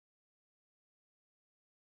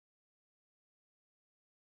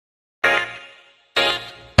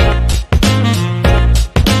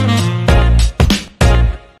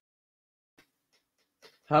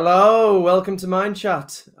Hello, welcome to Mind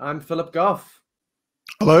Chat. I'm Philip Goff.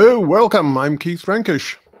 Hello, welcome. I'm Keith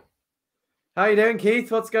Frankish. How you doing, Keith?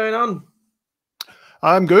 What's going on?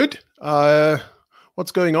 I'm good.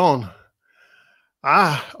 What's going on?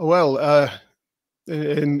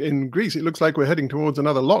 In Greece, it looks like we're heading towards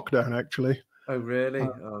another lockdown, actually. Oh, really?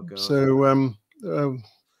 Oh, God. So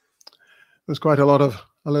there's quite a lot of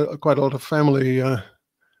family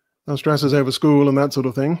stresses over school and that sort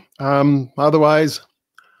of thing. Otherwise,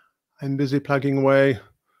 I'm busy plugging away,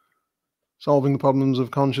 solving the problems of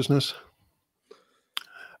consciousness.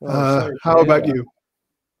 Well, how about you?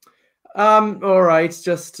 All right,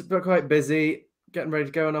 just quite busy. Getting ready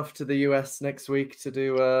to going off to the US next week to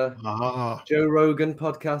do a Joe Rogan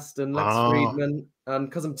podcast and Lex Friedman. And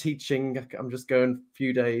because I'm teaching, I'm just going a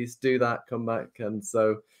few days, do that, come back, and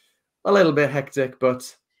so a little bit hectic,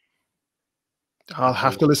 but I'll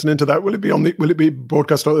have to listen into that. Will it be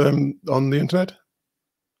broadcast on the internet?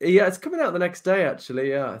 Yeah, it's coming out the next day, actually.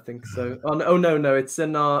 Yeah, I think so. Oh no, it's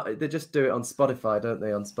in our. They just do it on Spotify, don't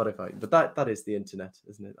they? On Spotify, but that is the internet,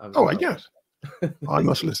 isn't it? Yes. I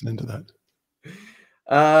must listen into that.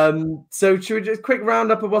 So should we just quick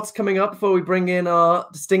roundup of what's coming up before we bring in our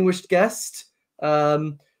distinguished guest?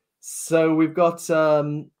 So we've got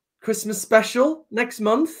Christmas special next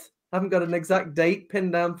month. I haven't got an exact date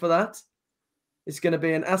pinned down for that. It's going to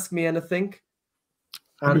be an Ask Me Anything.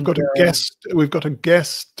 And we've got a guest. We've got a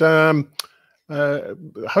guest host,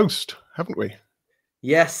 haven't we?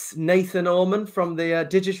 Yes, Nathan Orman from the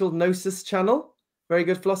Digital Gnosis channel, very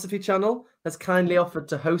good philosophy channel, has kindly offered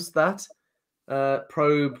to host that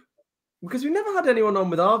probe, because we've never had anyone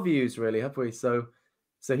on with our views, really, have we? So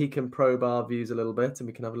he can probe our views a little bit, and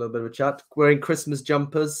we can have a little bit of a chat. Wearing Christmas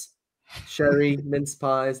jumpers, sherry, mince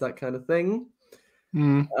pies, that kind of thing.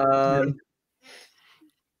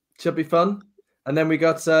 Should be fun. And then we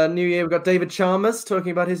got New Year. We got David Chalmers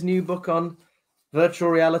talking about his new book on virtual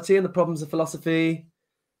reality and the problems of philosophy.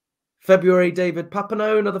 February, David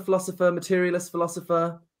Papineau, another philosopher, materialist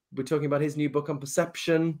philosopher. We're talking about his new book on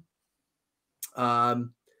perception.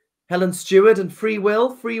 Helen Stewart and free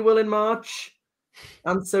will in March.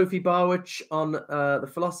 And Sophie Barwich on the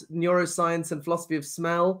neuroscience and philosophy of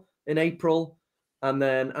smell in April. And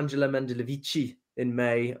then Angela Mendelevici in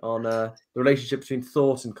May on the relationship between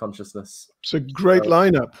thought and consciousness. It's a great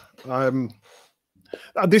lineup.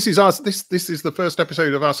 This is the first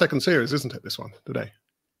episode of our second series, isn't it? This one today.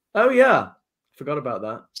 Oh yeah, forgot about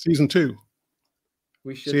that. Season 2.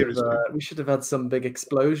 We should have had some big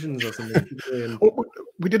explosions or something.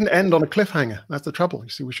 We didn't end on a cliffhanger. That's the trouble. You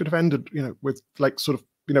see, we should have ended, with like sort of,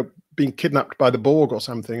 being kidnapped by the Borg or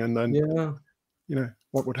something, and then,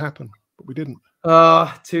 what would happen? But we didn't.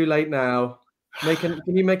 Too late now. Can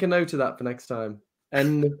you make a note of that for next time?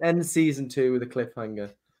 End season 2 with a cliffhanger,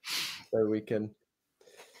 so we can.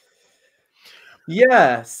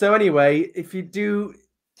 Yeah. So anyway, if you're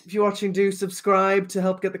watching, do subscribe to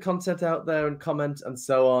help get the content out there and comment and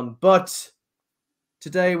so on. But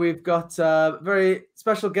today we've got a very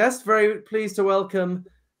special guest. Very pleased to welcome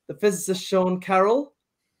the physicist Sean Carroll.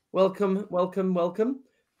 Welcome.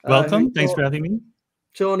 Thanks for having me.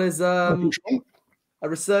 Sean is a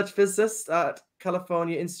research physicist at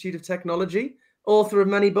California Institute of Technology, author of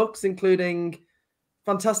many books, including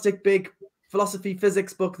fantastic big philosophy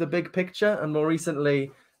physics book, The Big Picture, and more recently,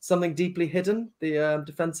 Something Deeply Hidden, The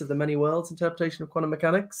Defense of the Many Worlds, Interpretation of Quantum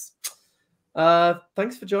Mechanics.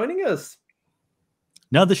 Thanks for joining us.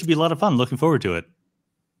 No, this should be a lot of fun. Looking forward to it.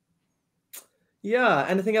 Yeah.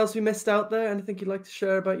 Anything else we missed out there? Anything you'd like to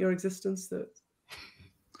share about your existence?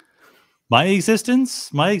 My existence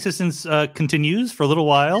continues for a little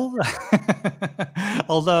while.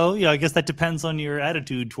 Although, I guess that depends on your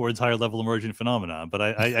attitude towards higher level emergent phenomena. But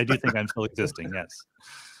I do think I'm still existing. Yes.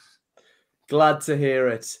 Glad to hear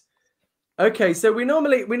it. Okay, so we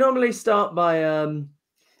normally start by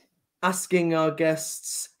asking our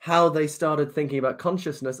guests how they started thinking about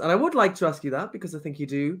consciousness, and I would like to ask you that because I think you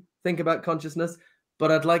do think about consciousness. But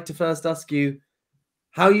I'd like to first ask you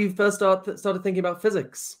how you first started thinking about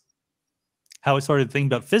physics. How I started thinking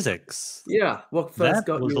about physics. Yeah, what first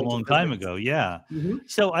got you was a long time ago. Yeah.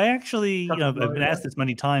 So I actually, I've been asked this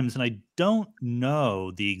many times, and I don't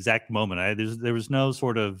know the exact moment. There was no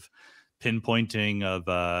sort of pinpointing of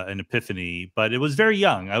an epiphany, but it was very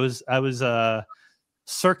young. I was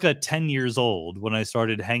circa 10 years old when I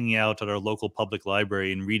started hanging out at our local public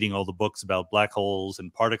library and reading all the books about black holes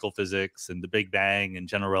and particle physics and the Big Bang and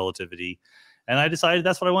general relativity. And I decided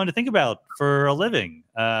that's what I wanted to think about for a living.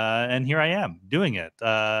 And here I am doing it.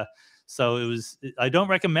 So I don't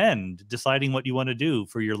recommend deciding what you want to do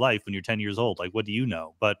for your life when you're 10 years old. Like, what do you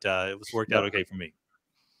know? But it was worked out okay for me.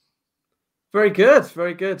 Very good,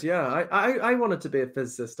 very good. Yeah, I wanted to be a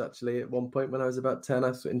physicist actually at one point when I was about 10. I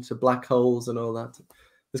was into black holes and all that.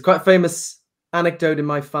 There's quite a famous anecdote in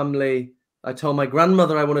my family. I told my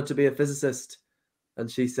grandmother I wanted to be a physicist, and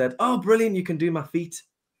she said, "Oh, brilliant! You can do my feet."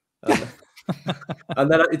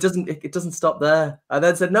 And then it doesn't stop there. I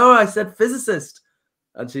then said, "No, I said physicist,"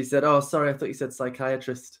 and she said, "Oh, sorry, I thought you said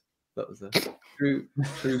psychiatrist." That was a true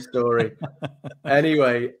story.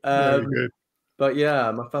 Anyway, Very good. but yeah,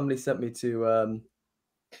 my family sent me to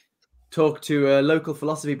talk to a local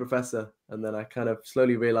philosophy professor, and then I kind of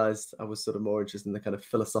slowly realized I was sort of more interested in the kind of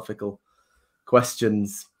philosophical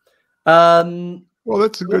questions. Well,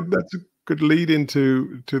 that's a good lead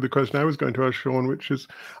into the question I was going to ask Sean, which is,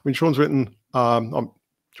 I mean, Sean's written,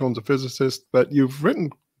 Sean's a physicist, but you've written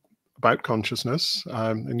about consciousness.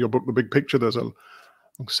 In your book, The Big Picture, there's a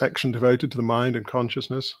section devoted to the mind and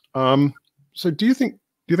consciousness. So do you think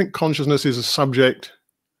consciousness is a subject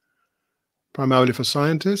primarily for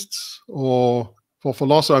scientists or for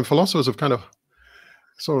philosophers? And philosophers have kind of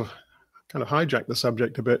hijacked the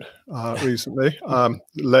subject a bit recently,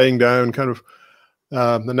 laying down kind of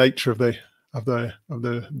the nature of the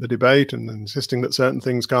debate and insisting that certain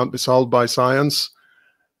things can't be solved by science.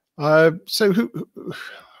 So who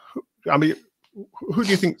do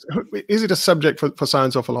you think, is it a subject for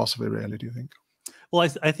science or philosophy, really, do you think? Well,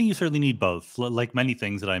 I think you certainly need both. Like many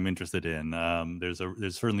things that I'm interested in, there's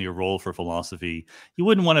certainly a role for philosophy. You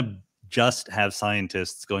wouldn't want to just have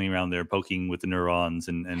scientists going around there poking with the neurons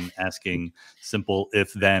and asking simple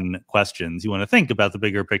if-then questions. You want to think about the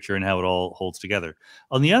bigger picture and how it all holds together.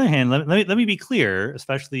 On the other hand, let me be clear,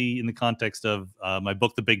 especially in the context of my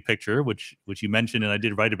book, The Big Picture, which you mentioned and I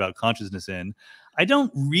did write about consciousness in. I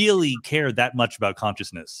don't really care that much about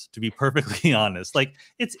consciousness, to be perfectly honest. Like,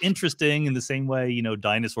 it's interesting in the same way, you know,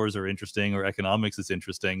 dinosaurs are interesting or economics is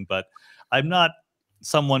interesting, but I'm not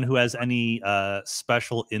someone who has any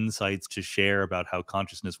special insights to share about how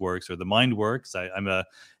consciousness works or the mind works. I'm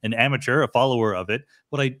an amateur, a follower of it.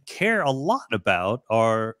 What I care a lot about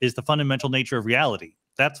is the fundamental nature of reality.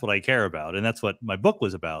 That's what I care about, and that's what my book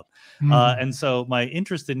was about. And so my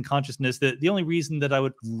interest in consciousness, the only reason that I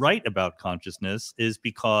would write about consciousness is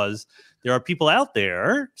because there are people out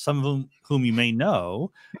there, some of whom you may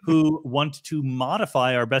know, who want to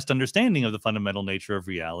modify our best understanding of the fundamental nature of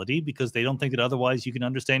reality because they don't think that otherwise you can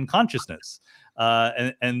understand consciousness.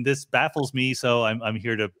 And this baffles me, so I'm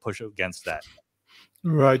here to push against that.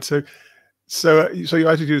 Right. So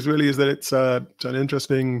your attitude really is that it's an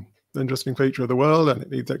interesting feature of the world and it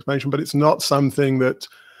needs explanation, but it's not something that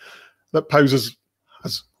poses,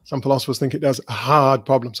 as some philosophers think it does, a hard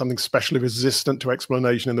problem, something specially resistant to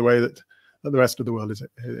explanation in the way that the rest of the world is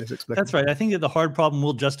explained. That's right. I think that the hard problem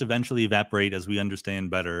will just eventually evaporate as we understand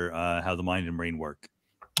better how the mind and brain work.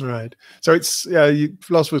 Right. So it's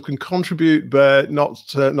philosophers can contribute, but not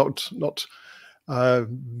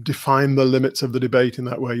define the limits of the debate in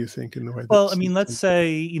that way, you think, in the way. Well, I mean, let's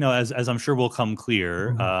say, you know, as I'm sure will come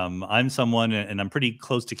clear, I'm someone, and I'm pretty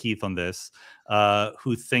close to Keith on this,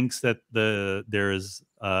 who thinks that there is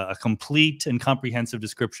a complete and comprehensive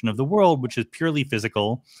description of the world, which is purely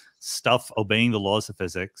physical stuff, obeying the laws of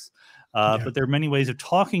physics. But there are many ways of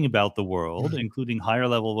talking about the world, including higher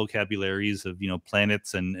level vocabularies of, you know,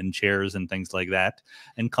 planets and chairs and things like that.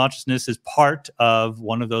 And consciousness is part of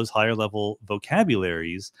one of those higher level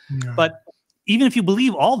vocabularies. But even if you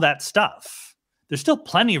believe all that stuff, there's still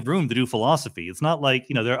plenty of room to do philosophy. It's not like,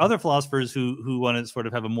 you know, there are other philosophers who want to sort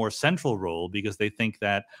of have a more central role because they think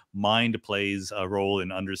that mind plays a role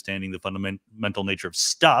in understanding the fundamental nature of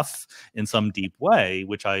stuff in some deep way,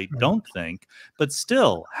 which I don't think. But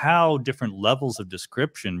still, how different levels of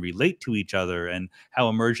description relate to each other and how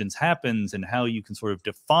emergence happens and how you can sort of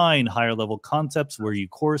define higher level concepts where you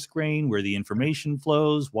coarse grain, where the information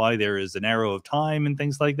flows, why there is an arrow of time and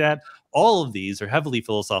things like that. All of these are heavily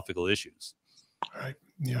philosophical issues. Right.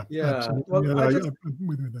 Yeah. Well, I'm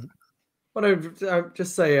with you with that. Well, I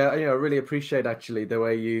just say, you know, I really appreciate actually the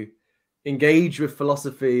way you engage with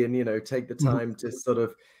philosophy and, you know, take the time to sort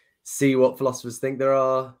of see what philosophers think. There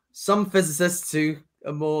are some physicists who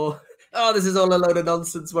are more, oh, this is all a load of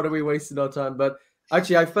nonsense. What are we wasting our time? But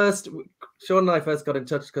actually, Sean and I first got in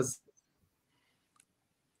touch because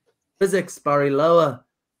physics, Barry Lower,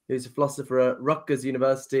 who's a philosopher at Rutgers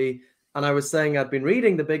University. And I was saying I'd been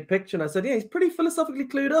reading The Big Picture, and I said, yeah, he's pretty philosophically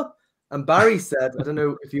clued up. And Barry said, I don't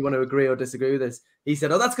know if you want to agree or disagree with this. He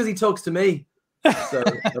said, oh, that's because he talks to me. So,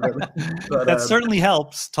 that certainly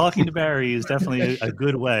helps. Talking to Barry is definitely a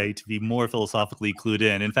good way to be more philosophically clued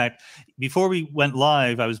in. In fact, before we went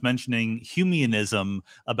live, I was mentioning Humeanism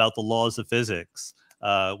about the laws of physics.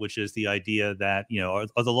 which is the idea that,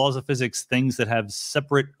 are the laws of physics things that have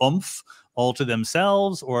separate oomph all to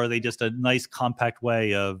themselves, or are they just a nice compact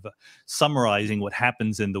way of summarizing what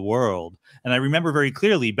happens in the world? And I remember very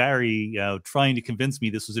clearly Barry trying to convince me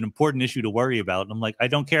this was an important issue to worry about. And I'm like, I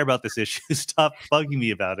don't care about this issue. Stop bugging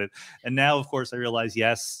me about it. And now, of course, I realize,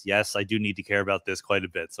 yes, I do need to care about this quite a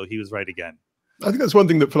bit. So he was right again. I think that's one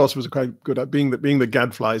thing that philosophers are quite good at, being the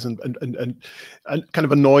gadflies and kind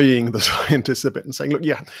of annoying the scientists a bit and saying, look,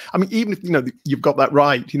 yeah, I mean, even if you've got that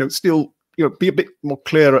right, still be a bit more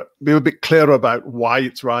clearer, be a bit clearer about why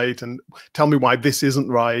it's right, and tell me why this isn't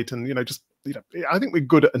right, and I think we're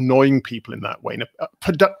good at annoying people in that way.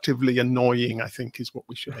 Productively annoying, I think, is what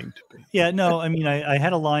we should aim to be. Yeah, no, I mean, I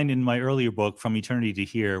had a line in my earlier book, From Eternity to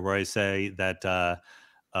Here, where I say that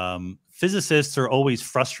physicists are always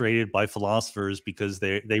frustrated by philosophers because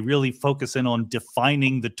they really focus in on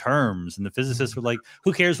defining the terms, and the physicists are like,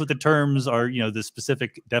 who cares what the terms are, the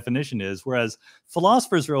specific definition is, whereas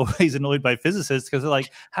philosophers are always annoyed by physicists because they're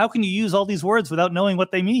like, how can you use all these words without knowing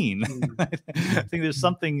what they mean? I think there's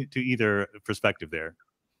something to either perspective there.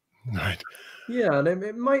 Right. Yeah, and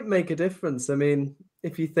it might make a difference. I mean,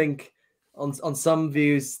 if you think on some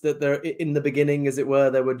views that they're in the beginning, as it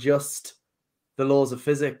were, there were just the laws of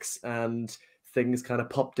physics and things kind of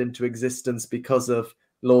popped into existence because of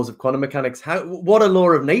laws of quantum mechanics. What a law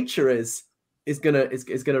of nature is gonna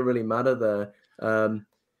really matter there.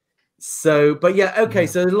 But yeah, okay.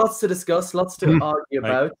 So lots to discuss, lots to argue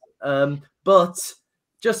about. But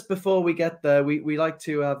just before we get there, we like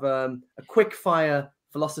to have a quick fire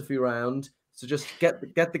philosophy round. So just get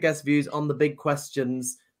the guest views on the big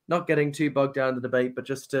questions, not getting too bogged down in the debate, but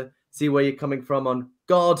just to see where you're coming from on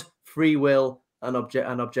God, free will, and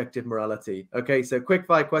objective morality. Okay, so quick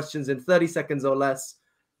fire questions in 30 seconds or less.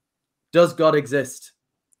 Does God exist?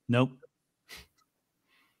 Nope.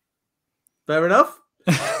 Fair enough.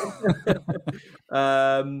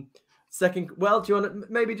 Second, well, do you want to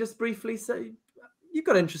maybe just briefly say, you've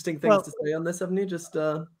got interesting things to say on this, haven't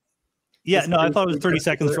you? Yeah, no, I thought it was 30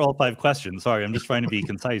 seconds for all 5 questions. Sorry, I'm just trying to be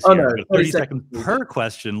concise Oh, here. no, But 30 seconds per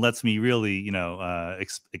question lets me really,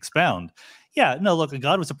 expound. Yeah, no, look,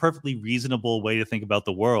 God was a perfectly reasonable way to think about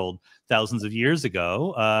the world thousands of years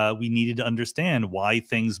ago. We needed to understand why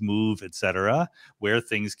things move, etc., where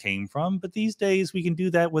things came from. But these days, we can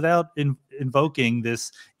do that without invoking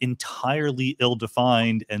this entirely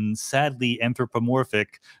ill-defined and sadly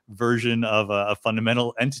anthropomorphic version of a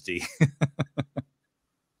fundamental entity.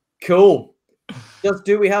 Cool.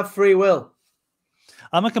 Do we have free will?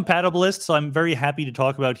 I'm a compatibilist, so I'm very happy to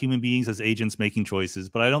talk about human beings as agents making choices,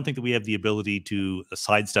 but I don't think that we have the ability to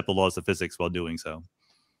sidestep the laws of physics while doing so.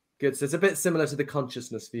 Good. So it's a bit similar to the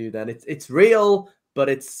consciousness view then. It's real, but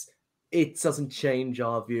it doesn't change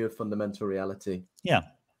our view of fundamental reality. Yeah.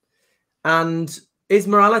 And is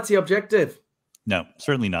morality objective? No,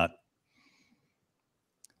 certainly not.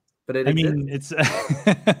 But it exists.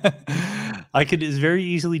 I could very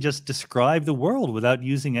easily just describe the world without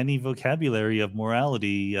using any vocabulary of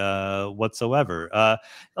morality whatsoever. I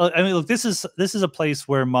mean, look, this is a place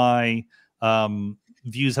where my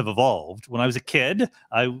views have evolved. When I was a kid,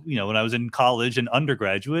 when I was in college and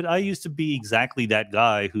undergraduate, I used to be exactly that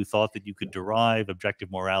guy who thought that you could derive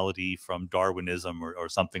objective morality from Darwinism or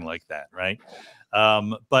something like that, right?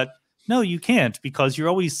 But no, you can't, because you're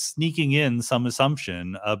always sneaking in some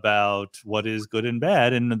assumption about what is good and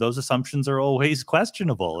bad, and those assumptions are always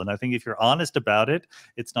questionable. And I think if you're honest about it,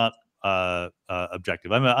 it's not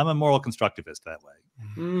objective. I'm a moral constructivist that way.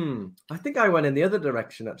 I think I went in the other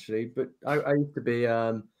direction, actually, but I used to be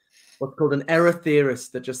what's called an error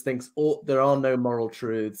theorist that just thinks there are no moral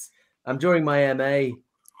truths. During my MA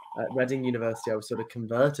at Reading University, I was sort of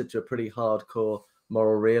converted to a pretty hardcore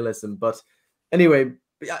moral realism. But anyway,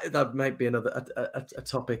 that might be another a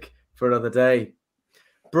topic for another day.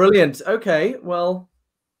 Brilliant. Okay, well,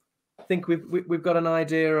 I think we've got an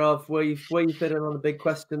idea of where you fit in on the big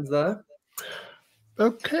questions there.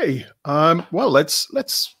 Okay. Well, let's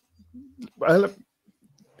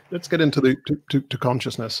get into the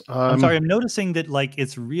consciousness. I'm sorry. I'm noticing that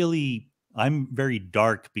I'm very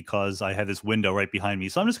dark because I have this window right behind me.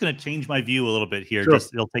 So I'm just going to change my view a little bit here. Sure.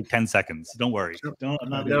 It'll take 10 seconds. Don't worry. Sure. No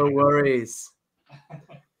worries.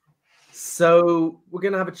 So we're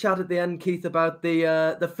going to have a chat at the end, Keith, about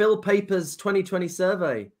the Phil Papers 2020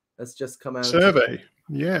 survey that's just come out. Survey,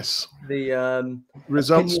 yes. The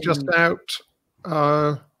results just out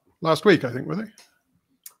last week, I think, were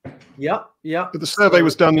they? Yeah. But the survey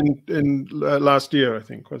was done in last year, I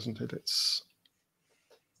think, wasn't it?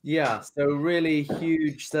 Yeah, so really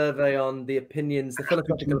huge survey on the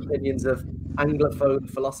philosophical opinions of Anglophone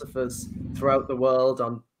philosophers throughout the world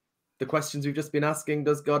on the questions we've just been asking.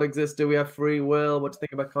 Does God exist? Do we have free will? What do you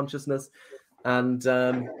think about consciousness? And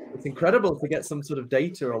it's incredible to get some sort of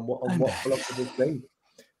data on what philosophers think.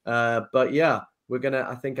 But yeah, we're gonna.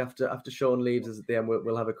 I think after Sean leaves us at the end,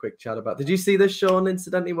 we'll have a quick chat about. Did you see this, Sean?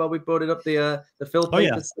 Incidentally, while we brought it up, the Phil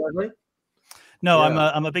papers slightly. No,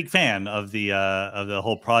 yeah. I'm a big fan of the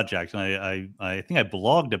whole project, and I think I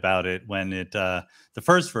blogged about it when the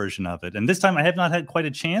first version of it, and this time I have not had quite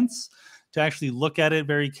a chance to actually look at it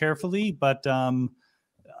very carefully, but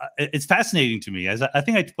it's fascinating to me. As I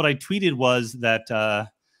think what I tweeted was that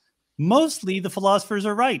mostly the philosophers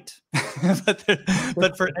are right,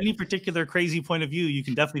 but for any particular crazy point of view, you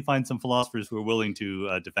can definitely find some philosophers who are willing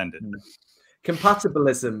to defend it.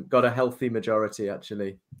 Compatibilism got a healthy majority,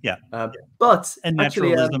 actually. Yeah. But and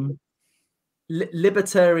naturalism.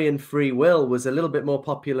 Libertarian free will was a little bit more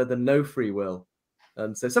popular than no free will.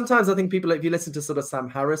 And so sometimes I think people, if you listen to sort of Sam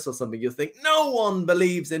Harris or something, you'll think no one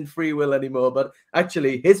believes in free will anymore. But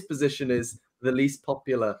actually, his position is the least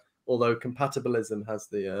popular, although compatibilism has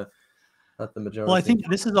the majority. Well, I think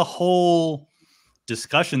this is a whole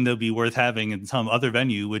discussion that'll be worth having in some other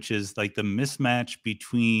venue, which is like the mismatch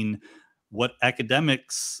between what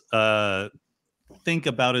academics think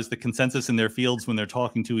about as the consensus in their fields when they're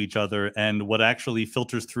talking to each other and what actually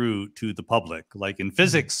filters through to the public. Like in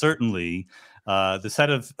physics, certainly, the set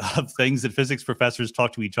of things that physics professors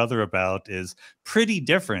talk to each other about is pretty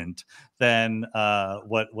different than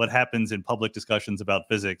what happens in public discussions about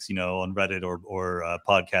physics, on Reddit or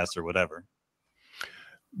podcasts or whatever.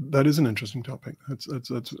 That is an interesting topic. That's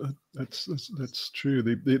true.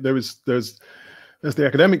 There's the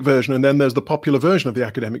academic version, and then there's the popular version of the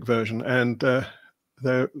academic version, and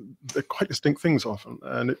they're quite distinct things often.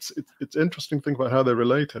 And it's interesting to think about how they're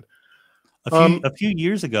related. A few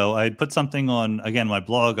years ago, I had put something on, again, my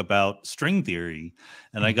blog about string theory,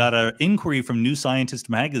 and I got an inquiry from New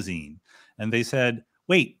Scientist magazine, and they said,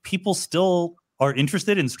 wait, people still are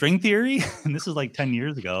interested in string theory? And this is like 10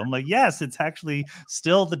 years ago. I'm like, yes, it's actually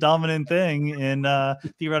still the dominant thing in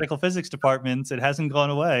theoretical physics departments. It hasn't gone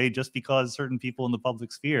away just because certain people in the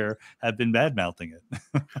public sphere have been bad-mouthing it.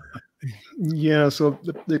 Yeah, so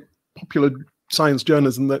the popular science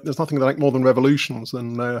journalism, there's nothing like more than revolutions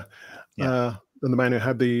than the man who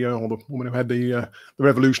had or the woman who had the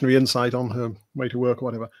revolutionary insight on her way to work or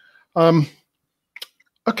whatever.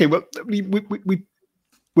 Okay, well,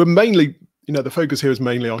 we're mainly, the focus here is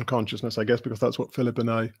mainly on consciousness, I guess, because that's what Philip and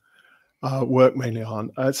I work mainly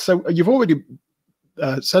on. So you've already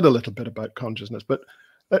said a little bit about consciousness, but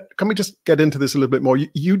can we just get into this a little bit more?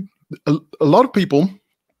 A lot of people,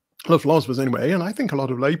 a lot of philosophers anyway, and I think a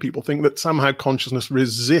lot of lay people think that somehow consciousness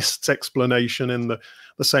resists explanation in the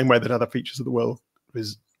same way that other features of the world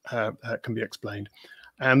can be explained,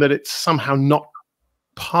 and that it's somehow not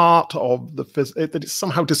part of that it's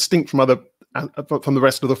somehow distinct from the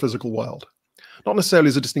rest of the physical world. Not necessarily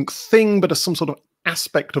as a distinct thing, but as some sort of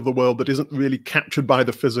aspect of the world that isn't really captured by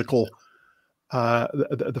the physical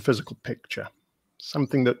picture.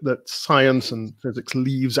 Something that science and physics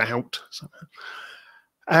leaves out somehow.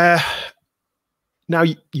 Now,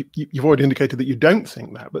 you've already indicated that you don't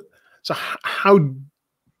think that, but so how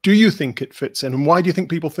do you think it fits in, and why do you think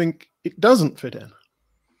people think it doesn't fit in?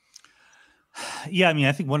 Yeah, I mean,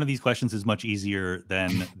 I think one of these questions is much easier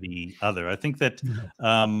than the other. I think that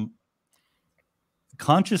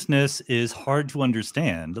consciousness is hard to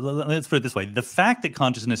understand. Let's put it this way. The fact that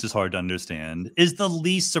consciousness is hard to understand is the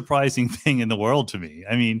least surprising thing in the world to me.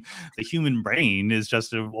 I mean, the human brain is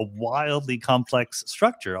just a wildly complex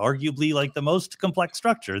structure, arguably like the most complex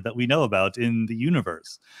structure that we know about in the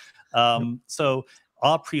universe. So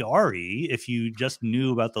a priori, if you just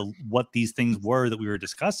knew about what these things were that we were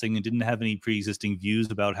discussing and didn't have any pre-existing views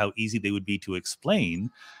about how easy they would be to explain,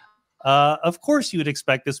 of course you would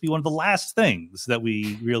expect this to be one of the last things that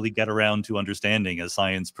we really get around to understanding as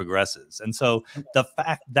science progresses. And so the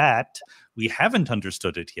fact that we haven't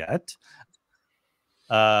understood it yet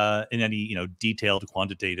in any detailed,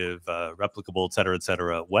 quantitative, replicable, et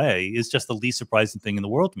cetera, way is just the least surprising thing in the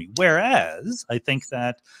world to me. Whereas I think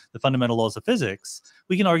that the fundamental laws of physics,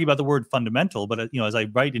 we can argue about the word fundamental, but as I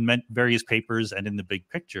write in various papers and in the big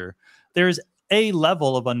picture, there's a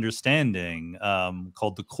level of understanding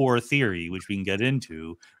called the core theory, which we can get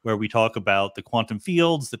into, where we talk about the quantum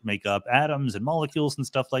fields that make up atoms and molecules and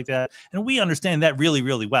stuff like that. And we understand that really,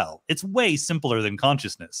 really well. It's way simpler than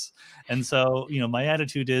consciousness. And so, my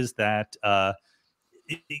attitude is that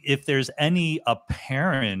if there's any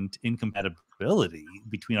apparent incompatibility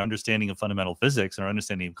between understanding of fundamental physics and our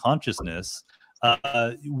understanding of consciousness,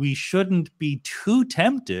 we shouldn't be too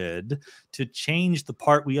tempted to change the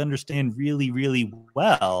part we understand really, really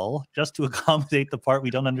well just to accommodate the part we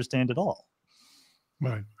don't understand at all.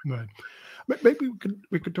 Right. Maybe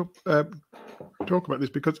we could talk about this,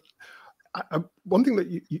 because one thing that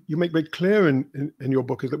you make very clear in your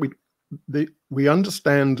book is that we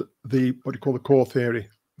understand what you call the core theory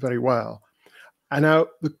very well. And now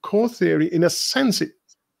the core theory, in a sense, it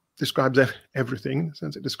describes everything. In a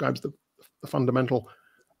sense, it describes the fundamental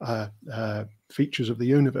features of the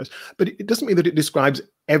universe. But it doesn't mean that it describes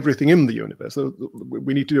everything in the universe. So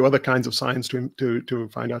we need to do other kinds of science to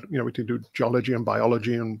find out. We can do geology and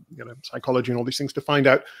biology and psychology and all these things to find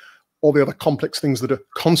out all the other complex things that are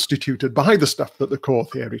constituted by the stuff that the core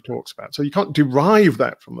theory talks about. So you can't derive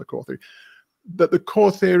that from the core theory. But the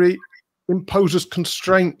core theory imposes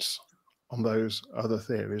constraints on those other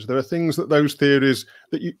theories. There are things that those theories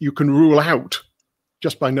that you can rule out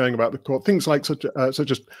just by knowing about the core, things like such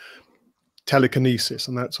as telekinesis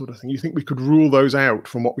and that sort of thing. You think we could rule those out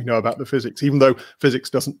from what we know about the physics, even though physics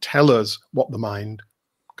doesn't tell us what the mind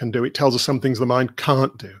can do. It tells us some things the mind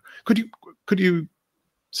can't do. Could you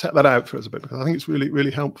set that out for us a bit? Because I think it's really, really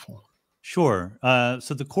helpful. Sure.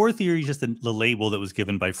 So the core theory is just the label that was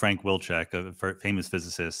given by Frank Wilczek, a famous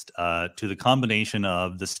physicist, to the combination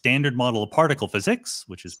of the standard model of particle physics,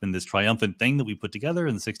 which has been this triumphant thing that we put together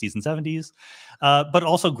in the 60s and 70s, but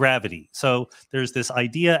also gravity. So there's this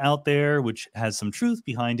idea out there which has some truth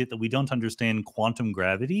behind it that we don't understand quantum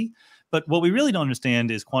gravity. But what we really don't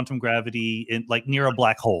understand is quantum gravity in near a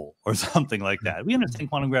black hole or something like that. We understand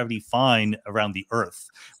quantum gravity fine around the Earth,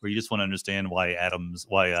 where you just want to understand why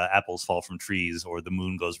apples fall from trees or the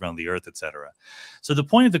moon goes around the Earth, etc. So the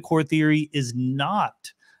point of the core theory is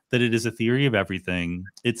not that it is a theory of everything.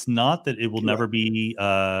 It's not that it will never be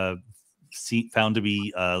found to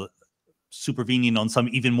be supervening on some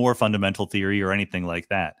even more fundamental theory or anything like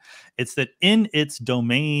that. It's that in its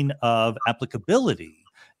domain of applicability,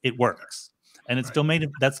 it works. And its domain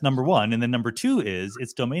of, that's number one. And then number two is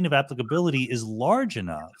its domain of applicability is large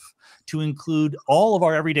enough to include all of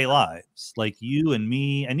our everyday lives, like you and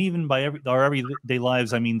me, and even by our everyday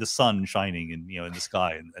lives, I mean the sun shining in the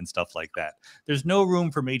sky and stuff like that. There's no room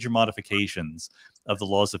for major modifications of the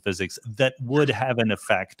laws of physics that would have an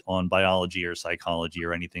effect on biology or psychology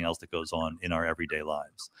or anything else that goes on in our everyday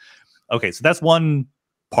lives. Okay, so that's one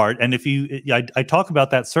part. And if I talk about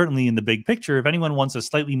that certainly in the big picture. If anyone wants a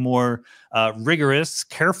slightly more rigorous,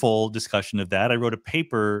 careful discussion of that, I wrote a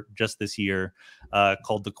paper just this year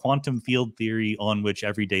called The Quantum Field Theory on Which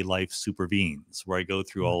Everyday Life Supervenes, where I go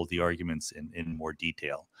through all of the arguments in more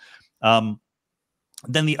detail.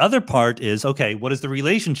 Then the other part is, okay, what is the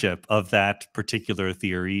relationship of that particular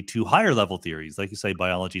theory to higher level theories, like you say,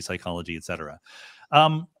 biology, psychology, etc.?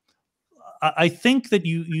 I think that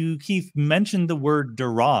you Keith, mentioned the word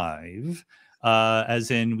derive, as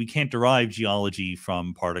in we can't derive geology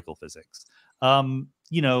from particle physics. I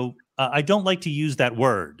don't like to use that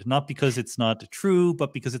word, not because it's not true,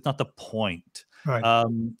 but because it's not the point. Right.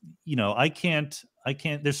 I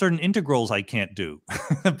can't, there's certain integrals I can't do,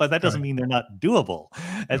 but that doesn't mean they're not doable.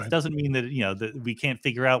 It doesn't mean that, that we can't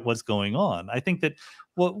figure out what's going on. I think that,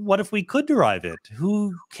 well, what if we could derive it?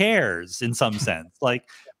 Who cares in some sense? Like,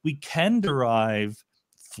 we can derive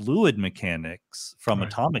fluid mechanics from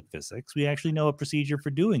atomic physics. We actually know a procedure for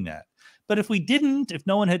doing that. But if we didn't, if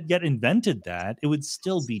no one had yet invented that, it would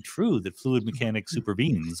still be true that fluid mechanics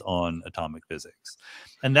supervenes on atomic physics.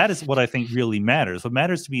 And that is what I think really matters. What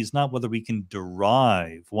matters to me is not whether we can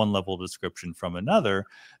derive one level of description from another,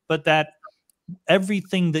 but that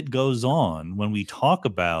everything that goes on when we talk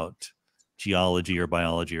about geology or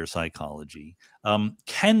biology or psychology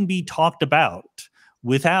can be talked about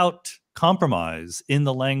without compromise in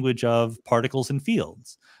the language of particles and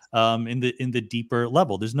fields, in the deeper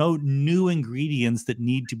level. There's no new ingredients that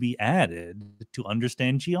need to be added to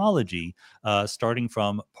understand geology, starting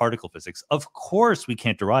from particle physics. Of course, we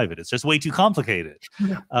can't derive it. It's just way too complicated.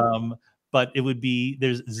 Yeah. But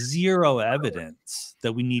there's zero evidence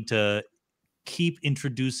that we need to keep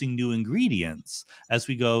introducing new ingredients as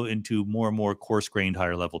we go into more and more coarse-grained,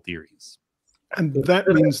 higher-level theories. And that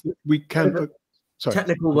means that we can... Sorry.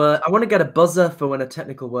 Technical word. I want to get a buzzer for when a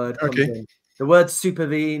technical word comes in. The word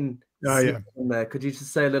supervene. In there. Could you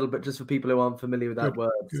just say a little bit, just for people who aren't familiar with that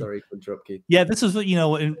word? Good. Sorry to interrupt you. Yeah, this is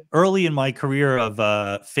early in my career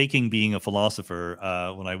of faking being a philosopher.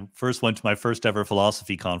 When I first went to my first ever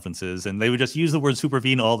philosophy conferences, and they would just use the word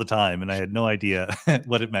supervene all the time, and I had no idea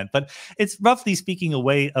what it meant. But it's roughly speaking a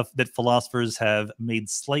way that philosophers have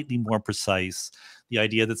made slightly more precise the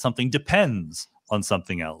idea that something depends on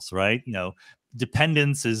something else, right?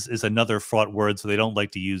 dependence is another fraught word, so they don't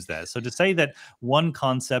like to use that. So to say that one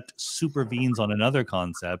concept supervenes on another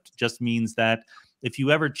concept just means that if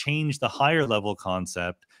you ever change the higher level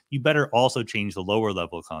concept, you better also change the lower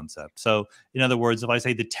level concept. So in other words, if I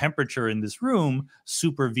say the temperature in this room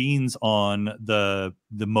supervenes on the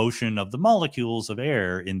motion of the molecules of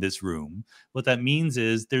air in this room, what that means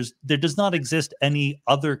is there does not exist any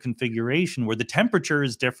other configuration where the temperature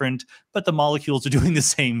is different, but the molecules are doing the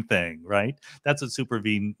same thing, right? That's what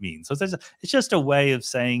supervene means. So it's just a way of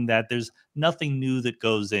saying that there's nothing new that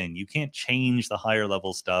goes in. You can't change the higher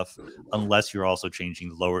level stuff unless you're also changing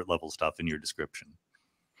the lower level stuff in your description.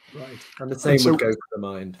 Right, and the same would go for the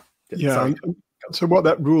mind. Yeah. So what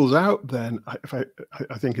that rules out then,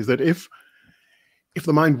 I think, is that if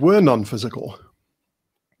the mind were non-physical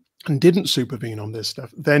and didn't supervene on this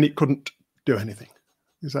stuff, then it couldn't do anything.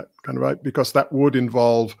 Is that kind of right? Because that would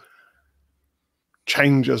involve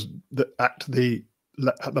changes that at the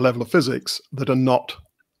level of physics that are not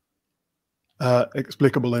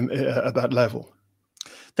explicable at that level.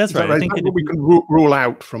 That's right. I think we can rule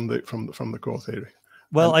out from the core theory.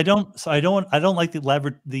 Well, I don't like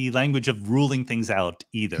the language of ruling things out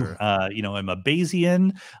either. I'm a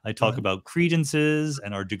Bayesian. I talk about credences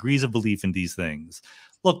and our degrees of belief in these things.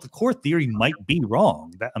 Look, the core theory might be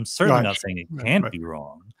wrong. I'm certainly not saying it can't be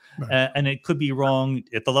wrong. And it could be wrong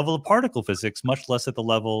at the level of particle physics, much less at the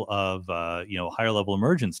level of higher level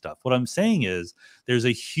emergent stuff. What I'm saying is there's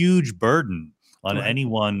a huge burden on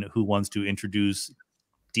anyone who wants to introduce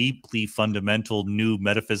deeply fundamental new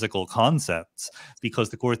metaphysical concepts,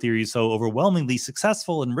 because the core theory is so overwhelmingly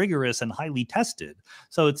successful and rigorous and highly tested.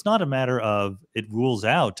 So it's not a matter of it rules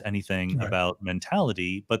out anything about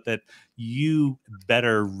mentality, but that you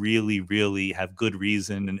better really, really have good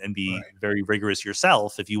reason and be very rigorous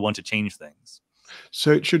yourself if you want to change things.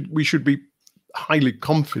 So we should be highly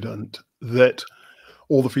confident that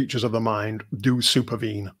all the features of the mind do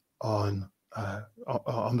supervene on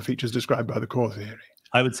the features described by the core theory.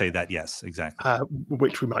 I would say that, yes, exactly.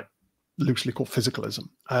 Which we might loosely call physicalism.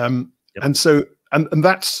 And so, and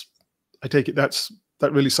that's, I take it, that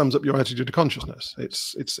really sums up your attitude to consciousness.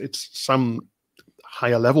 It's some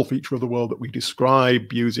higher level feature of the world that we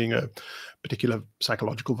describe using a particular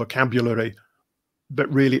psychological vocabulary,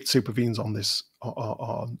 but really it supervenes on this,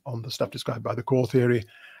 on the stuff described by the core theory.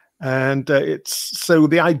 And so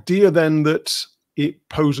the idea then that it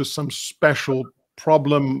poses some special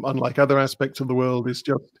problem, unlike other aspects of the world, is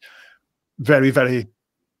just very, very,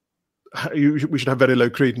 we should have very low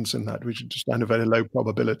credence in that. We should just find a very low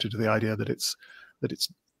probability to the idea that it's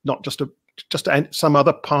not just some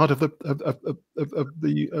other part of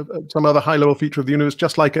some other high level feature of the universe,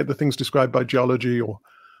 just like the things described by geology or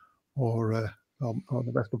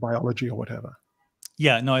the rest of biology or whatever.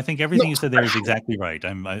 Yeah, no, I think everything you said there is exactly right.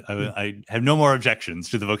 I have no more objections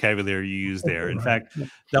to the vocabulary you use there. In fact,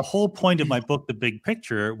 the whole point of my book, The Big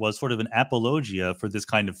Picture, was sort of an apologia for this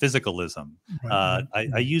kind of physicalism.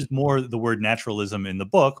 I used more the word naturalism in the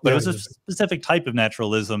book, but it was a specific type of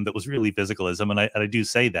naturalism that was really physicalism, and I do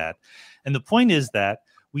say that. And the point is that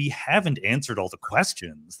we haven't answered all the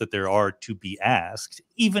questions that there are to be asked,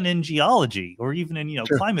 even in geology or even in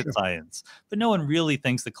climate science. But no one really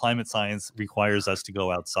thinks that climate science requires us to go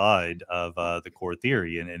outside of the core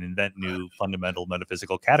theory and invent new fundamental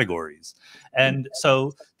metaphysical categories. And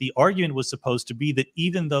so the argument was supposed to be that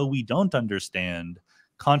even though we don't understand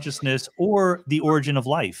consciousness or the origin of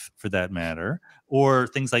life, for that matter, or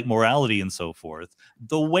things like morality and so forth,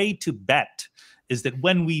 the way to bet is that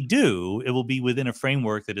when we do, it will be within a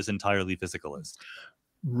framework that is entirely physicalist.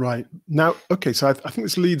 Right. Now, okay, so I think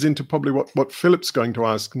this leads into probably what Philip's going to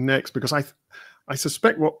ask next, because I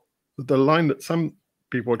suspect what the line that some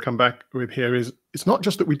people would come back with here is, it's not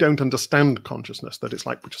just that we don't understand consciousness, that it's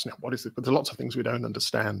like, what is it? But there's lots of things we don't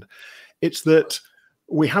understand. It's that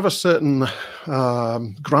we have a certain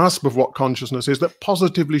grasp of what consciousness is that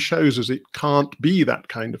positively shows us it can't be that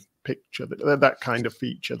kind of picture, that kind of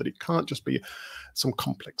feature, that it can't just be some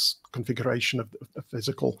complex configuration of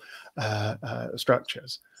physical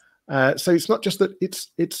structures. So it's not just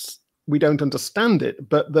that we don't understand it,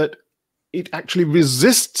 but that it actually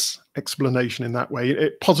resists explanation in that way.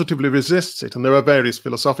 It positively resists it. And there are various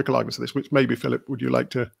philosophical arguments for this, which maybe, Philip, would you like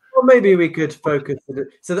to? Well, maybe we could focus.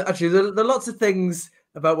 So that actually, there are lots of things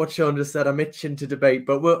about what Sean just said I'm itching to debate,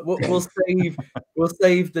 but we'll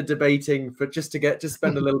save the debating for just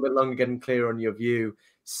spend a little bit longer getting clear on your view.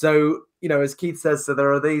 So, as Keith says, so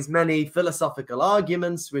there are these many philosophical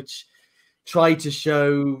arguments which try to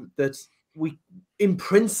show that in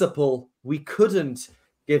principle, we couldn't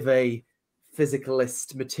give a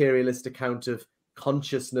physicalist, materialist account of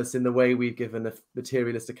consciousness in the way we've given a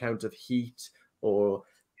materialist account of heat or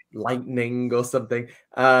lightning or something.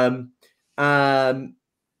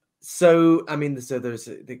 So, I mean, so there's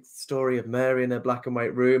the story of Mary in her black and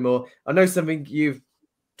white room, or I know something you've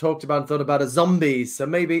talked about and thought about as zombies. So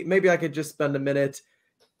maybe I could just spend a minute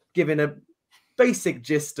giving a basic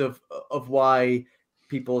gist of why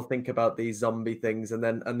people think about these zombie things, and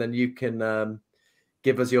then you can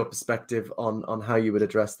give us your perspective on how you would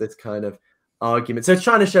address this kind of argument. So it's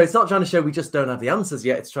not trying to show we just don't have the answers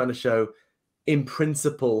yet. It's trying to show, in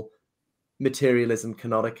principle, materialism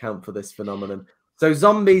cannot account for this phenomenon. So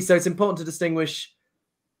zombies, so it's important to distinguish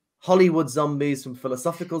Hollywood zombies from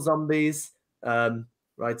philosophical zombies,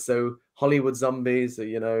 right? So Hollywood zombies,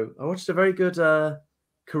 I watched a very good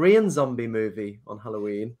Korean zombie movie on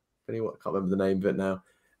Halloween. I can't remember the name of it now.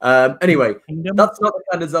 Anyway, that's not the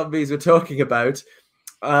kind of zombies we're talking about.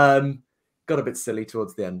 Got a bit silly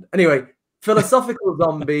towards the end. Anyway, philosophical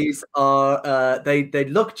zombies are, they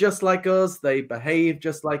look just like us, they behave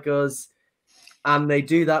just like us, and they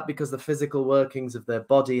do that because the physical workings of their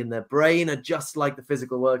body and their brain are just like the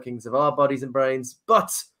physical workings of our bodies and brains.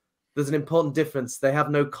 But there's an important difference. They have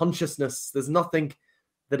no consciousness. There's nothing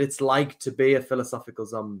that it's like to be a philosophical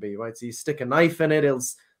zombie, right? So you stick a knife in it, it'll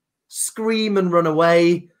scream and run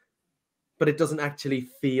away, but it doesn't actually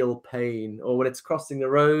feel pain. Or when it's crossing the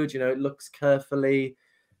road, it looks carefully,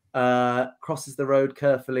 crosses the road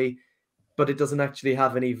carefully, but it doesn't actually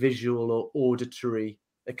have any visual or auditory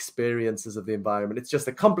experiences of the environment. It's just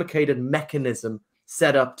a complicated mechanism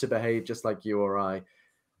set up to behave just like you or I.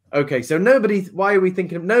 Okay, so nobody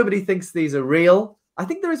thinks these are real. I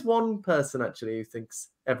think there is one person actually who thinks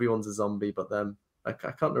everyone's a zombie, but then I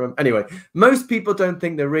can't remember. Anyway, most people don't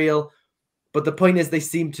think they're real, but the point is they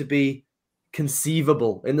seem to be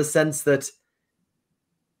conceivable in the sense that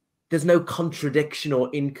there's no contradiction or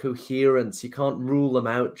incoherence. You can't rule them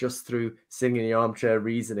out just through sitting in your armchair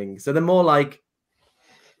reasoning. So they're more like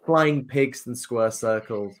flying pigs than square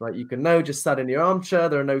circles, right? You can know just sat in your armchair,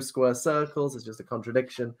 there are no square circles. It's just a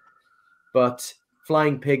contradiction. But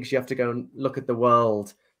flying pigs, you have to go and look at the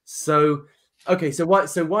world. So, okay, so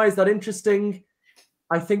why is that interesting?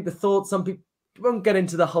 I think the thought, some people won't get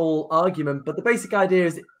into the whole argument, but the basic idea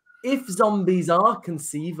is if zombies are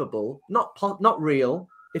conceivable, not real,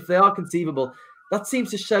 if they are conceivable, that seems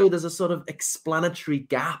to show there's a sort of explanatory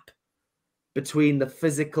gap between the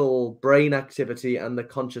physical brain activity and the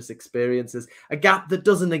conscious experiences, a gap that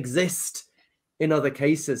doesn't exist in other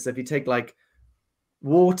cases. So if you take like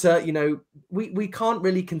water, we can't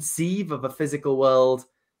really conceive of a physical world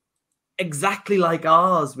exactly like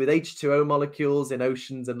ours with H2O molecules in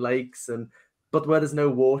oceans and lakes, but where there's no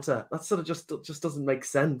water. That sort of just doesn't make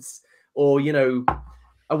sense. Or,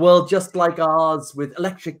 a world just like ours with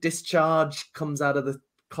electric discharge comes out of the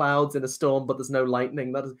clouds in a storm, but there's no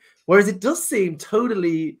lightning. Whereas it does seem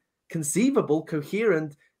totally conceivable,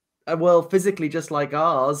 coherent, a world physically just like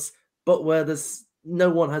ours, but where no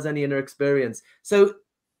one has any inner experience. So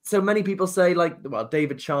many people say,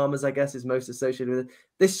 David Chalmers, I guess, is most associated with it.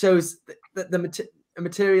 This shows that the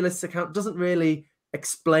materialist account doesn't really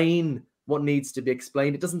explain what needs to be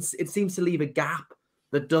explained. It seems to leave a gap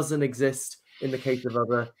that doesn't exist in the case of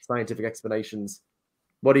other scientific explanations.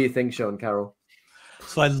 What do you think, Sean Carroll?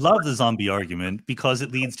 So I love the zombie argument because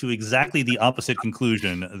it leads to exactly the opposite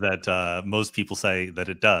conclusion that most people say that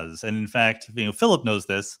it does. And in fact, Philip knows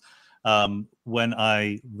this. When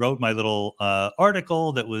I wrote my little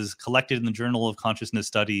article that was collected in the Journal of Consciousness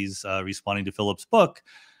Studies, responding to Philip's book,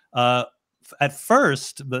 at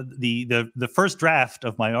first, the first draft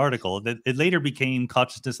of my article, it later became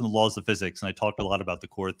Consciousness and the Laws of Physics, and I talked a lot about the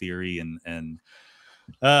core theory and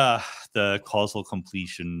the causal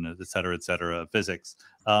completion, et cetera, physics.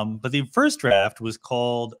 But the first draft was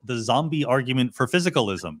called The Zombie Argument for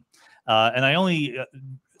Physicalism. And I only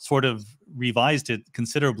sort of revised it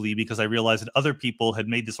considerably because I realized that other people had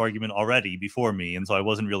made this argument already before me. And so I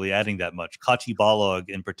wasn't really adding that much. Kachi Balog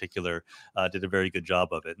in particular did a very good job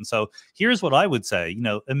of it. And so here's what I would say,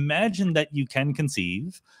 imagine that you can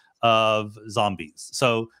conceive of zombies.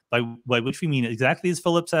 So by which we mean exactly as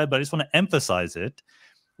Philip said, but I just want to emphasize it.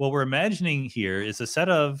 What we're imagining here is a set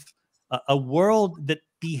of a world that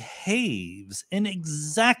behaves in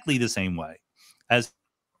exactly the same way as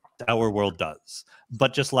our world does,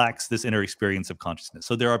 but just lacks this inner experience of consciousness.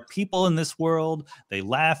 So there are people in this world, they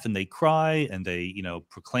laugh and they cry and they,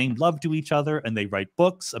 proclaim love to each other and they write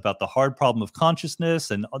books about the hard problem of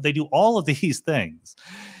consciousness and they do all of these things.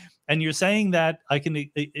 And you're saying that I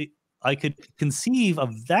could conceive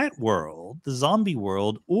of that world, the zombie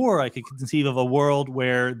world, or I could conceive of a world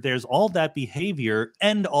where there's all that behavior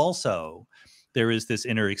and also there is this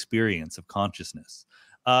inner experience of consciousness.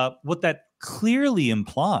 What that clearly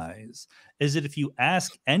implies is that if you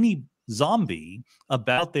ask any zombie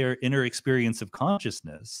about their inner experience of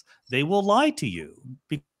consciousness, they will lie to you,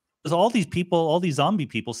 because all these people, all these zombie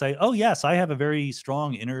people say, oh yes, I have a very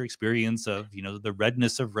strong inner experience of, you know, the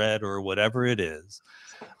redness of red or whatever it is.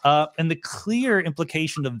 And the clear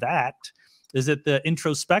implication of that is that the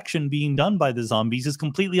introspection being done by the zombies is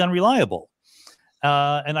completely unreliable.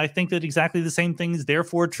 And I think that exactly the same thing is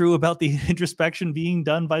therefore true about the introspection being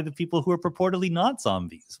done by the people who are purportedly not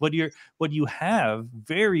zombies. What you have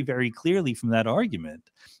very, very clearly from that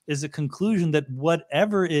argument is a conclusion that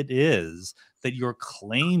whatever it is that you're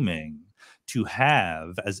claiming to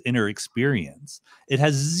have as inner experience, it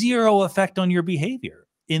has zero effect on your behavior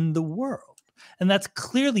in the world. And that's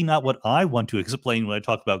clearly not what I want to explain when I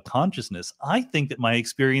talk about consciousness. I think that my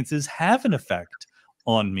experiences have an effect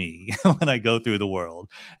on me when I go through the world.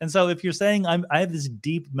 And so if you're saying I have this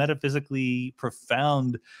deep, metaphysically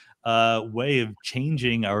profound way of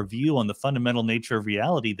changing our view on the fundamental nature of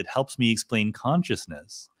reality that helps me explain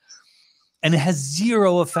consciousness, and it has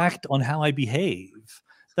zero effect on how I behave,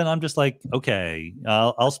 then I'm just like, okay,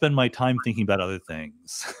 I'll spend my time thinking about other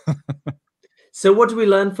things. So what do we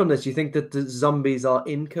learn from this? Do you think that the zombies are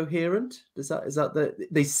incoherent? Is that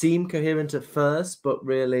they seem coherent at first, but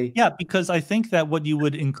really? Yeah, because I think that what you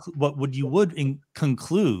would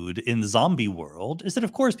conclude in the zombie world is that,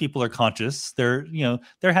 of course, people are conscious. They're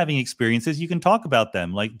having experiences. You can talk about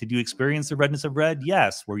them. Like, did you experience the redness of red?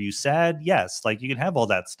 Yes. Were you sad? Yes. Like, you can have all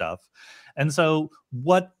that stuff. And so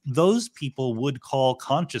what those people would call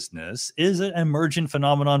consciousness is an emergent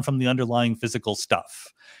phenomenon from the underlying physical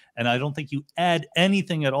stuff. And I don't think you add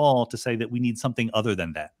anything at all to say that we need something other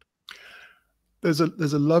than that. There's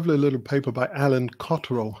a lovely little paper by Alan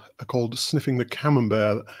Cotterill called Sniffing the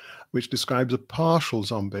Camembert, which describes a partial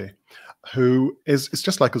zombie who is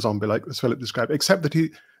just like a zombie, like as Philip described, except that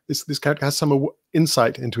this character has some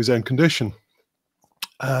insight into his own condition.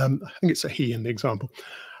 I think it's a he in the example.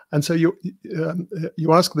 And so you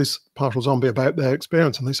ask this partial zombie about their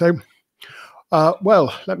experience, and they say,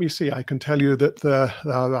 well, let me see. I can tell you that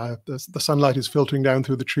the sunlight is filtering down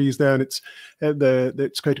through the trees there, and it's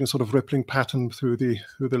creating a sort of rippling pattern through the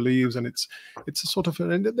leaves, and it's a sort of,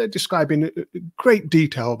 and they're describing in great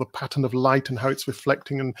detail the pattern of light and how it's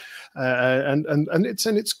reflecting, and it's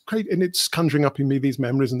conjuring up in me these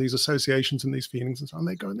memories and these associations and these feelings and so on.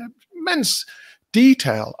 They go in there immense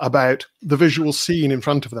detail about the visual scene in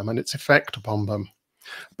front of them and its effect upon them.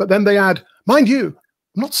 But then they add, mind you,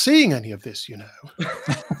 I'm not seeing any of this, you know.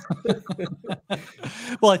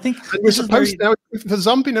 Well, I think we're supposed now, if the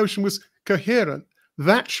zombie notion was coherent,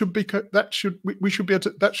 that should be a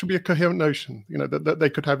coherent notion. You know, that they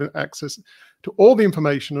could have access to all the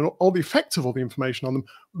information and all the effects of all the information on them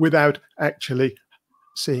without actually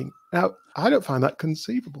seeing. Now, I don't find that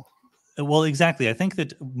conceivable. Well, exactly. I think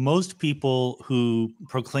that most people who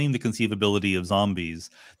proclaim the conceivability of zombies,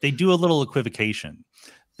 they do a little equivocation.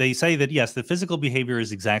 They say that, yes, the physical behavior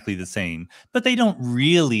is exactly the same, but they don't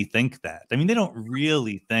really think that. I mean, they don't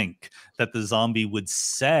really think that the zombie would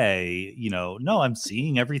say, you know, no, I'm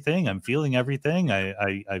seeing everything. I'm feeling everything.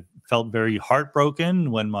 I felt very heartbroken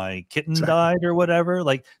when my kitten died or whatever.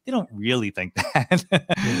 Like, they don't really think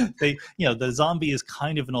that. They, you know, the zombie is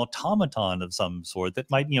kind of an automaton of some sort that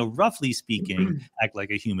might, you know, roughly speaking, act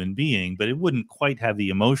like a human being, but it wouldn't quite have the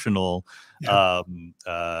emotional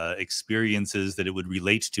experiences that it would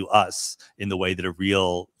relate to us in the way that a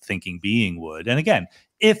real thinking being would. And again,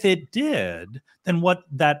 if it did, then what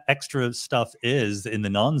that extra stuff is in the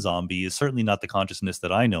non-zombie is certainly not the consciousness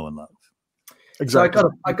that I know and love. Exactly.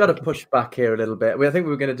 So I got to push back here a little bit. I think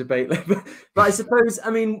we were going to debate later, but I suppose,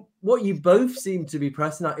 I mean, what you both seem to be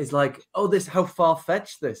pressing at is like, oh, how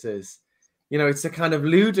far-fetched this is. You know, it's a kind of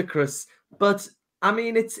ludicrous, but I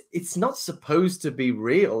mean, it's not supposed to be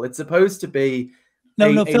real. It's supposed to be.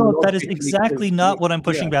 No, Philip, that is exactly not what I'm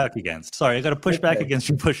pushing back against. Sorry, I got to push back against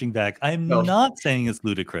you pushing back. I'm not saying it's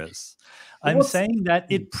ludicrous. I'm saying that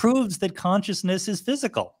it proves that consciousness is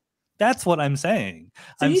physical. That's what I'm saying.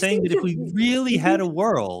 So I'm saying that if we really had a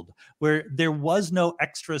world where there was no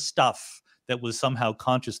extra stuff that was somehow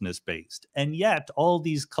consciousness based, and yet all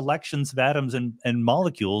these collections of atoms and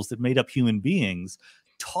molecules that made up human beings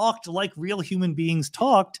talked like real human beings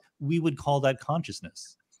talked, we would call that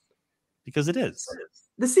consciousness. Because it is.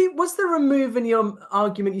 What's the remove in your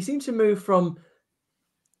argument? You seem to move from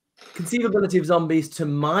conceivability of zombies to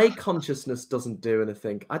my consciousness doesn't do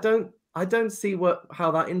anything. I don't see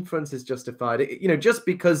how that inference is justified. You know, just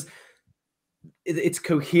because it's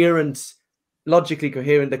coherent, logically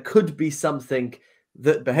coherent, there could be something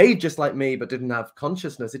that behaved just like me but didn't have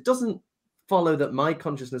consciousness. It doesn't follow that my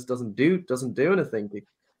consciousness doesn't do anything.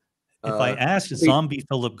 If I asked zombie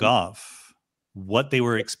Philip Goff what they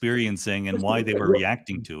were experiencing and why they were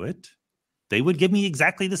reacting to it, they would give me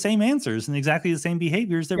exactly the same answers and exactly the same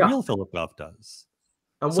behaviors that real Philip Goff does.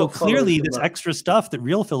 And so clearly this extra stuff that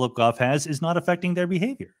real Philip Goff has is not affecting their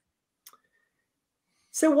behavior.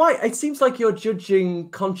 So why? It seems like you're judging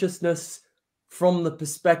consciousness from the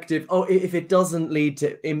perspective, oh, if it doesn't lead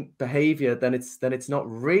to behavior, then it's not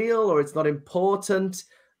real or it's not important.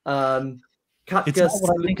 It's not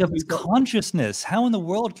what I think of as consciousness. How in the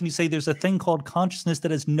world can you say there's a thing called consciousness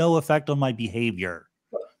that has no effect on my behavior?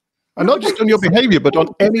 And not just on your behavior, but on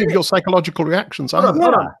any of your psychological reactions.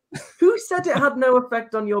 Who said it had no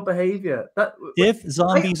effect on your behavior? If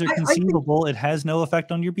zombies are conceivable, it has no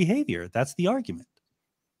effect on your behavior. That's the argument.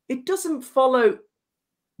 It doesn't follow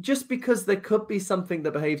just because there could be something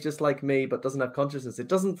that behaves just like me but doesn't have consciousness. It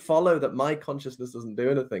doesn't follow that my consciousness doesn't do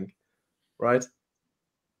anything, right?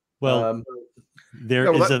 Well,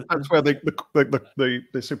 that's where the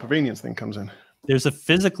supervenience thing comes in. There's a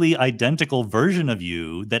physically identical version of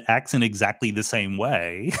you that acts in exactly the same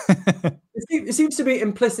way. It seems to be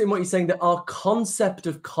implicit in what you're saying that our concept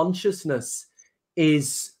of consciousness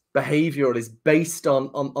is behavioral, is based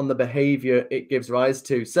on the behavior it gives rise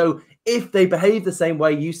to. So if they behave the same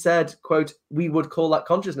way you said, quote, we would call that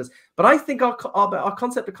consciousness. But I think our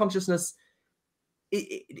concept of consciousness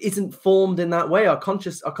it isn't formed in that way. Our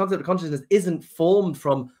concept of consciousness isn't formed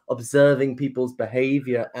from observing people's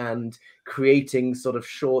behavior and creating sort of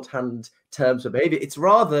shorthand terms for behavior. It's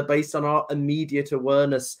rather based on our immediate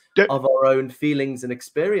awareness of our own feelings and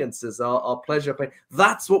experiences, our pleasure, pain.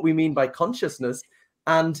 That's what we mean by consciousness.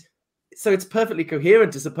 And so it's perfectly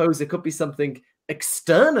coherent to suppose there could be something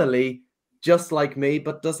externally just like me,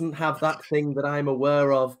 but doesn't have that thing that I'm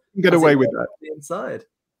aware of. Get away with that inside.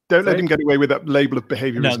 Don't let him get away with that label of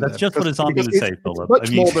behavior. No, that's just what a zombie would say, Philip.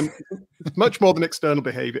 Much more than external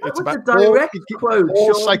behavior. It's about a direct quote.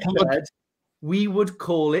 Sean said, we would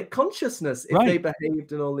call it consciousness if they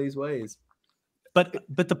behaved in all these ways. But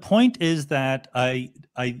the point is that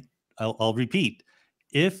I'll repeat.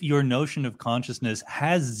 If your notion of consciousness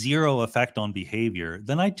has zero effect on behavior,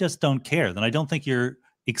 then I just don't care. Then I don't think you're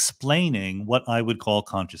explaining what I would call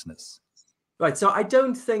consciousness. Right. So I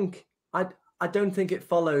don't think it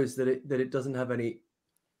follows that it doesn't have any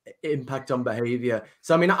impact on behavior.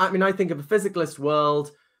 So I mean, I think of a physicalist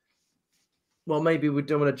world. Well, maybe we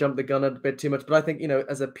don't want to jump the gun a bit too much, but I think,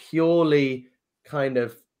 as a purely kind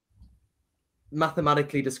of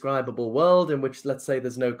mathematically describable world in which, let's say,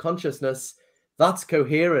 there's no consciousness, that's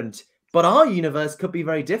coherent. But our universe could be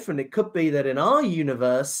very different. It could be that in our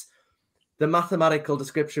universe, the mathematical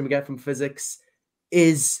description we get from physics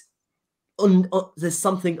is there's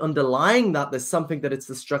something underlying that. There's something that it's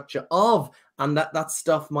the structure of, and that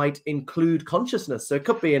stuff might include consciousness. So it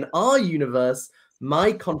could be in our universe,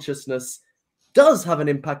 my consciousness does have an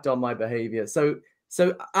impact on my behavior. So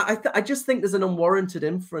I just think there's an unwarranted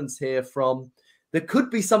inference here from there could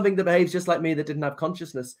be something that behaves just like me that didn't have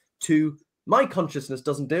consciousness to my consciousness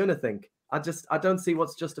doesn't do anything. I don't see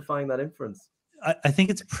what's justifying that inference. I think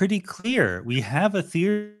it's pretty clear. We have a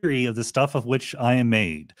theory of the stuff of which I am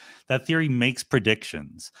made. That theory makes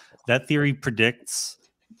predictions. That theory predicts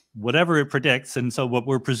whatever it predicts. And so what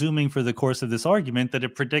we're presuming for the course of this argument, that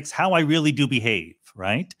it predicts how I really do behave,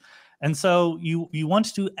 right? And so you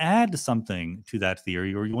want to add something to that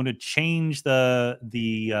theory, or you want to change the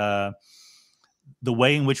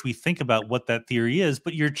way in which we think about what that theory is,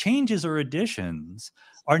 but your changes or additions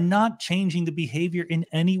are not changing the behavior in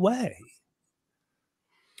any way.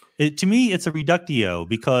 To me, it's a reductio,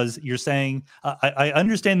 because you're saying, I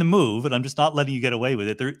understand the move, and I'm just not letting you get away with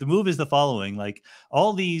it. The move is the following: like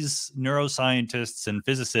all these neuroscientists and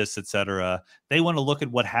physicists, et cetera, they want to look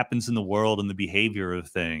at what happens in the world and the behavior of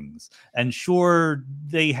things. And sure,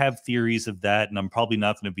 they have theories of that, and I'm probably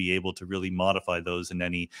not going to be able to really modify those in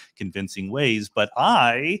any convincing ways. But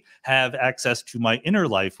I have access to my inner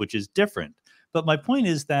life, which is different. But my point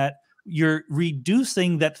is that you're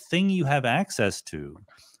reducing that thing you have access to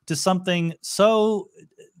something so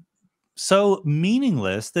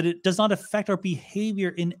meaningless that it does not affect our behavior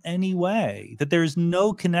in any way, that there's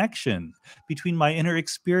no connection between my inner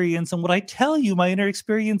experience and what I tell you my inner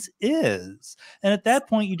experience is. And at that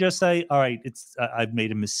point, you just say, all right, I've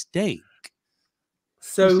made a mistake.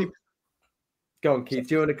 So go on, Keith,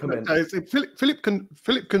 do you want to come in? Philip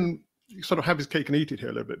can sort of have his cake and eat it here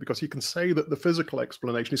a little bit, because he can say that the physical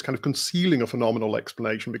explanation is kind of concealing a phenomenal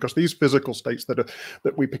explanation, because these physical states that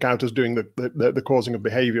we pick out as doing the causing of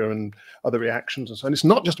behavior and other reactions and so on, it's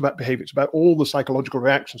not just about behavior, it's about all the psychological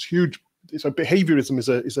reactions. So behaviorism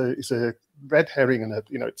is a red herring, and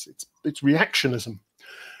it's reactionism.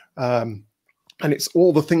 And it's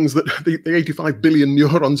all the things that the 85 billion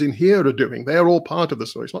neurons in here are doing. They're all part of the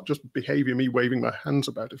story. It's not just behavior, me waving my hands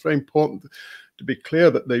about. It's very important to be clear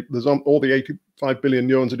that all the 85 billion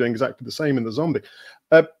neurons are doing exactly the same in the zombie.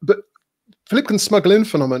 But Philip can smuggle in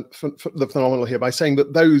the phenomenal here by saying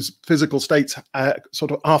that those physical states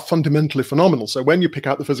sort of are fundamentally phenomenal. So when you pick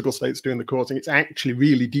out the physical states doing the causing, it's actually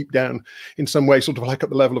really deep down in some way, sort of like at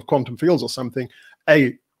the level of quantum fields or something,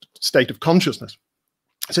 a state of consciousness.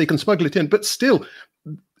 So you can smuggle it in, but still,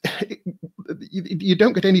 you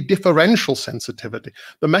don't get any differential sensitivity.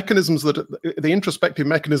 The mechanisms the introspective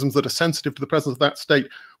mechanisms that are sensitive to the presence of that state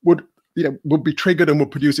would be triggered and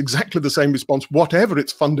would produce exactly the same response, whatever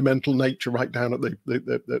its fundamental nature, right down at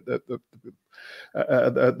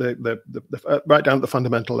right down at the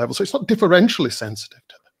fundamental level. So it's not differentially sensitive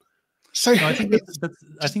to them. So no, I think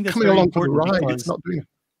that's coming very along for the important ride. It's not doing it.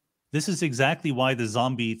 This is exactly why the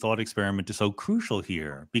zombie thought experiment is so crucial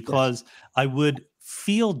here, because I would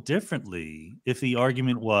feel differently if the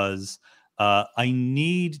argument was, I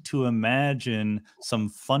need to imagine some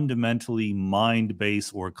fundamentally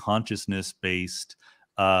mind-based or consciousness-based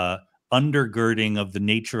undergirding of the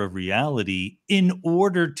nature of reality in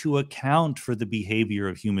order to account for the behavior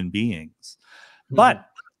of human beings. But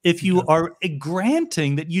if you are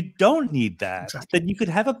granting that you don't need that, that you could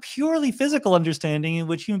have a purely physical understanding in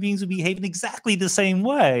which human beings would behave in exactly the same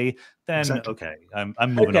way, then okay, I'm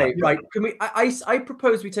moving on. Okay, right. Can we? I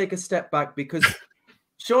propose we take a step back, because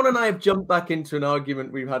Sean and I have jumped back into an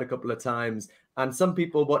argument we've had a couple of times, and some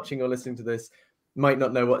people watching or listening to this might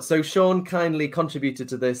not know what. So Sean kindly contributed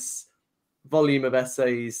to this volume of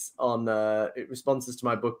essays on responses to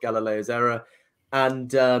my book Galileo's Error,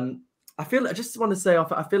 and I just want to say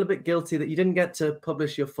I feel a bit guilty that you didn't get to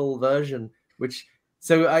publish your full version, which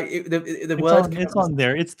it's on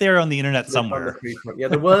there. It's there on the internet somewhere. Yeah,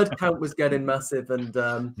 the word count was getting massive,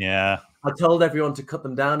 and yeah, I told everyone to cut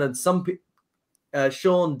them down, and some people.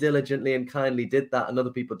 Sean diligently and kindly did that, and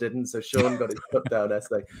other people didn't. So Sean got his cut down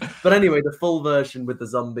essay. But anyway, the full version with the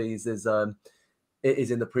zombies is in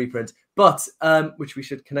the preprint, but which we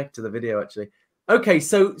should connect to the video actually. Okay,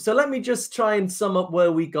 so let me just try and sum up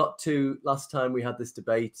where we got to last time we had this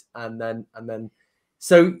debate, and then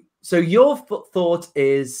so your thought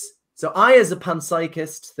is, so I as a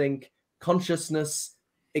panpsychist think consciousness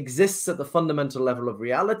exists at the fundamental level of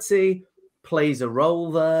reality, plays a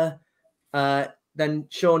role there. Then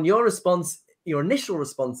Sean, your initial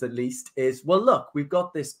response at least is, well, look, we've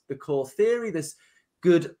got the core theory, this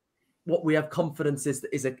good, what we have confidence is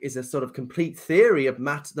a sort of complete theory of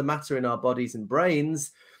the matter in our bodies and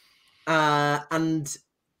brains, and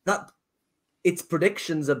that its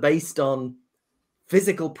predictions are based on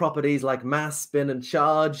physical properties like mass, spin, and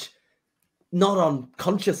charge, not on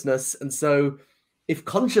consciousness. And so if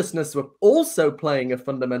consciousness were also playing a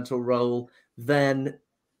fundamental role, then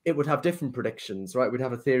it would have different predictions, right? We'd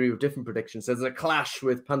have a theory of different predictions. So there's a clash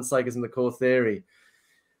with panpsychism and the core theory.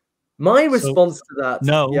 My response to that...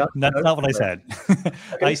 That's not what I said.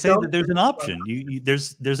 I say that there's an option.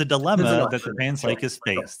 There's a dilemma that the panpsychist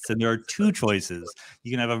faced, and there are two choices. You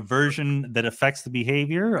can have a version that affects the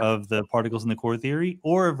behavior of the particles in the core theory,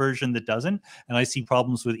 or a version that doesn't, and I see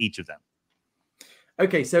problems with each of them.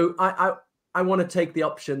 Okay, so I want to take the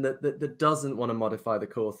option that doesn't want to modify the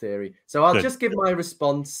core theory. So I'll just give my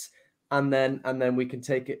response, and then we can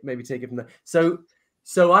take it from there.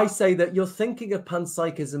 So I say that you're thinking of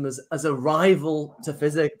panpsychism as a rival to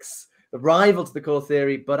physics, a rival to the core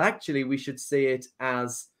theory, but actually we should see it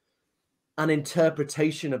as an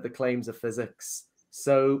interpretation of the claims of physics.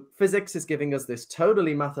 So physics is giving us this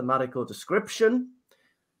totally mathematical description.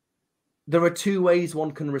 There are two ways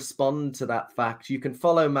one can respond to that fact. You can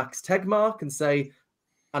follow Max Tegmark and say,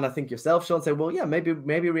 and I think yourself, Sean, say, well, yeah, maybe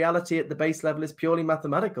reality at the base level is purely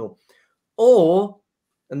mathematical. Or,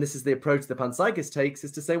 and this is the approach the panpsychist takes,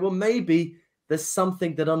 is to say, well, maybe there's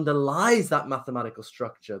something that underlies that mathematical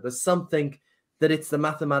structure. There's something that it's the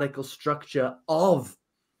mathematical structure of.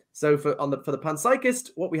 So for the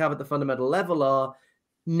panpsychist, what we have at the fundamental level are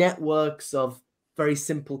networks of very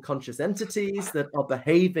simple conscious entities that are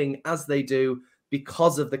behaving as they do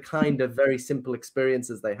because of the kind of very simple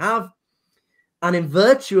experiences they have. And in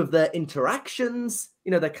virtue of their interactions,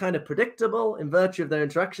 they're kind of predictable. In virtue of their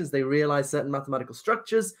interactions, they realize certain mathematical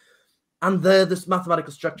structures, and they're the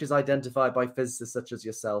mathematical structures identified by physicists such as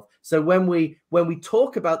yourself. So when we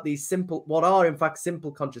talk about these what are in fact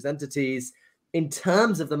simple conscious entities, in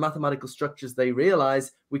terms of the mathematical structures they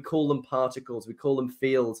realize, we call them particles, we call them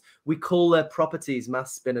fields, we call their properties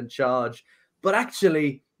mass, spin, and charge. But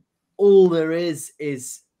actually, all there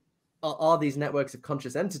are these networks of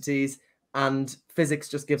conscious entities, and physics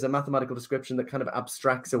just gives a mathematical description that kind of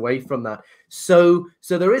abstracts away from that. So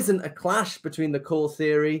there isn't a clash between the core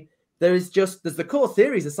theory. There's the core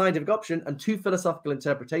theory is a scientific option and two philosophical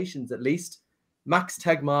interpretations, at least. Max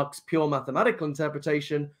Tegmark's pure mathematical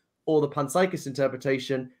interpretation or the panpsychist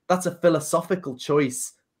interpretation. That's a philosophical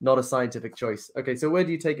choice, not a scientific choice. Okay, so where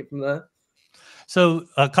do you take it from there? So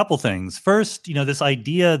a couple things. First, this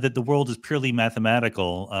idea that the world is purely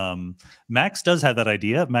mathematical. Max does have that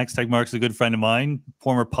idea. Max Tegmark's a good friend of mine,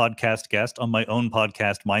 former podcast guest on my own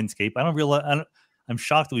podcast, Mindscape. I'm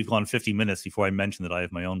shocked that we've gone 50 minutes before I mentioned that I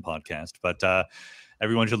have my own podcast, but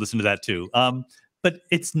everyone should listen to that too. But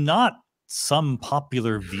it's not some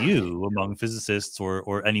popular view among physicists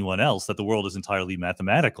or anyone else that the world is entirely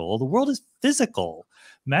mathematical. The world is physical.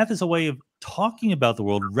 Math is a way of talking about the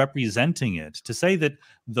world, representing it. To say that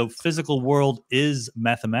the physical world is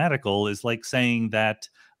mathematical is like saying that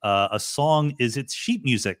a song is its sheet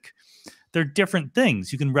music. They're different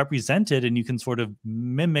things. You can represent it and you can sort of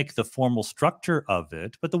mimic the formal structure of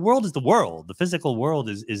it, but the world is the world. The physical world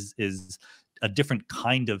is a different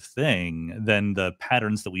kind of thing than the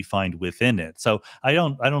patterns that we find within it. So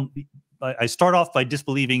I start off by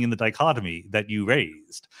disbelieving in the dichotomy that you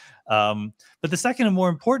raised. But the second and more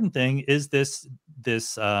important thing is this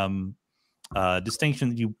distinction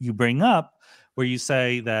that you bring up, where you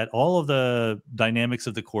say that all of the dynamics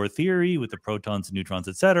of the core theory with the protons and neutrons,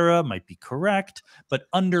 et cetera, might be correct, but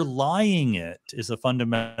underlying it is a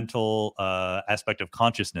fundamental aspect of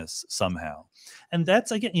consciousness somehow. And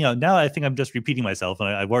that's, again, now I think I'm just repeating myself and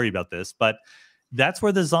I worry about this, but that's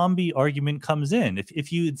where the zombie argument comes in.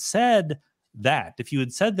 If you had said that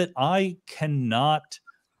I cannot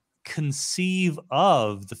conceive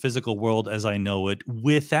of the physical world as I know it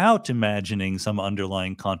without imagining some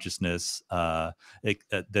underlying consciousness that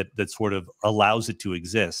sort of allows it to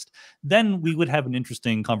exist, then we would have an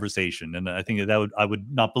interesting conversation. And I think I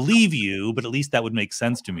would not believe you, but at least that would make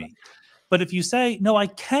sense to me. But if you say, no, I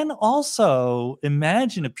can also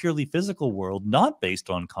imagine a purely physical world not based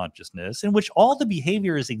on consciousness, in which all the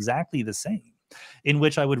behavior is exactly the same, in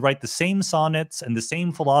which I would write the same sonnets and the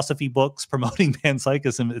same philosophy books promoting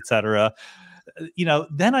panpsychism, et cetera,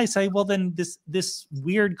 then I say, well, then this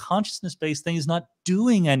weird consciousness-based thing is not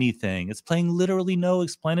doing anything. It's playing literally no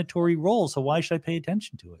explanatory role. So why should I pay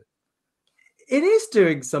attention to it? It is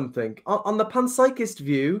doing something. On the panpsychist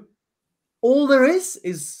view, all there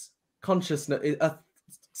is consciousness,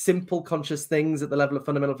 simple conscious things at the level of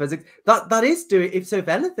fundamental physics. That is doing, if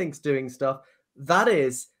anything's doing stuff, that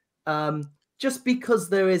is just because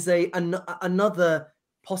there is another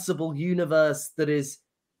possible universe that is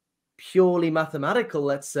purely mathematical,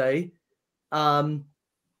 let's say.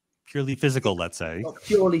 Purely physical, let's say.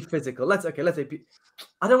 Purely physical. Let's say.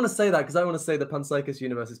 I don't want to say that because I want to say the panpsychist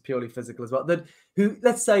universe is purely physical as well.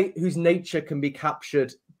 Let's say whose nature can be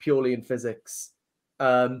captured purely in physics.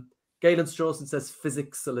 Galen Strawson says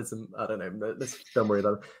physicsalism. I don't know. Don't worry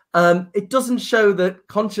about it. It doesn't show that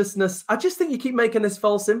consciousness. I just think you keep making this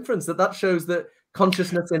false inference that shows that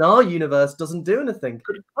consciousness in our universe doesn't do anything.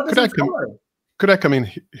 Could I come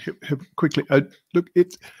in quickly? Look,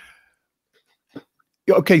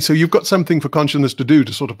 okay. So you've got something for consciousness to do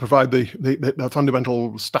to sort of provide the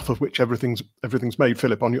fundamental stuff of which everything's made,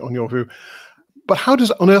 Philip, on your view. But how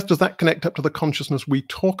on earth does that connect up to the consciousness we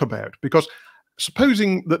talk about? Because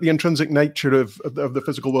supposing that the intrinsic nature of the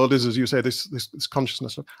physical world is, as you say, this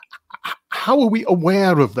consciousness, how are we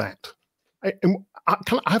aware of that?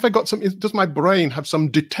 Does my brain have some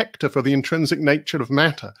detector for the intrinsic nature of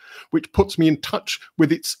matter, which puts me in touch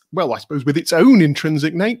with its own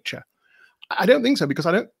intrinsic nature? I don't think so, because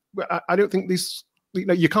I don't think this.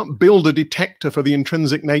 You can't build a detector for the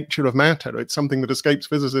intrinsic nature of matter. It's something that escapes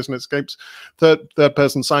physicists and escapes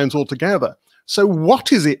third-person science altogether. So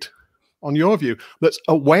what is it, on your view, that's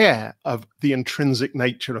aware of the intrinsic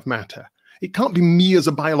nature of matter? It can't be me as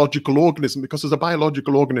a biological organism, because as a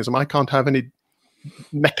biological organism, I can't have any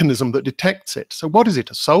mechanism that detects it. So what is it,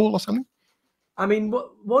 a soul or something? I mean,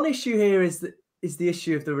 one issue here is the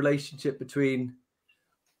issue of the relationship between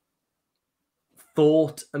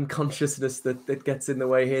thought and consciousness that gets in the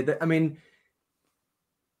way here. I mean,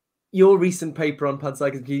 your recent paper on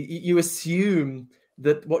panpsychism, you assume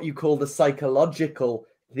that what you call the psychological,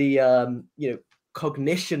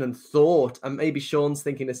 cognition and thought, and maybe Sean's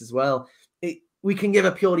thinking this as well, we can give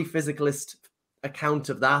a purely physicalist account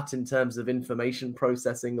of that in terms of information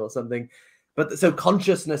processing or something. But so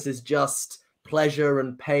consciousness is just pleasure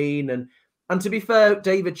and pain. And to be fair,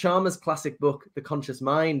 David Chalmers' classic book, The Conscious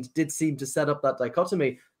Mind, did seem to set up that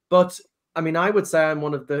dichotomy. But I mean, I would say I'm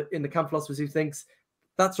one of in the camp philosophers who thinks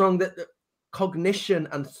that's wrong, that cognition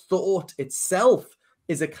and thought itself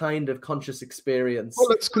is a kind of conscious experience. Well,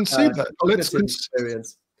 let's concede that.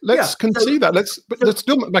 Let's concede that. Let's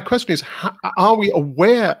still. My question is: are we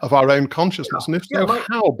aware of our own consciousness? And if so,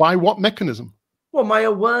 how? By what mechanism? Well, my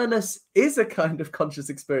awareness is a kind of conscious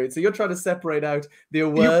experience. So you're trying to separate out the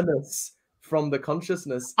awareness from the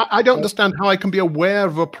consciousness. I don't understand how I can be aware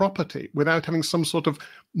of a property without having some sort of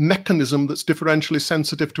mechanism that's differentially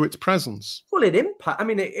sensitive to its presence. Well, it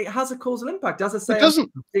has a causal impact. As I say, it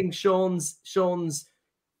doesn't. I think Sean's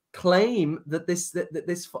claim that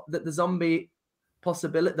the zombie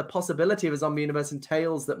possibility of a zombie universe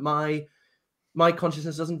entails that my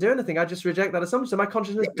consciousness doesn't do anything. I just reject that assumption. So my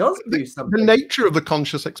consciousness does do something. The nature of the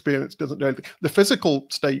conscious experience doesn't do anything. The physical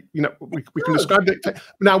state, we can describe it.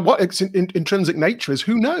 Now, what its intrinsic nature is,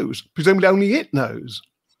 who knows? Presumably only it knows.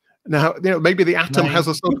 Now, maybe the atom has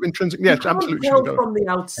a sort of intrinsic. Yes, absolutely. From the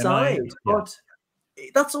outside, but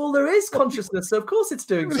that's all there is. Consciousness. So of course, it's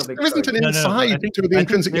doing something. There isn't an inside to the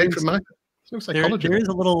intrinsic nature of matter. There is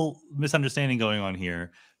a little misunderstanding going on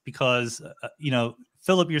here because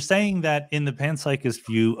Philip, you're saying that in the panpsychist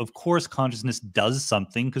view, of course, consciousness does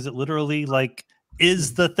something because it literally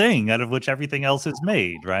is the thing out of which everything else is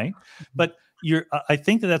made, right? But I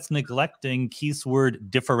think that's neglecting Keith's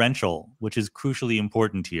word differential, which is crucially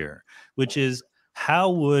important here, which is how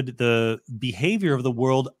would the behavior of the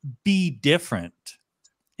world be different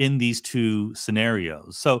in these two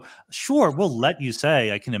scenarios? So sure, we'll let you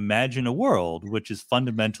say, I can imagine a world which is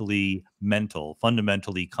fundamentally mental,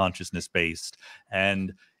 fundamentally consciousness-based.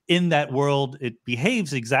 And in that world, it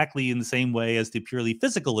behaves exactly in the same way as the purely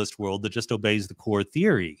physicalist world that just obeys the core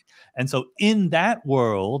theory. And so in that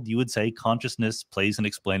world, you would say consciousness plays an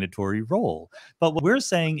explanatory role. But what we're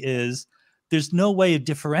saying is, there's no way of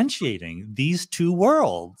differentiating these two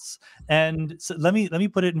worlds. And so let me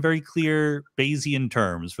put it in very clear Bayesian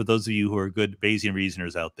terms for those of you who are good Bayesian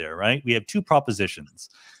reasoners out there, right? We have two propositions.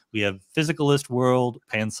 We have physicalist world,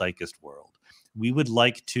 panpsychist world. We would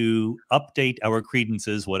like to update our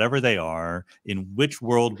credences, whatever they are, in which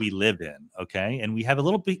world we live in, okay? And we have a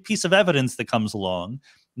little piece of evidence that comes along,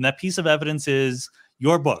 and that piece of evidence is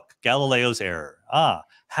your book, Galileo's Error.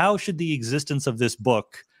 How should the existence of this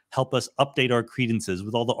book help us update our credences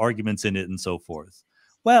with all the arguments in it and so forth?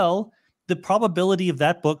 Well, the probability of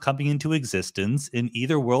that book coming into existence in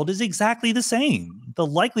either world is exactly the same. The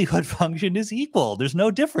likelihood function is equal. There's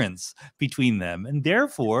no difference between them. And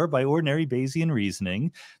therefore, by ordinary Bayesian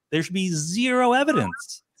reasoning, there should be zero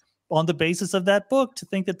evidence on the basis of that book to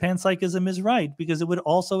think that panpsychism is right, because it would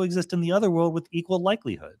also exist in the other world with equal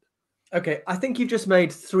likelihood. Okay, I think you've just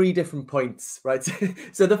made three different points, right?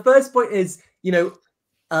 So the first point is,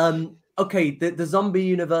 okay, the zombie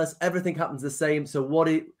universe, everything happens the same. So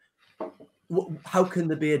how can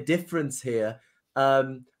there be a difference here?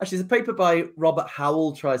 Actually, there's a paper by Robert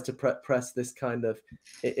Howell tries to press this kind of,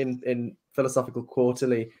 in Philosophical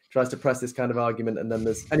Quarterly, tries to press this kind of argument. And then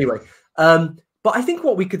there's, anyway. But I think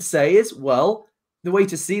what we could say is, well, the way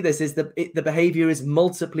to see this is that the behavior is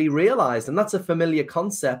multiply realized. And that's a familiar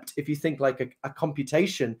concept. If you think like a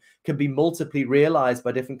computation can be multiply realized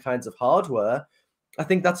by different kinds of hardware, I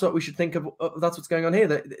think that's what we should think of. That's what's going on here.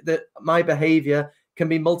 That my behavior can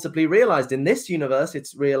be multiply realized. In this universe,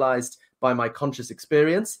 it's realized by my conscious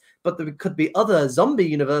experience, but there could be other zombie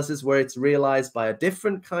universes where it's realized by a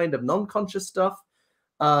different kind of non-conscious stuff.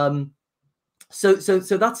 So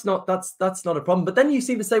that's not a problem. But then you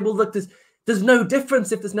seem to say, well, look, there's no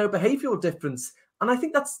difference if there's no behavioral difference. And I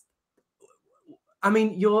think that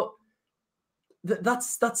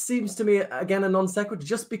seems to me, again, a non sequitur.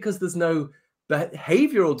 Just because there's no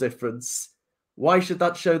behavioral difference, why should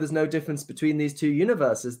that show there's no difference between these two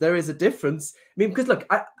universes? There is a difference. I mean, because look,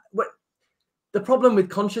 the problem with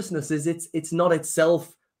consciousness is it's not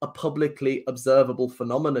itself a publicly observable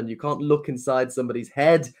phenomenon. You can't look inside somebody's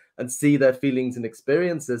head and see their feelings and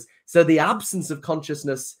experiences. So the absence of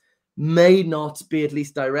consciousness may not be, at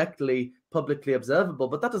least directly, publicly observable,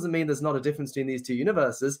 but that doesn't mean there's not a difference between these two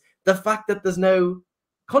universes. The fact that there's no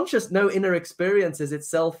inner experience is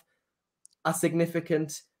itself a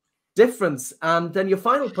significant difference. And then your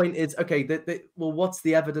final point is, okay, well, what's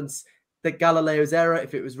the evidence that Galileo's Error,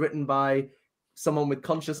 if it was written by someone with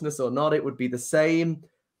consciousness or not, it would be the same?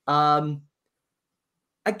 Again,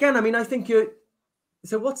 I mean, I think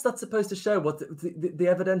so what's that supposed to show? What the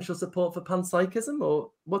evidential support for panpsychism, or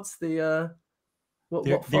what's the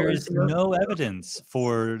there is no evidence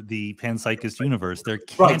for the panpsychist universe. There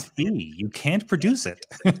can't be. You can't produce it.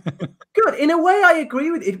 Good. In a way, I agree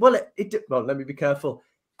with it. Well, well, let me be careful.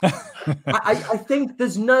 I think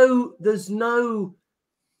there's no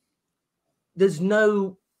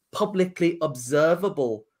publicly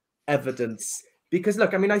observable evidence, because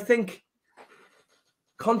look, I mean, I think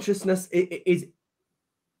consciousness is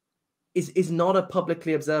not a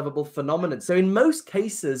publicly observable phenomenon. So in most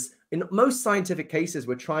cases, in most scientific cases,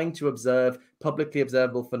 we're trying to observe publicly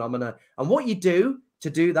observable phenomena. And what you do to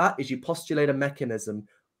do that is you postulate a mechanism,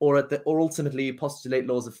 or ultimately you postulate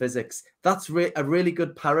laws of physics. That's a really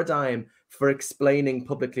good paradigm for explaining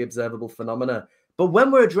publicly observable phenomena. But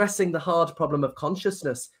when we're addressing the hard problem of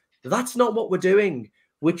consciousness, that's not what we're doing.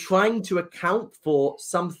 We're trying to account for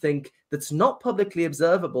something that's not publicly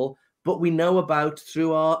observable, but we know about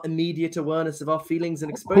through our immediate awareness of our feelings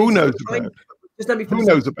and experiences. Who knows about it? Who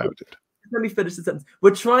knows about it? Let me finish the sentence.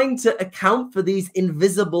 We're trying to account for these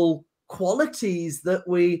invisible qualities that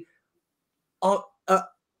we are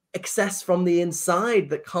access from the inside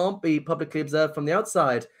that can't be publicly observed from the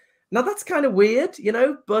outside. Now, that's kind of weird, you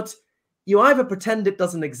know, but you either pretend it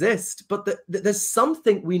doesn't exist, but there's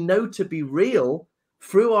something we know to be real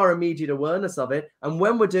through our immediate awareness of it. And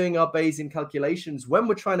when we're doing our Bayesian calculations, when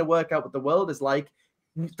we're trying to work out what the world is like,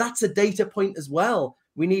 that's a data point as well.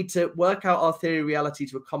 We need to work out our theory of reality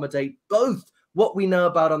to accommodate both what we know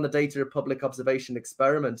about on the data of public observation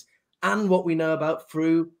experiment and what we know about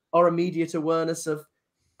through our immediate awareness of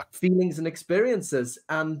feelings and experiences.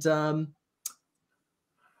 And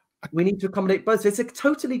we need to accommodate both. So it's a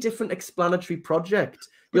totally different explanatory project.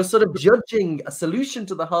 You're sort of judging a solution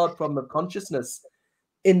to the hard problem of consciousness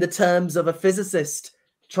in the terms of a physicist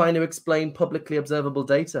trying to explain publicly observable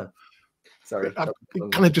data. Sorry.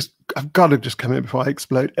 I've got to just come in before I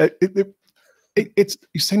explode. It's,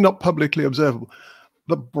 you say not publicly observable.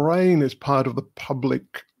 The brain is part of the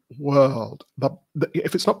public world.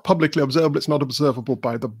 If it's not publicly observable, it's not observable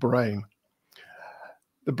by the brain.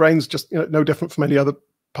 The brain's just, you know, no different from any other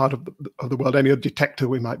part of the world, any other detector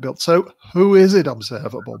we might build. So who is it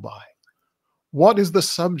observable by? What is the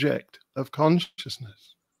subject of consciousness?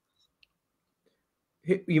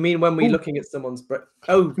 You mean when we're looking at someone's brain?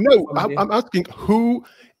 Oh no, I'm asking who.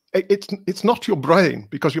 It's not your brain,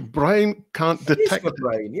 because your brain can't detect your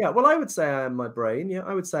brain. Yeah, well, I would say I am my brain. Yeah,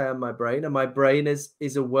 I would say I am my brain, and my brain is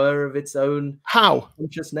aware of its own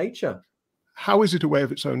conscious nature. How is it aware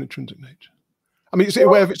of its own intrinsic nature? I mean, is it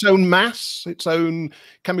aware of its own mass, its own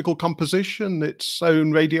chemical composition, its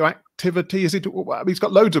own radioactivity? Is it? I mean, it's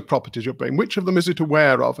got loads of properties, your brain. Which of them is it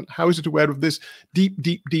aware of, and how is it aware of this deep,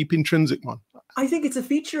 deep, deep intrinsic one? I think it's a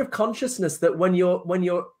feature of consciousness that when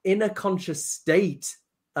you're in a conscious state,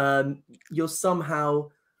 you're somehow,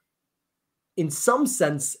 in some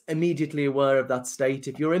sense, immediately aware of that state.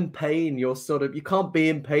 If you're in pain, you can't be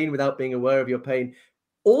in pain without being aware of your pain.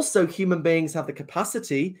 Also, human beings have the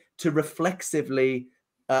capacity to reflexively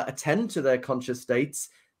attend to their conscious states.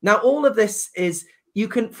 Now, all of this is, you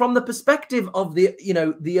can, from the perspective of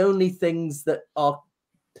the only things that are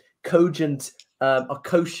cogent, are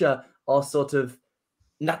kosher, are sort of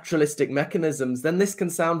naturalistic mechanisms, then this can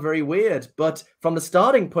sound very weird. But from the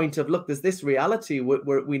starting point of, look, there's this reality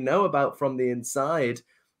we know about from the inside.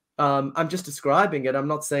 I'm just describing it. I'm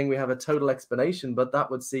not saying we have a total explanation, but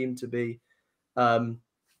that would seem to be.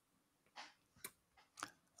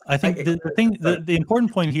 I think the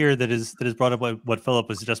important point here that is brought up by what Philip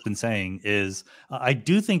has just been saying is, I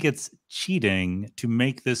do think it's cheating to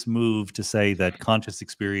make this move to say that conscious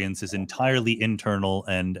experience is entirely internal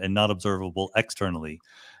and not observable externally,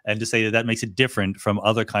 and to say that that makes it different from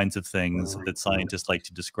other kinds of things that scientists like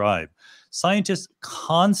to describe. Scientists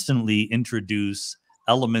constantly introduce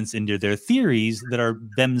elements into their theories that are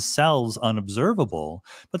themselves unobservable,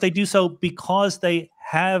 but they do so because they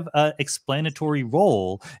have an explanatory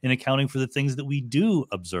role in accounting for the things that we do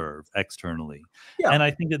observe externally. Yeah. And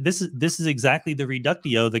I think that this is exactly the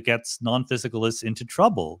reductio that gets non-physicalists into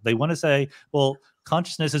trouble. They want to say, well,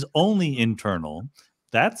 consciousness is only internal.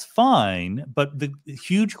 That's fine, but the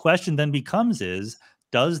huge question then becomes is,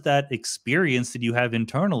 does that experience that you have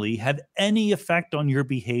internally have any effect on your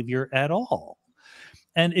behavior at all?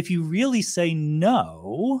 And if you really say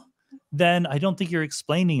no, then I don't think you're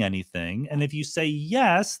explaining anything. And if you say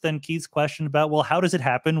yes, then Keith's question about, well, how does it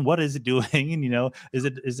happen? What is it doing? And, you know, is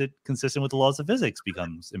it consistent with the laws of physics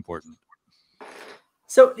becomes important.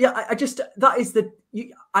 So, yeah,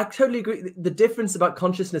 I totally agree. The difference about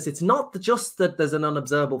consciousness, it's not just that there's an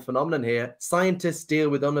unobservable phenomenon here. Scientists deal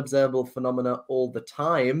with unobservable phenomena all the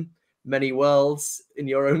time. Many worlds, in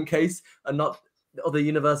your own case, are not, other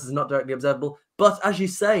universes are not directly observable. But as you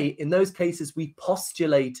say, in those cases, we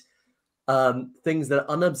postulate things that are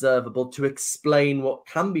unobservable to explain what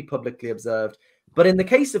can be publicly observed. But in the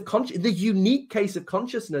case of the unique case of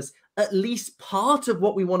consciousness, at least part of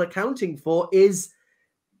what we want accounting for is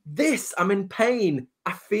this. I'm in pain.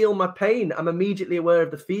 I feel my pain. I'm immediately aware of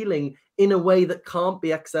the feeling in a way that can't be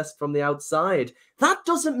accessed from the outside. That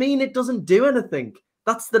doesn't mean it doesn't do anything.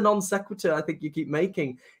 That's the non sequitur I think you keep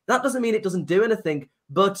making. That doesn't mean it doesn't do anything,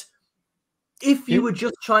 but if you were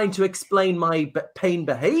just trying to explain my pain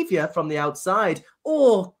behavior from the outside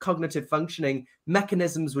or cognitive functioning,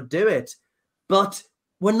 mechanisms would do it. But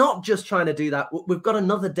we're not just trying to do that. We've got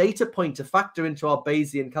another data point to factor into our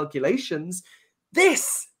Bayesian calculations. I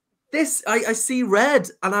see red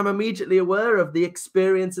and I'm immediately aware of the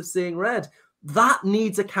experience of seeing red. That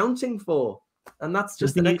needs accounting for. And that's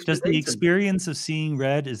just does the experience of seeing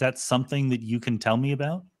red, is that something that you can tell me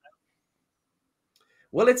about?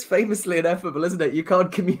 Well, it's famously ineffable, isn't it? You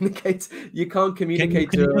can't communicate. You can't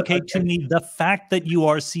communicate. Can you communicate to me the fact that you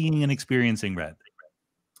are seeing and experiencing red?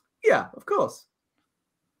 Yeah, of course.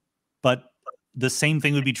 But the same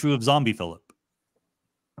thing would be true of Zombie Philip.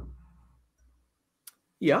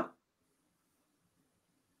 Yeah.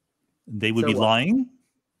 They would be lying?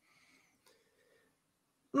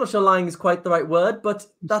 I'm not sure lying is quite the right word, but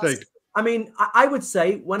that's, I mean, I would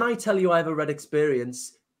say when I tell you I have a red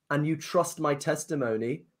experience and you trust my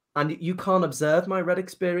testimony and you can't observe my red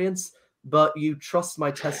experience, but you trust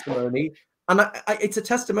my testimony, and it's a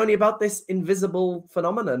testimony about this invisible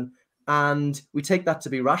phenomenon, and we take that to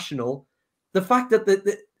be rational. The fact that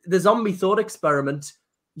the zombie thought experiment,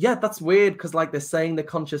 yeah, that's weird because like they're saying they're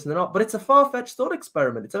conscious and they're not, but it's a far-fetched thought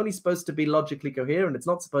experiment. It's only supposed to be logically coherent. It's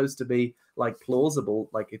not supposed to be like plausible,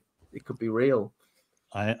 like it could be real.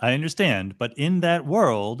 I understand, but in that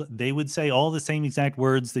world, they would say all the same exact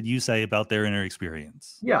words that you say about their inner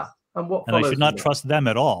experience. Yeah, and I should not trust them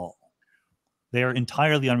at all. They are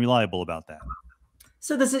entirely unreliable about that.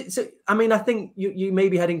 So I mean, I think you may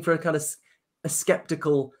be heading for a kind of a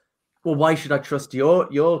skeptical, well, why should I trust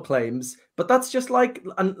your claims? But that's just like,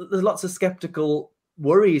 and there's lots of skeptical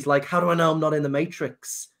worries, like, how do I know I'm not in the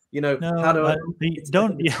Matrix? You know, no, how do I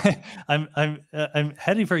don't? Yeah, I'm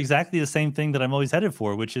heading for exactly the same thing that I'm always headed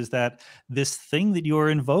for, which is that this thing that you're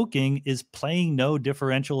invoking is playing no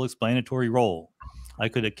differential explanatory role. I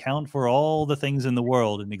could account for all the things in the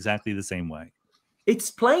world in exactly the same way.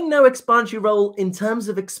 It's playing no explanatory role in terms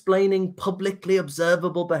of explaining publicly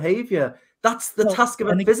observable behavior. That's the task of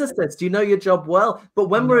a physicist. You know your job well. But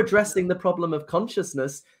when we're addressing the problem of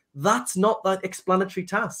consciousness, that's not that explanatory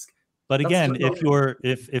task. But again,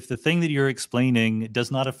 if the thing that you're explaining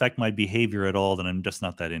does not affect my behavior at all, then I'm just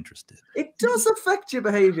not that interested. It does affect your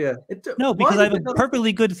behavior. No, because I have a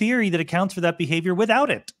perfectly good theory that accounts for that behavior without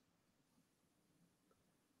it.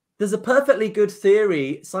 There's a perfectly good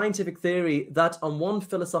theory, scientific theory, that on one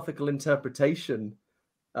philosophical interpretation,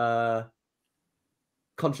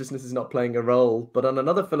 consciousness is not playing a role, but on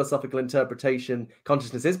another philosophical interpretation,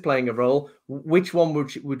 consciousness is playing a role. Which one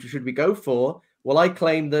should we go for? Well, I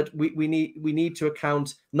claim that we need to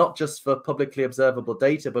account not just for publicly observable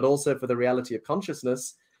data, but also for the reality of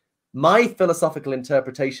consciousness. My philosophical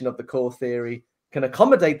interpretation of the core theory can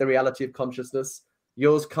accommodate the reality of consciousness.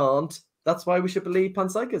 Yours can't. That's why we should believe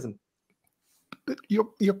panpsychism. But you're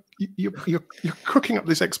cooking up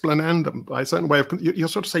this explanandum by a certain way of, you're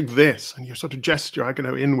sort of saying this, and you sort of gesture, I don't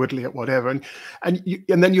know, inwardly at whatever, and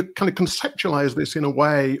then you kind of conceptualize this in a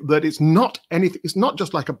way that it's not anything. It's not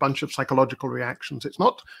just like a bunch of psychological reactions. It's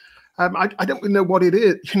not. I don't really know what it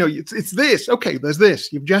is. You know, it's this. Okay, there's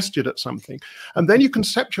this. You've gestured at something, and then you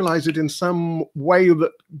conceptualize it in some way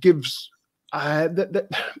that gives. That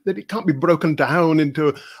it can't be broken down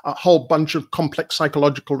into a whole bunch of complex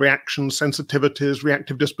psychological reactions, sensitivities,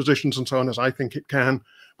 reactive dispositions, and so on, as I think it can,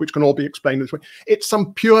 which can all be explained this way. It's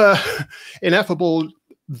some pure, ineffable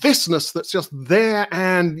thisness that's just there,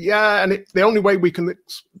 and it's the only way we can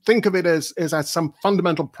think of it is as some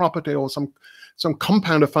fundamental property or some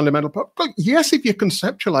compound of fundamental property. But yes, if you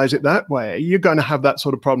conceptualize it that way, you're going to have that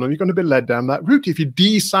sort of problem. You're going to be led down that route. If you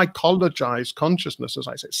de-psychologize consciousness, as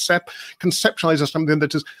I say, conceptualize as something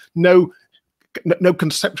that has no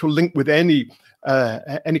conceptual link with any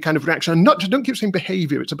kind of reaction, and don't keep saying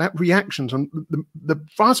behavior. It's about reactions, and the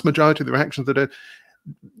vast majority of the reactions that are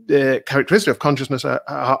the characteristic of consciousness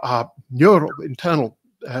are neural, internal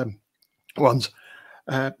ones,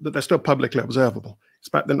 but they're still publicly observable. It's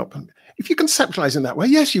about they're not. If you conceptualize in that way,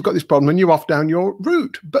 yes, you've got this problem and you're off down your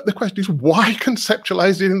route. But the question is, why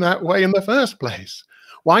conceptualize it in that way in the first place?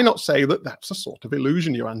 Why not say that that's a sort of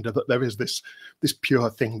illusion you're under, that there is this pure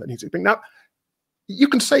thing that needs to be? Now, you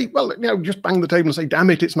can say, well, just bang the table and say, damn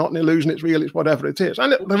it, it's not an illusion, it's real, it's whatever it is.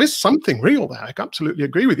 And there is something real there. I absolutely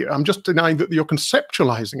agree with you. I'm just denying that you're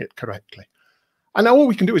conceptualizing it correctly. And now all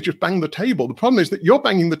we can do is just bang the table. The problem is that your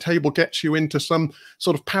banging the table gets you into some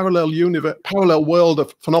sort of parallel universe, parallel world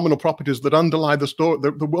of phenomenal properties that underlie the story,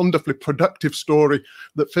 the wonderfully productive story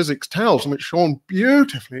that physics tells, and which Sean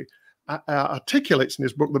beautifully articulates in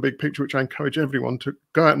his book, The Big Picture, which I encourage everyone to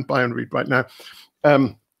go out and buy and read right now.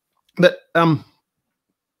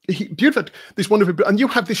 beautiful, this wonderful, and you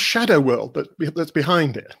have this shadow world that's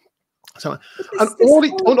behind it. So, and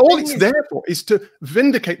all it's there for is to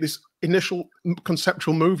vindicate this initial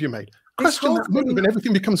conceptual move you made. Question that move, and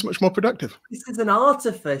everything becomes much more productive. This is an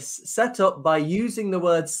artifice set up by using the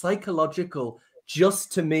word psychological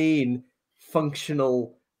just to mean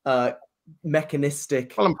functional,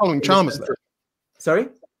 mechanistic. Well, I'm following Chalmers there. Sorry?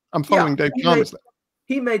 I'm following Dave Chalmers there.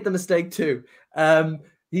 He made the mistake too.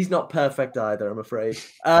 He's not perfect either, I'm afraid.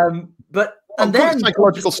 But and then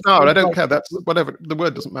psychological star. I don't care. That's whatever. The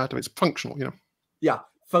word doesn't matter. It's functional, you know. Yeah,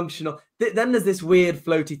 functional. Then there's this weird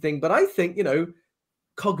floaty thing. But I think, you know,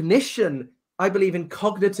 cognition. I believe in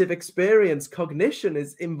cognitive experience. Cognition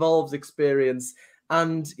involves experience,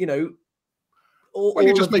 and you know. Well,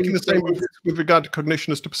 you're just making the same with regard to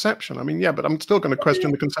cognition as to perception. I mean, yeah, but I'm still going to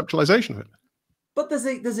question the conceptualization of it. But there's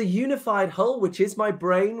a unified whole, which is my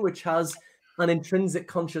brain, which has an intrinsic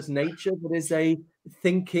conscious nature that is a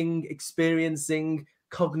thinking, experiencing,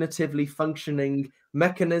 cognitively functioning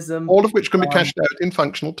mechanism. All of which can be cashed out in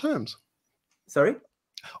functional terms. Sorry?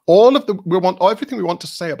 Everything we want to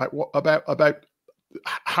say about what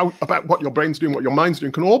your brain's doing, what your mind's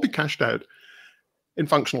doing, can all be cashed out in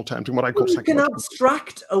functional terms, in what I call psychology. You can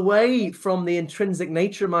abstract away from the intrinsic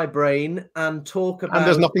nature of my brain and talk about... And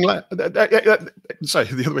there's nothing left. Sorry,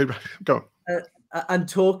 the other way around. Go on. And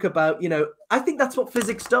talk about, you know, I think that's what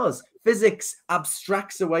physics does. Physics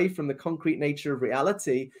abstracts away from the concrete nature of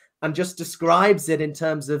reality and just describes it in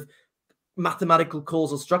terms of mathematical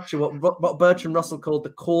causal structure, what Bertrand Russell called the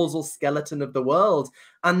causal skeleton of the world.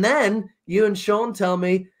 And then you and Sean tell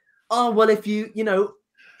me, oh, well, if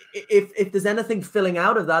if there's anything filling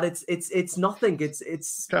out of that, it's nothing. It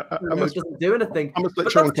doesn't do anything. I must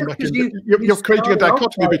let Sean come back in. You're creating a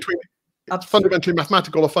dichotomy between fundamentally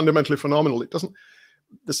mathematical or fundamentally phenomenal. It doesn't.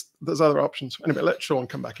 There's other options. Anyway, let Sean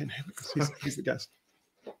come back in here because he's the guest.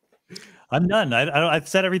 I'm done. I've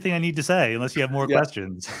said everything I need to say, unless you have more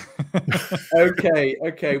questions.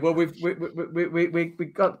 Okay. Well, we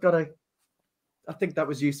got to. I think that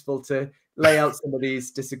was useful to lay out some of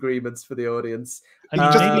these disagreements for the audience.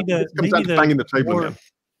 I mean,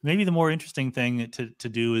 maybe the more interesting thing to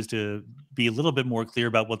do is to be a little bit more clear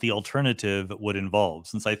about what the alternative would involve,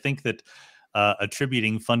 since I think that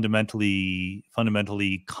attributing fundamentally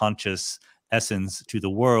conscious essence to the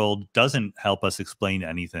world doesn't help us explain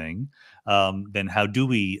anything. Then how do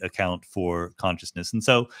we account for consciousness? And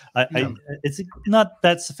so it's not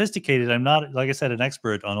that sophisticated. I'm not, like I said, an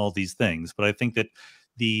expert on all these things, but I think that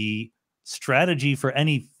the strategy for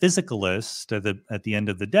any physicalist at the end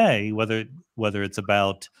of the day, whether it's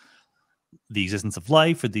about the existence of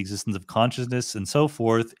life or the existence of consciousness and so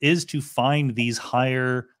forth, is to find these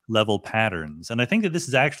higher level patterns. And I think that this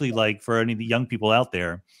is actually, like, for any of the young people out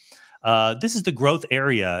there, this is the growth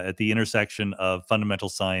area at the intersection of fundamental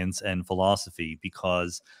science and philosophy,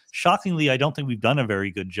 because shockingly, I don't think we've done a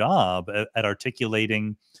very good job at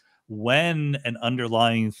articulating when an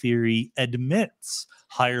underlying theory admits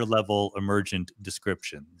higher level emergent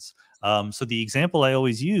descriptions. So the example I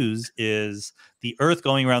always use is the Earth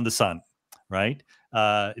going around the sun, right?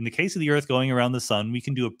 In the case of the Earth going around the sun, we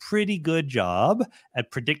can do a pretty good job at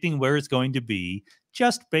predicting where it's going to be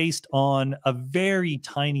just based on a very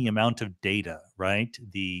tiny amount of data, right?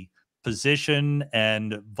 The position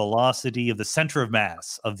and velocity of the center of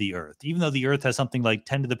mass of the Earth. Even though the Earth has something like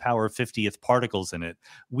 10 to the power 50th particles in it,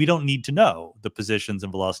 we don't need to know the positions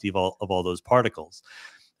and velocity of all those particles.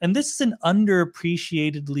 And this is an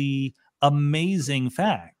underappreciatedly amazing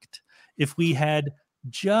fact. If we had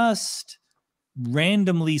just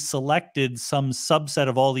randomly selected some subset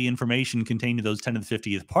of all the information contained in those 10 to the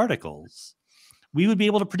 50th particles, we would be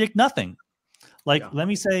able to predict nothing. Like, let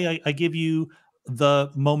me say I give you the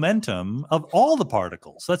momentum of all the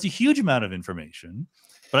particles. So that's a huge amount of information,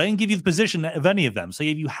 but I didn't give you the position of any of them. So I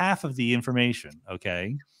gave you half of the information,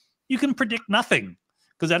 okay? You can predict nothing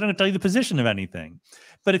because I don't tell you the position of anything.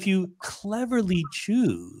 But if you cleverly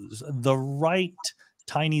choose the right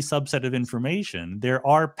tiny subset of information, there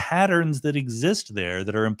are patterns that exist there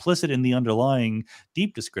that are implicit in the underlying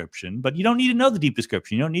deep description, but you don't need to know the deep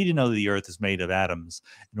description. You don't need to know that the Earth is made of atoms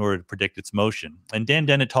in order to predict its motion. And Dan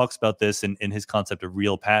Dennett talks about this in his concept of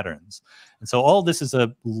real patterns. And so all this is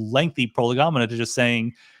a lengthy prolegomena to just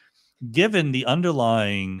saying, given the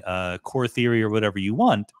underlying core theory or whatever you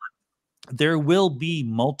want, there will be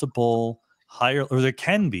multiple higher, or there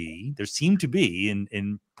seem to be,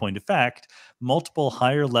 in point of fact, multiple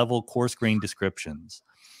higher level coarse grained descriptions,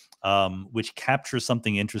 which capture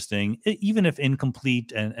something interesting, even if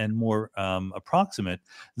incomplete and more approximate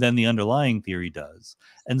than the underlying theory does.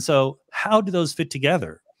 And so how do those fit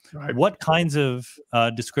together? Right. What kinds of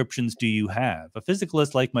descriptions do you have? A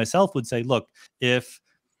physicalist like myself would say, look, if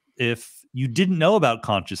you didn't know about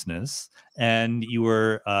consciousness and you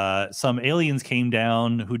were some aliens came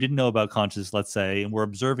down who didn't know about consciousness, let's say, and were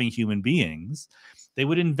observing human beings, they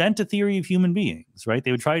would invent a theory of human beings, right?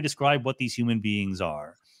 They would try to describe what these human beings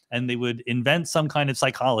are, and they would invent some kind of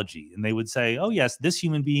psychology, and they would say, oh yes, this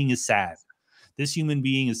human being is sad, this human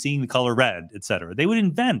being is seeing the color red, etc. They would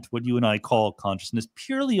invent what you and I call consciousness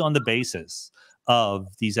purely on the basis of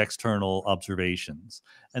these external observations.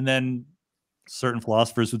 And then certain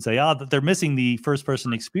philosophers would say, that they're missing the first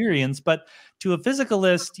person experience. But to a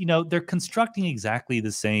physicalist, they're constructing exactly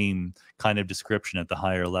the same kind of description at the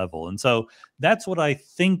higher level. And so that's what I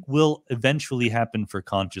think will eventually happen for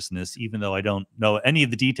consciousness, even though I don't know any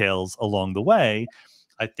of the details along the way.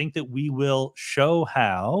 I think that we will show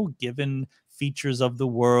how, given features of the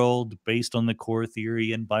world based on the core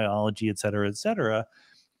theory and biology, et cetera,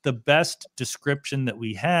 the best description that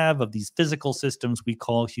we have of these physical systems we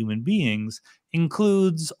call human beings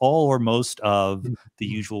includes all or most of the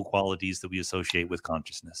usual qualities that we associate with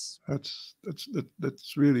consciousness.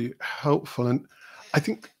 That's really helpful. And I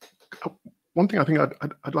think one thing I think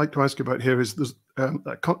I'd like to ask you about here is there's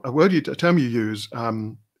a term you use,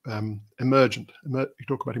 emergent. You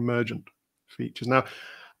talk about emergent features. Now,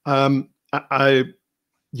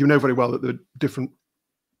 you know very well that there are different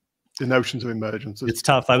notions of emergence. It's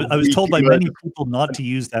tough. I was told by many people not to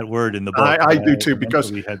use that word in the book. I do too,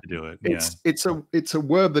 because we had to do it. It's a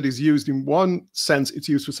word that is used in one sense. It's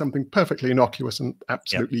used for something perfectly innocuous and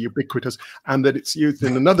absolutely ubiquitous, and that it's used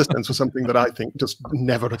in another sense for something that I think just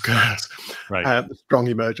never occurs. Right. Strong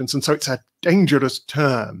emergence, and so it's a dangerous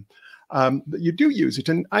term. That you do use it,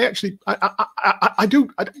 and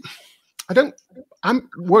I'm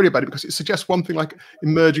worried about it because it suggests one thing like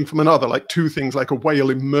emerging from another, like two things, like a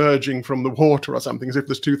whale emerging from the water or something, as if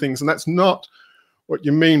there's two things, and that's not what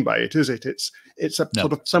you mean by it, is it? It's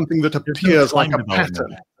sort of something that appears like a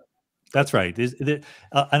pattern. That's right.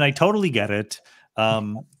 And I totally get it.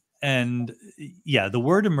 And yeah, the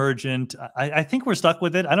word emergent, I think we're stuck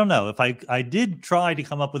with it. I don't know if I did try to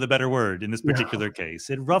come up with a better word in this particular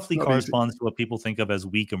case. It roughly corresponds to what people think of as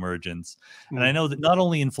weak emergence. And I know that not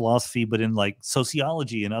only in philosophy, but in like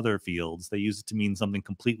sociology and other fields, they use it to mean something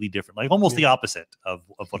completely different, like almost the opposite of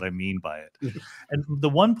what I mean by it. And the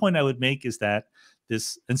one point I would make is that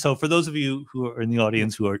and so for those of you who are in the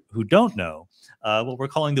audience who don't know, what we're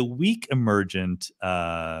calling the weak emergent,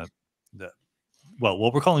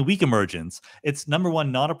 what we're calling weak emergence, it's number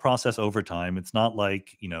one, not a process over time. It's not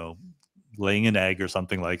like, laying an egg or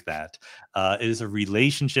something like that. It is a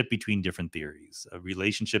relationship between different theories, a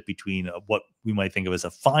relationship between what we might think of as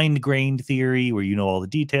a fine-grained theory where you know all the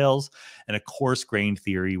details, and a coarse-grained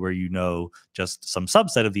theory where you know just some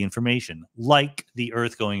subset of the information, like the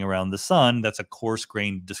Earth going around the sun. That's a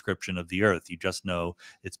coarse-grained description of the Earth. You just know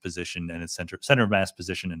its position and its center of mass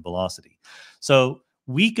position and velocity. So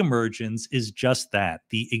weak emergence is just that,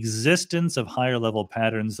 the existence of higher level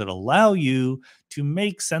patterns that allow you to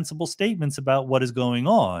make sensible statements about what is going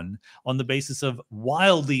on the basis of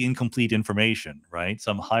wildly incomplete information, right?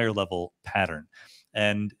 Some higher level pattern.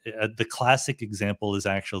 And the classic example is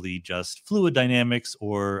actually just fluid dynamics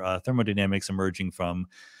or thermodynamics emerging from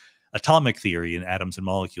atomic theory and atoms and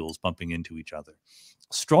molecules bumping into each other.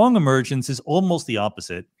 Strong emergence is almost the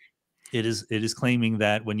opposite. It is claiming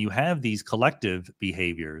that when you have these collective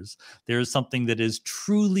behaviors, there is something that is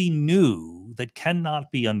truly new that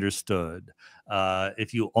cannot be understood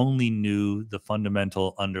if you only knew the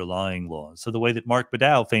fundamental underlying laws. So the way that Mark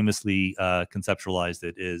Badow famously conceptualized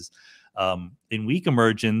it is, in weak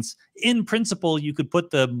emergence, in principle, you could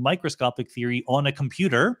put the microscopic theory on a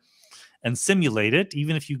computer and simulate it,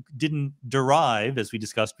 even if you didn't derive, as we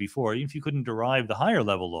discussed before, even if you couldn't derive the higher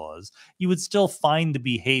level laws, you would still find the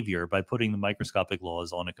behavior by putting the microscopic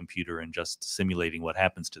laws on a computer and just simulating what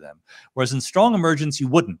happens to them. Whereas in strong emergence, you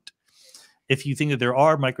wouldn't. If you think that there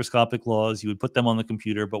are microscopic laws, you would put them on the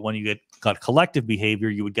computer, but when you got collective behavior,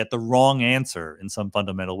 you would get the wrong answer in some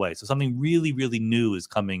fundamental way. So something really, really new is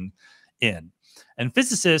coming in. And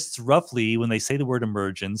physicists, roughly, when they say the word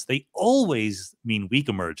emergence, they always mean weak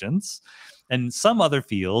emergence. And some other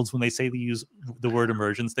fields, when they use the word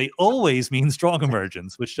emergence, they always mean strong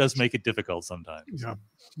emergence, which does make it difficult sometimes.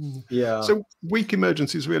 Yeah. So weak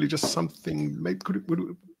emergence is really just something, maybe would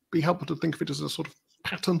it be helpful to think of it as a sort of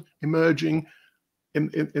pattern emerging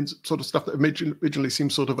in sort of stuff that originally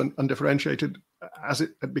seems sort of undifferentiated as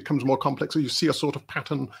it becomes more complex? So you see a sort of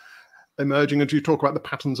pattern emerging, and you talk about the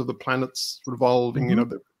patterns of the planets revolving,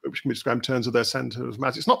 which can be described in terms of their center of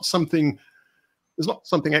mass. It's not something, there's not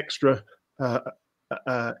something extra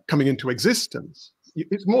coming into existence.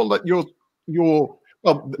 it's more that you're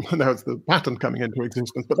well, now it's the pattern coming into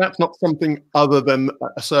existence, but that's not something other than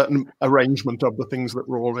a certain arrangement of the things that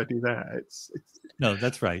were already there. No,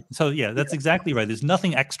 that's right. So yeah, that's exactly right. There's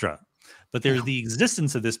nothing extra, but there's the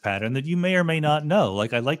existence of this pattern that you may or may not know.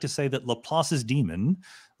 Like I like to say that Laplace's demon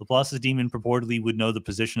purportedly would know the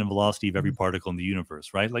position and velocity of every particle in the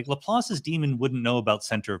universe, right? Like Laplace's demon wouldn't know about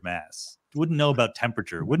center of mass, wouldn't know about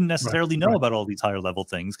temperature, wouldn't necessarily know about all these higher level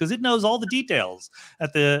things because it knows all the details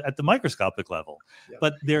at the microscopic level. Yeah.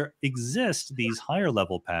 But there exist these higher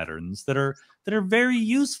level patterns that are very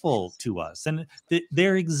useful to us, and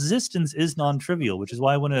their existence is non-trivial, which is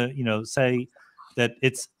why I want to say that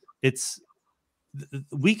it's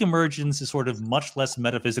weak emergence is sort of much less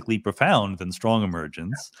metaphysically profound than strong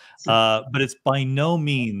emergence, but it's by no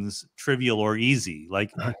means trivial or easy.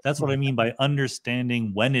 Like that's what I mean by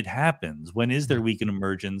understanding when it happens. When is there weak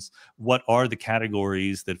emergence? What are the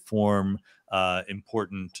categories that form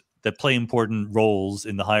that play important roles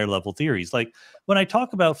in the higher level theories? Like when I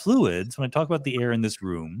talk about fluids, when I talk about the air in this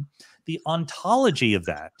room, the ontology of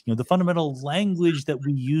that, the fundamental language that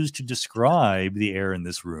we use to describe the air in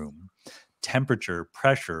this room, temperature,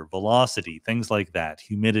 pressure, velocity, things like that,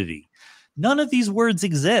 humidity. None of these words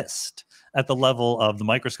exist at the level of the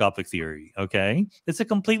microscopic theory, okay? It's a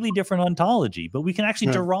completely different ontology, but we can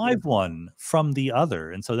actually derive one from the other.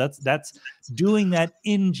 And so that's doing that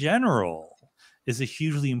in general is a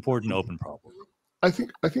hugely important open problem. I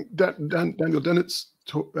think Daniel Dennett's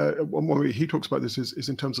one way he talks about this is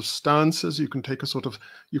in terms of stances. You can take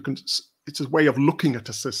it's a way of looking at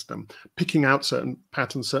a system, picking out certain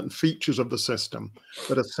patterns, certain features of the system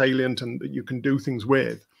that are salient and that you can do things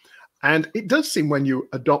with. And it does seem when you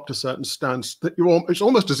adopt a certain stance that it's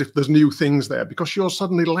almost as if there's new things there because you're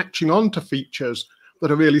suddenly latching on to features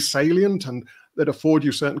that are really salient and that afford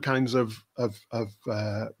you certain kinds of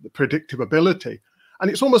predictive ability. And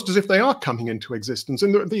it's almost as if they are coming into existence,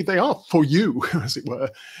 and they are for you, as it were.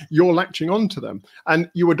 You're latching onto them, and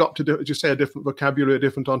you adopted, as you say, a different vocabulary, a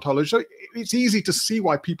different ontology. So it's easy to see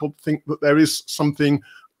why people think that there is some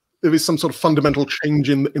sort of fundamental change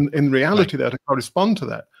in reality there to correspond to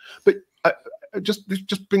that. But it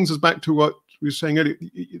just brings us back to what we were saying earlier.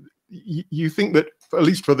 You think that, at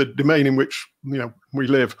least for the domain in which we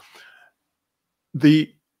live, the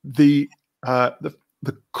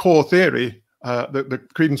core theory. The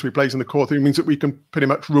credence we place in the core theory means that we can pretty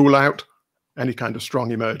much rule out any kind of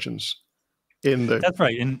strong emergence in the. That's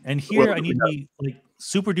right, and here I need to be like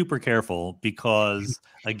super duper careful because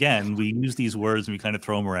again we use these words and we kind of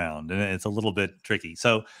throw them around and it's a little bit tricky.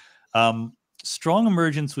 So strong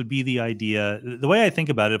emergence would be the idea. The way I think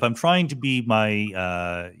about it, if I'm trying to be my,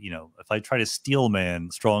 if I try to steel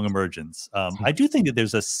man strong emergence, I do think that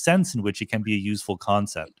there's a sense in which it can be a useful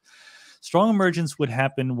concept. Strong emergence would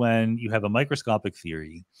happen when you have a microscopic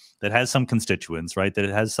theory that has some constituents, right? That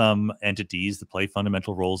it has some entities that play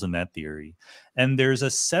fundamental roles in that theory. And there's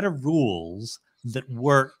a set of rules that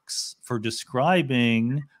works for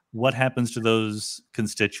describing what happens to those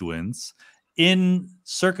constituents in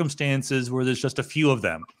circumstances where there's just a few of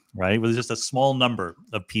them, right? Where there's just a small number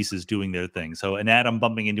of pieces doing their thing. So an atom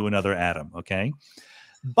bumping into another atom, okay?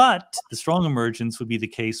 But the strong emergence would be the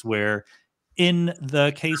case where in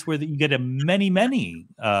the case where you get many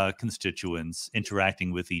constituents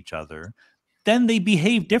interacting with each other, then they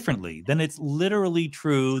behave differently. Then it's literally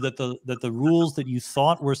true that the rules that you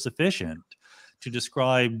thought were sufficient to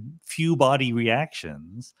describe few body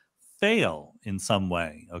reactions fail in some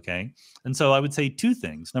way, okay? And so I would say two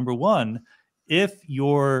things. Number one, if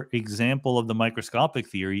your example of the microscopic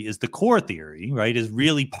theory is the core theory, right, is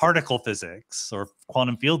really particle physics or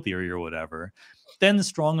quantum field theory or whatever, then the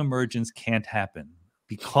strong emergence can't happen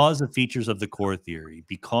because of features of the core theory,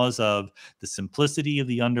 because of the simplicity of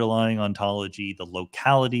the underlying ontology, the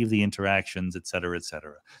locality of the interactions, et cetera, et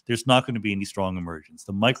cetera. There's not going to be any strong emergence.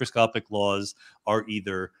 The microscopic laws are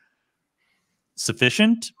either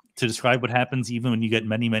sufficient to describe what happens even when you get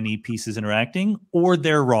many pieces interacting, or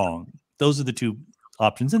they're wrong. Those are the two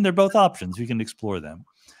options, and they're both options. We can explore them.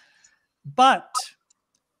 But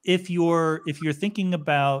if you're thinking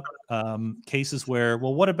about cases where,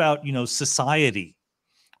 well, what about society?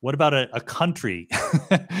 What about a country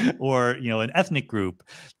or an ethnic group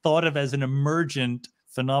thought of as an emergent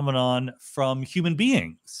phenomenon from human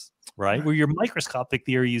beings, right? Where your microscopic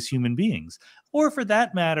theory is human beings, or for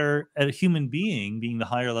that matter, a human being being the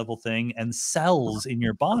higher level thing and cells in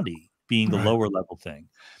your body being the lower level thing.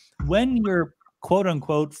 When your quote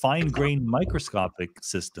unquote fine-grained microscopic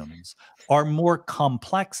systems are more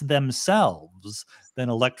complex themselves than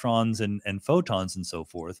electrons and photons and so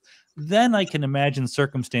forth, then I can imagine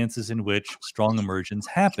circumstances in which strong emergence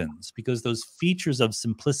happens, because those features of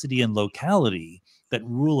simplicity and locality that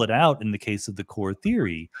rule it out in the case of the core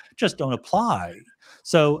theory just don't apply.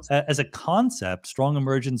 So as a concept, strong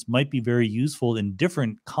emergence might be very useful in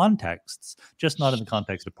different contexts, just not in the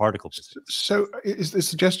context of particle physics. So is the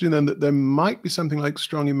suggestion then that there might be something like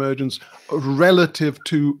strong emergence relative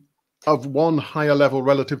to, of one higher level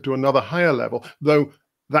relative to another higher level, though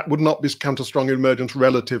that would not discount a strong emergence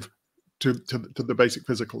relative to the basic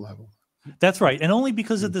physical level? That's right. And only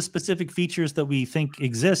because of the specific features that we think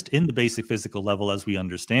exist in the basic physical level as we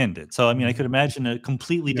understand it. So, I mean, I could imagine a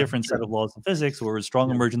completely different set of laws of physics or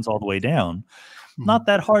strong emergence all the way down. Not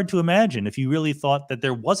that hard to imagine if you really thought that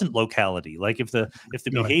there wasn't locality. Like if the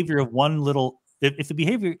behavior of one little, if the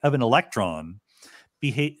behavior of an electron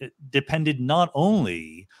depended not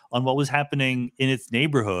only on what was happening in its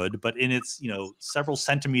neighborhood, but in its, several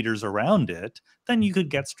centimeters around it, then you could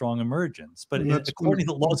get strong emergence. But according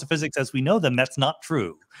to the laws of physics as we know them, that's not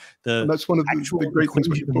true. That's one of the great things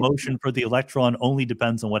the motion for the electron only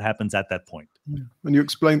depends on what happens at that point. Yeah. And you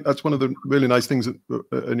explain, that's one of the really nice things in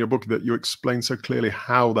your book, that you explain so clearly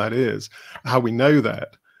how that is, how we know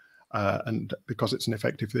that. And because it's an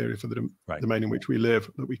effective theory for the domain in which we live,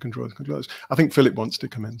 that we can draw the conclusions. I think Philip wants to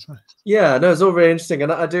come in. So. Yeah, no, it's all very interesting.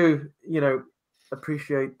 And I do,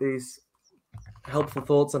 appreciate these helpful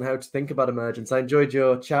thoughts on how to think about emergence. I enjoyed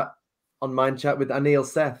your chat on Mind Chat with Anil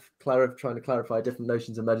Seth, trying to clarify different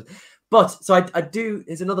notions of emergence. But, so I do,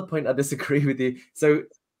 here's another point I disagree with you. So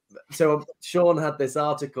Sean had this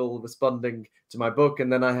article responding to my book,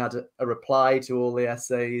 and then I had a reply to all the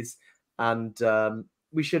essays, and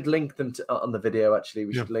we should link them on the video. Actually,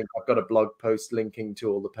 we should link. I've got a blog post linking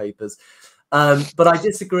to all the papers, but I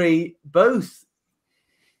disagree both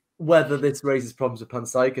whether this raises problems with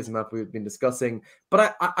panpsychism, as we've been discussing.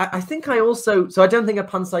 But I think I also, so I don't think a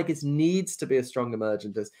panpsychist needs to be a strong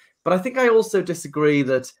emergentist. But I think I also disagree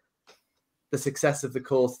that the success of the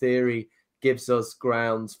core theory gives us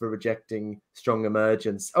grounds for rejecting strong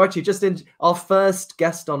emergence. Oh, actually, just in our first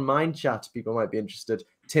guest on Mind Chat, people might be interested.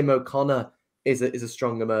 Tim O'Connor is a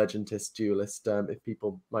strong emergentist dualist, if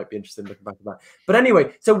people might be interested in looking back at that. But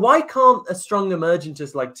anyway, so why can't a strong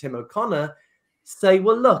emergentist like Tim O'Connor say,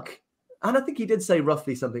 well, look, and I think he did say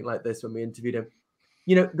roughly something like this when we interviewed him,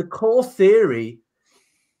 the core theory,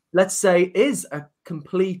 let's say, is a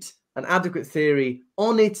complete and adequate theory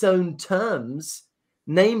on its own terms,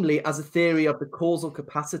 namely as a theory of the causal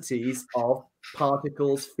capacities of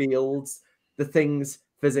particles, fields, the things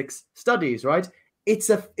physics studies, right?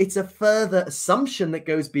 It's a further assumption that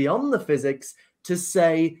goes beyond the physics to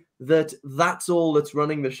say that that's all that's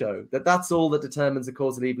running the show, that's all that determines the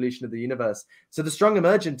causal evolution of the universe. So the strong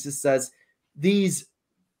emergentist says these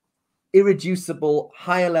irreducible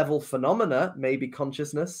higher level phenomena, maybe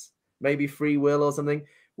consciousness, maybe free will or something,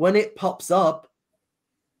 when it pops up,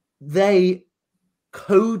 they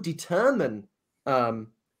co-determine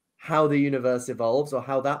how the universe evolves, or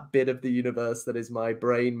how that bit of the universe that is my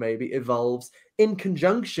brain maybe evolves in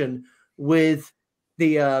conjunction with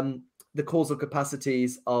the causal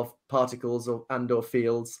capacities of particles or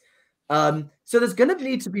fields. So there's going to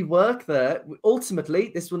need to be work there.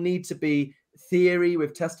 Ultimately, this will need to be theory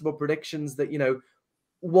with testable predictions that,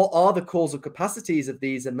 what are the causal capacities of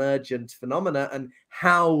these emergent phenomena and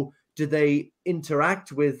how do they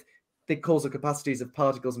interact with the causal capacities of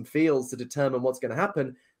particles and fields to determine what's going to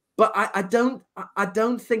happen. But I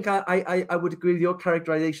don't think I would agree with your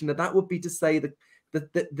characterization that would be to say that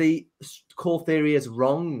the core theory is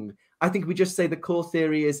wrong. I think we just say the core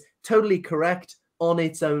theory is totally correct on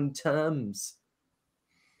its own terms.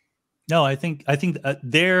 No, I think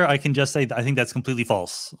there I can just say I think that's completely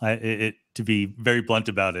false. To be very blunt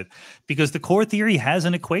about it, because the core theory has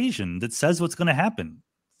an equation that says what's going to happen.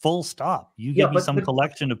 Full stop. You give me some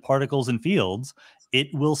collection of particles and fields, it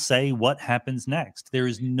will say what happens next. There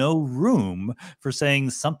is no room for saying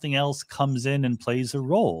something else comes in and plays a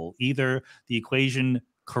role. Either the equation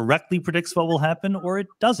correctly predicts what will happen or it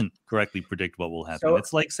doesn't correctly predict what will happen. So,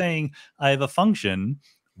 it's like saying I have a function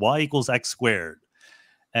y equals x squared.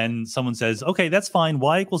 And someone says, okay, that's fine.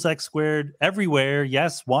 Y equals x squared everywhere.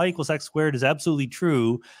 Yes, y equals x squared is absolutely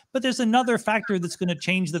true. But there's another factor that's going to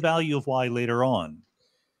change the value of y later on.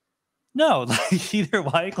 No, like either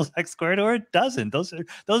y equals x squared or it doesn't. Those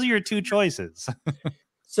are your two choices.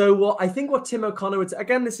 So I think what Tim O'Connor would say,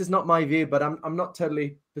 again, this is not my view, but I'm not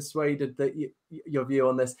totally persuaded that your view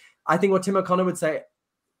on this. I think what Tim O'Connor would say,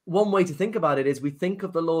 one way to think about it is we think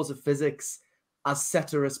of the laws of physics as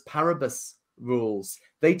ceteris paribus rules.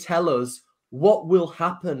 They tell us what will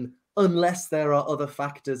happen unless there are other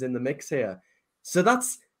factors in the mix here. So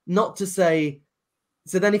that's not to say.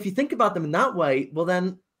 So then, if you think about them in that way, well,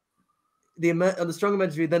 then the strong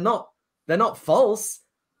emergent view, they're not false.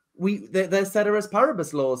 They're ceteris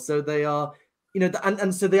paribus laws, so they are,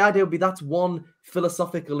 and so the idea would be that's one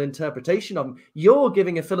philosophical interpretation of them. You're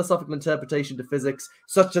giving a philosophical interpretation to physics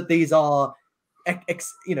such that these are,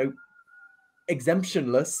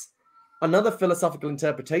 exemptionless. Another philosophical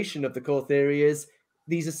interpretation of the core theory is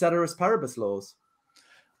these are ceteris paribus laws.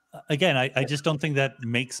 Again, I just don't think that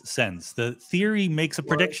makes sense. The theory makes a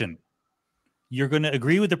prediction. You're going to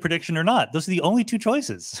agree with the prediction or not. Those are the only two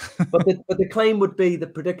choices. but the claim would be the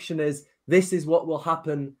prediction is this is what will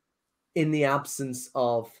happen in the absence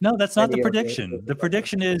of. No, that's not the prediction. The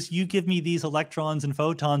prediction is you give me these electrons and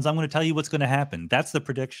photons, I'm going to tell you what's going to happen. That's the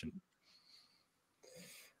prediction.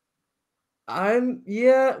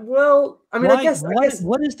 Yeah, well, I mean, I guess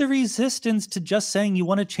what is the resistance to just saying you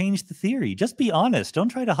want to change the theory? Just be honest. Don't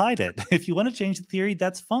try to hide it. If you want to change the theory,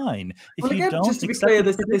 that's fine. If you don't, just to be clear,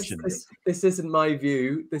 this isn't my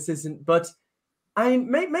view. This isn't, but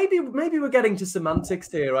maybe we're getting to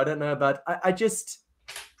semantics here. I don't know, but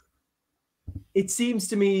it seems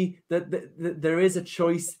to me that there is a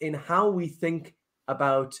choice in how we think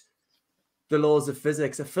about the laws of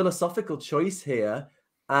physics, a philosophical choice here.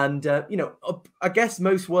 And, I guess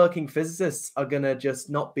most working physicists are going to just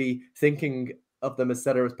not be thinking of them as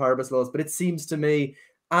ceteris paribus laws. But it seems to me,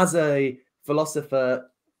 as a philosopher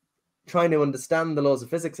trying to understand the laws of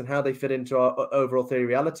physics and how they fit into our overall theory of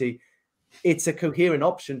reality, it's a coherent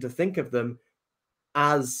option to think of them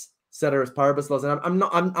as ceteris paribus laws. And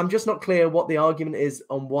I'm just not clear what the argument is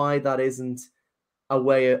on why that isn't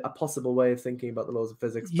a possible way of thinking about the laws of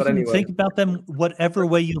physics. But anyway, think about them whatever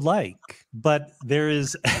way you like, but there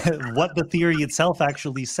is what the theory itself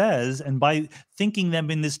actually says, and by thinking them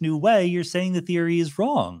in this new way, you're saying the theory is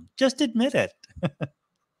wrong. Just admit it.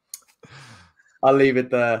 I'll leave it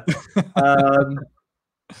there.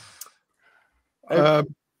 Yeah,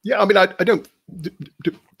 I mean, I don't. Do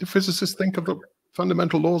physicists think of the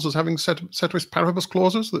fundamental laws as having ceteris paribus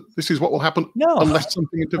clauses, that this is what will happen unless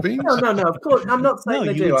something intervenes? No, of course. I'm not saying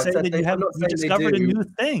they do. You would say that you discovered a new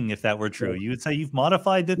thing if that were true. You would say you've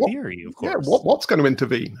modified the theory, of course. Yeah, what's going to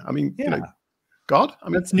intervene? I mean, God? I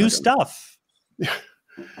mean, that's new stuff. Yeah.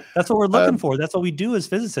 That's what we're looking for. That's what we do as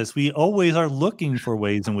physicists. We always are looking for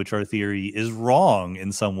ways in which our theory is wrong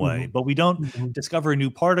in some way, but we don't discover a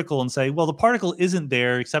new particle and say, well, the particle isn't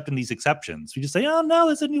there except in these exceptions. We just say, oh, no,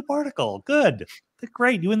 it's a new particle. Good.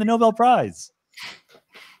 Great. You win the Nobel Prize.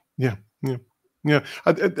 Yeah.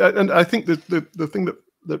 And I think that the thing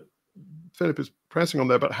that Philip is pressing on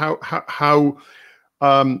there about how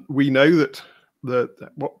we know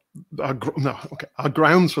that our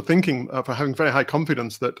grounds for thinking, for having very high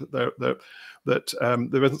confidence that there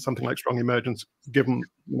isn't something like strong emergence given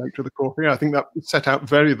the nature of the core theory. I think that set out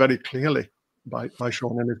very, very clearly by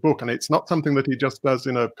Sean in his book, and it's not something that he just does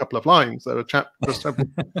in a couple of lines. There's a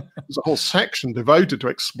whole section devoted to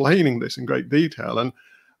explaining this in great detail, and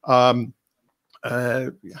I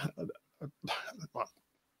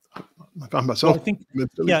found myself. Well, I think,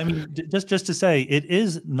 I mean, just to say, it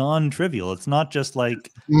is non-trivial. It's not just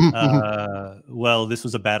like, well, this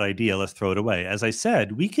was a bad idea, let's throw it away. As I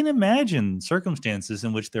said, we can imagine circumstances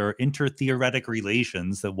in which there are inter-theoretic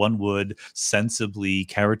relations that one would sensibly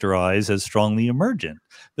characterize as strongly emergent.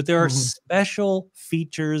 But there are special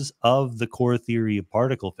features of the core theory of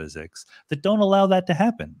particle physics that don't allow that to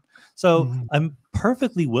happen. So I'm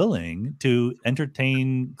perfectly willing to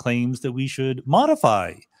entertain claims that we should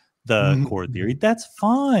modify the core theory. That's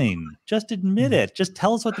fine. Just admit it. Just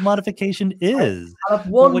tell us what the modification is. I'll have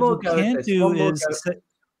one more go at this.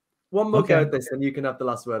 One more go at this, and you can have the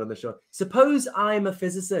last word on the show. Suppose I'm a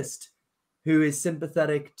physicist who is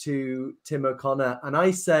sympathetic to Tim O'Connor, and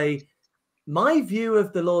I say, my view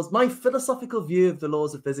of the laws, my philosophical view of the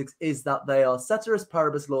laws of physics is that they are ceteris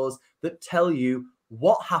paribus laws that tell you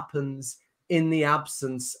what happens in the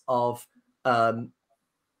absence of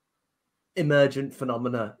emergent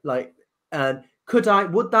phenomena. And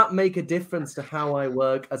would that make a difference to how I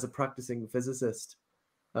work as a practicing physicist?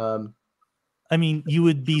 I mean, you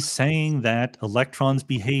would be saying that electrons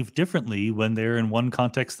behave differently when they're in one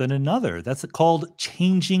context than another. That's called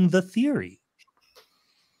changing the theory.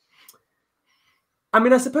 I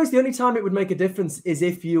mean, I suppose the only time it would make a difference is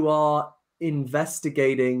if you are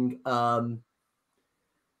investigating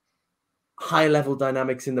high-level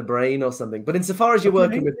dynamics in the brain or something. But insofar as you're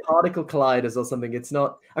working with particle colliders or something, it's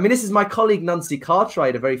not. I mean, this is my colleague Nancy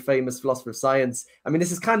Cartwright, a very famous philosopher of science. I mean,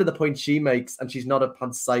 this is kind of the point she makes, and she's not a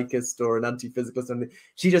panpsychist or an anti-physicalist or something.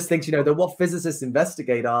 She just thinks, that what physicists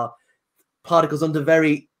investigate are particles under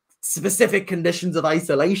very specific conditions of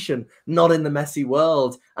isolation, not in the messy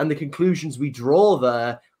world. And the conclusions we draw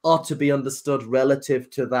there are to be understood relative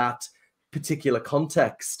to that particular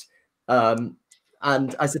context.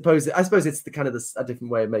 And I suppose it's the kind of a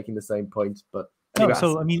different way of making the same point. But anyway, no,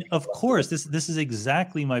 so I mean, of course, this is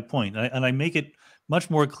exactly my point, and I make it much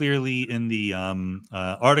more clearly in the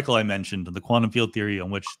article I mentioned on the quantum field theory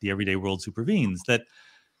on which the everyday world supervenes, that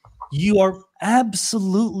you are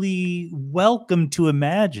absolutely welcome to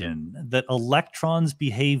imagine that electrons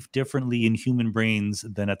behave differently in human brains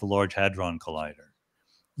than at the Large Hadron Collider.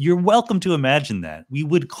 You're welcome to imagine that. We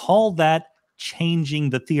would call that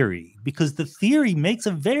changing the theory, because the theory makes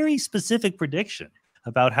a very specific prediction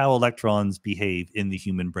about how electrons behave in the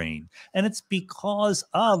human brain. And it's because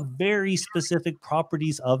of very specific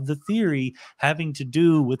properties of the theory having to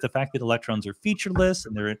do with the fact that electrons are featureless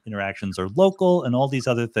and their interactions are local and all these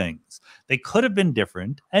other things. They could have been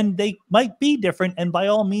different, and they might be different, and by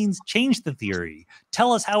all means change the theory.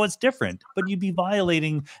 Tell us how it's different, but you'd be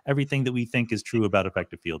violating everything that we think is true about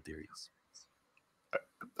effective field theories.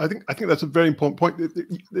 I think that's a very important point.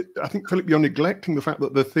 I think, Philip, you're neglecting the fact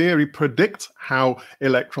that the theory predicts how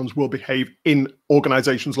electrons will behave in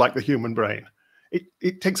organizations like the human brain.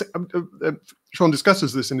 It takes, Sean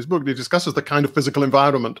discusses this in his book. He discusses the kind of physical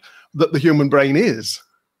environment that the human brain is.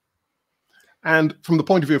 And from the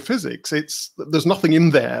point of view of physics, there's nothing in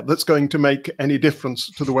there that's going to make any difference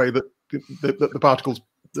to the way that the particles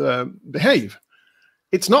behave.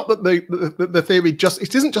 It's not that the theory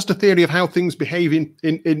it isn't just a theory of how things behave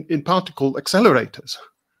in particle accelerators.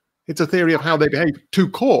 It's a theory of how they behave to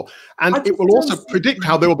core. And it will also predict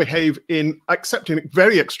how they will behave except in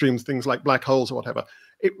very extreme things like black holes or whatever.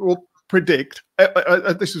 It will predict,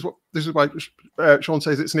 this is why Sean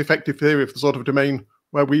says it's an effective theory of the sort of domain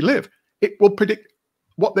where we live. It will predict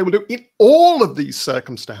what they will do in all of these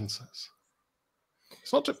circumstances.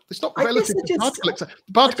 It's not relative to particle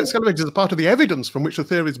accelerators. Particle accelerators are part of the evidence from which the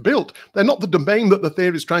theory is built. They're not the domain that the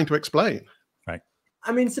theory is trying to explain. Right.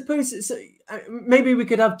 I mean, suppose maybe we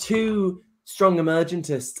could have two strong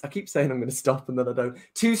emergentists. I keep saying I'm going to stop and then I don't.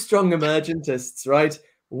 Two strong emergentists, right?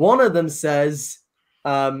 One of them says,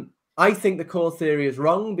 I think the core theory is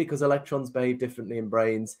wrong because electrons behave differently in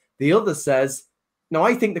brains. The other says, no,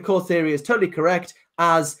 I think the core theory is totally correct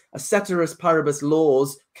as a ceteris paribus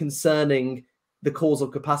laws concerning the causal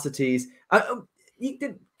capacities,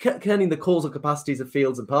 concerning the causal capacities of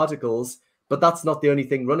fields and particles, but that's not the only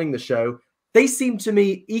thing running the show. They seem to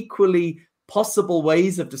me equally possible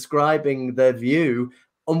ways of describing their view,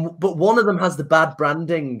 but one of them has the bad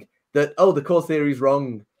branding that, oh, the core theory is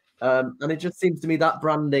wrong. And it just seems to me that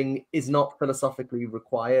branding is not philosophically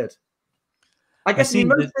required. I guess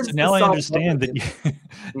now I understand that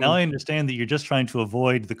now I understand that you're just trying to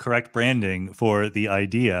avoid the correct branding for the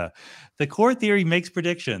idea. The core theory makes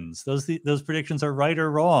predictions. Those predictions are right or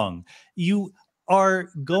wrong. You are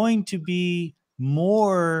going to be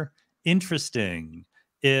more interesting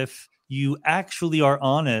if you actually are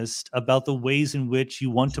honest about the ways in which you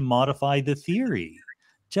want to modify the theory.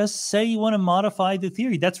 Just say you want to modify the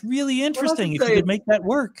theory. That's really interesting if you could make that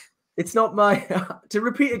work. It's not my to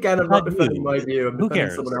repeat again. I'm not defending my view. I'm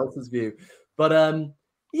defending someone else's view. But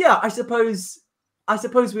yeah, I suppose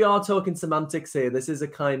we are talking semantics here. This is a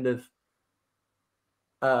kind of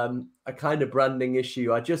branding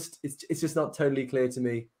issue. It's just not totally clear to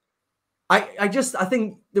me. I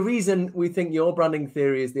think the reason we think your branding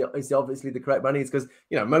theory is obviously the correct branding is because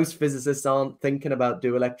most physicists aren't thinking about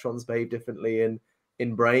do electrons behave differently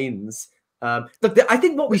in brains. But I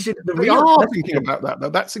think what we should... They are thinking about that, though.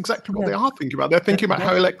 That's exactly what they are thinking about. They're thinking about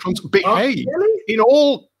how electrons behave in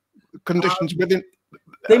all conditions within...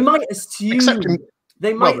 They might assume...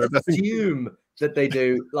 They might assume that they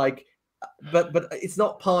do, but it's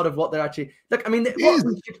not part of what they're actually... Look, I mean,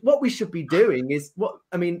 what we should be doing is...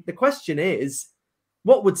 the question is,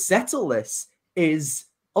 what would settle this is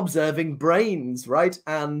observing brains, right?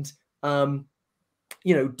 And, do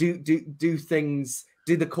things...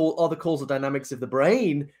 Are the causal dynamics of the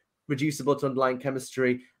brain reducible to underlying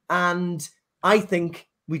chemistry? And I think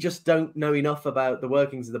we just don't know enough about the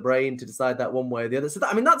workings of the brain to decide that one way or the other. So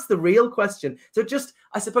that's the real question. So just,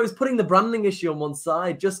 I suppose, putting the branding issue on one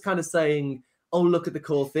side, just kind of saying, oh, look at the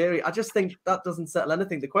core theory. I just think that doesn't settle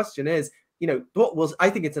anything. The question is, I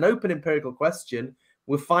think it's an open empirical question.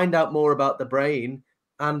 We'll find out more about the brain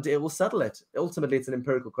and it will settle it. Ultimately, it's an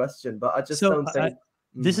empirical question, but I just don't think...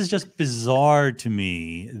 This is just bizarre to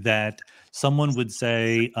me that someone would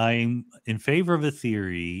say, I'm in favor of a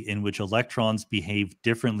theory in which electrons behave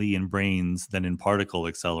differently in brains than in particle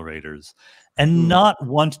accelerators, and not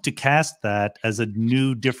want to cast that as a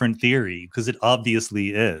new, different theory, because it obviously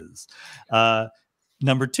is.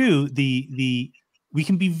 number two, we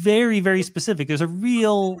can be very, very specific. There's a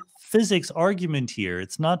real physics argument here.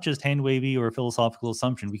 It's not just hand wavy or a philosophical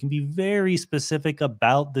assumption. We can be very specific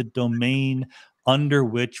about the domain under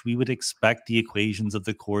which we would expect the equations of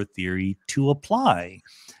the core theory to apply.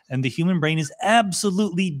 And the human brain is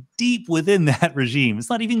absolutely deep within that regime. It's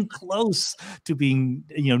not even close to being,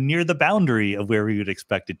 near the boundary of where we would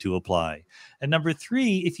expect it to apply. And number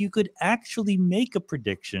three, if you could actually make a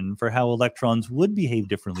prediction for how electrons would behave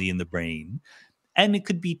differently in the brain, and it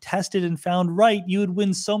could be tested and found right, you would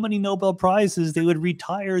win so many Nobel Prizes, they would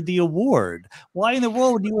retire the award. Why in the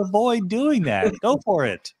world would you avoid doing that? Go for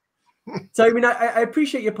it. So, I mean, I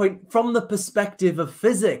appreciate your point. From the perspective of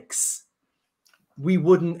physics, we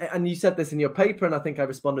wouldn't, and you said this in your paper, and I think I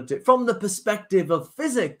responded to it. From the perspective of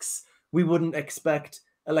physics, we wouldn't expect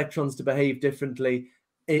electrons to behave differently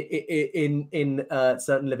in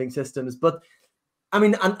certain living systems. But, I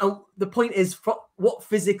mean, and the point is, what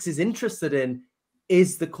physics is interested in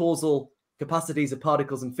is the causal capacities of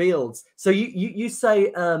particles and fields. So you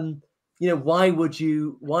say, why would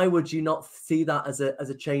you not see that as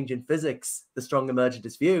a change in physics, the strong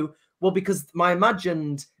emergentist view? Well, because my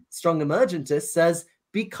imagined strong emergentist says,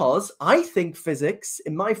 because I think physics,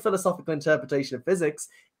 in my philosophical interpretation of physics,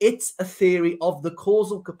 it's a theory of the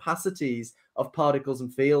causal capacities of particles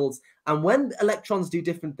and fields. And when electrons do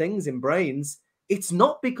different things in brains, it's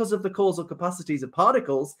not because of the causal capacities of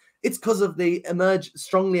particles, it's because of the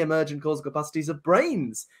strongly emergent causal capacities of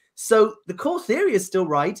brains. So the core theory is still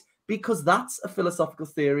right, because that's a philosophical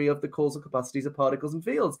theory of the causal capacities of particles and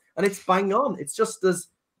fields. And it's bang on. It's just as,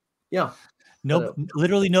 yeah. No,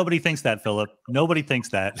 literally nobody thinks that, Philip. Nobody thinks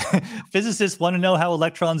that. Physicists want to know how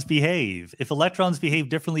electrons behave. If electrons behave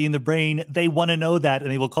differently in the brain, they want to know that,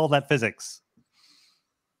 and they will call that physics.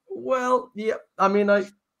 Well, yeah. I mean,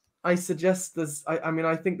 I suggest there's,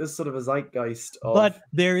 I think there's sort of a zeitgeist of... But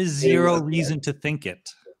there is zero reason to think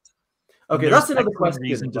it. Okay, that's another question.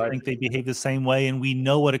 Reason to think they behave the same way, and we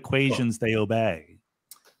know what equations they obey.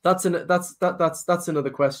 That's another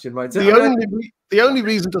question, right? So, the only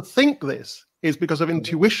reason to think this is because of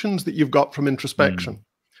intuitions that you've got from introspection.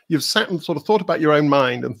 You've sat and sort of thought about your own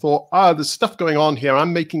mind and thought, there's stuff going on here.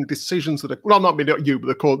 I'm making decisions that are, well, not you, but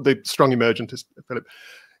they're called the strong emergentist, Philip.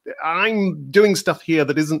 I'm doing stuff here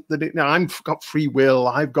that isn't, I've got free will.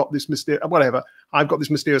 I've got this mysterious, whatever. I've got this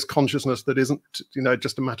mysterious consciousness that isn't,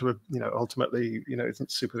 just a matter of, ultimately,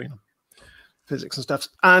 isn't super, physics and stuff.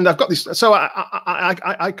 And I've got this, so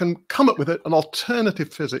I can come up with an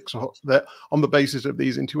alternative physics that on the basis of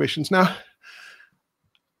these intuitions. Now,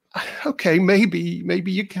 okay, maybe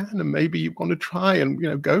you can, and maybe you want to try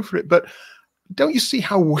and go for it. But don't you see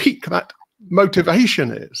how weak that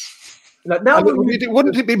motivation is?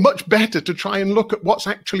 Wouldn't it be much better to try and look at what's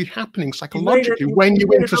actually happening psychologically when you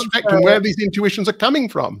introspect and where these intuitions are coming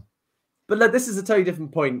from? But this is a totally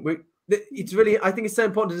different point. It's really, I think it's so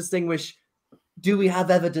important to distinguish, do we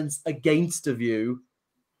have evidence against a view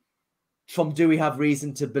from do we have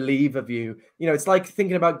reason to believe a view? It's like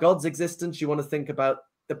thinking about God's existence. You want to think about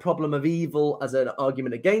the problem of evil as an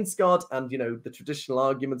argument against God, and the traditional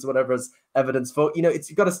arguments or whatever as evidence for,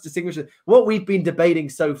 you've got to distinguish it. What we've been debating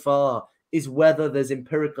so far is whether there's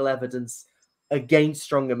empirical evidence against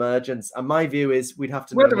strong emergence, and my view is we'd have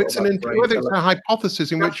to know whether it's a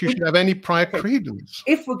hypothesis in which you should have any prior credence.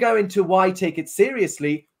 If we're going to why take it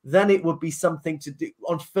seriously, then it would be something to do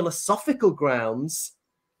on philosophical grounds,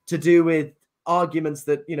 to do with arguments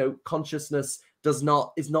that consciousness is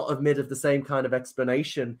not admit of the same kind of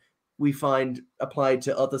explanation we find applied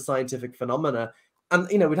to other scientific phenomena, and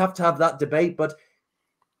we'd have to have that debate. But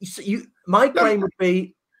my claim would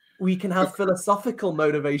be we can have philosophical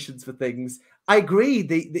motivations for things. I agree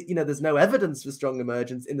there's no evidence for strong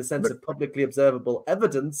emergence in the sense of publicly observable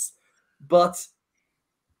evidence, but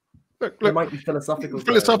there might be philosophical.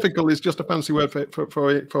 Philosophical is just a fancy word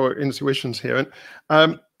for intuitions here,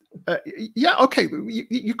 and yeah, okay.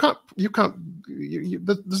 You can't.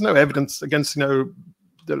 There's no evidence against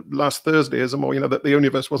the last Thursdayism, or that the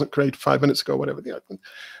universe wasn't created 5 minutes ago, or whatever.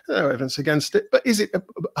 No evidence against it. But is it a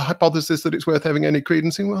hypothesis that it's worth having any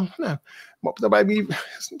credence in? Well, no.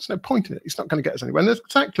 There's no point in it. It's not going to get us anywhere. And it's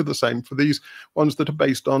exactly the same for these ones that are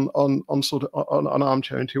based on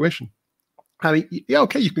armchair intuition. And yeah,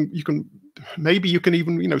 okay, you can maybe you can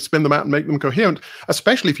even spin them out and make them coherent,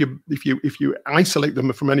 especially if you isolate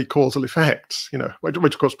them from any causal effects, which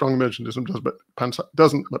of course strong emergentism does, but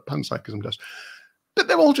panpsychism does. But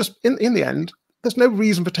they're all just in the end. There's no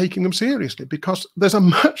reason for taking them seriously, because there's a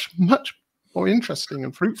much more interesting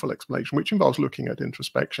and fruitful explanation, which involves looking at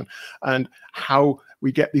introspection and how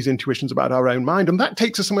we get these intuitions about our own mind. And that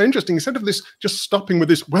takes us somewhere interesting. Instead of this just stopping with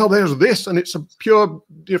this, well, there's this, and it's a pure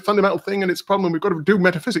fundamental thing, and it's a problem, and we've got to do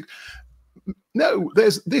metaphysics. No,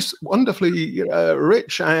 there's this wonderfully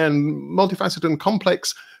rich and multifaceted and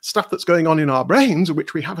complex stuff that's going on in our brains,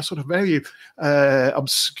 which we have a sort of very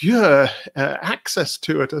obscure access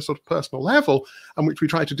to at a sort of personal level, and which we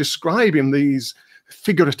try to describe in these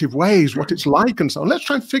figurative ways, what it's like and so on. Let's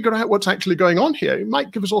try and figure out what's actually going on here. It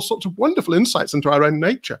might give us all sorts of wonderful insights into our own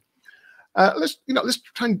nature. Let's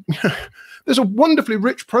try and there's a wonderfully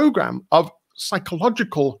rich program of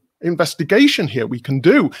psychological investigation here we can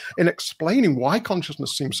do in explaining why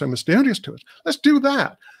consciousness seems so mysterious to us. Let's do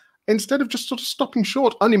that instead of just sort of stopping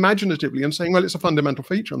short unimaginatively and saying, well, it's a fundamental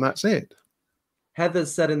feature and that's it.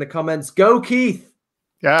 Heather's said in the comments, go Keith.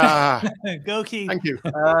 Yeah. Go Keith. Thank you.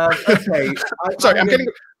 Okay. Sorry,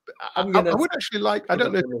 I would actually like, I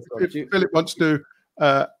don't know if Philip wants to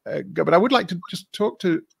go, but I would like to just talk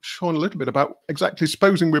to Sean a little bit about exactly,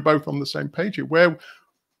 supposing we're both on the same page here, where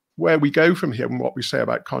we go from here and what we say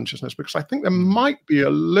about consciousness, because I think there might be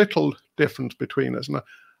a little difference between us. And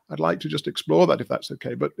I'd like to just explore that if that's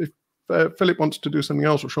okay. But if Philip wants to do something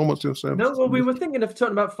else or Sean wants to do something else. No, well, we were thinking of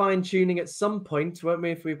talking about fine tuning at some point, weren't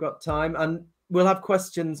we, if we've got time? And we'll have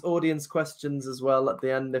questions, audience questions as well at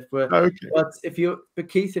the end if we're okay. But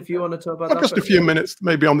Keith, if you want to talk about that. Just a few minutes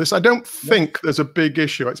maybe on this. I don't think there's a big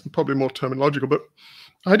issue. It's probably more terminological, but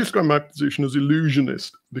I describe my position as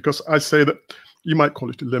illusionist because I say that you might call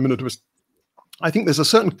it eliminativist. I think there's a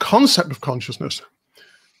certain concept of consciousness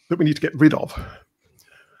that we need to get rid of.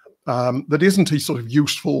 That isn't a sort of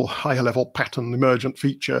useful higher level pattern emergent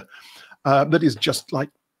feature that is just like,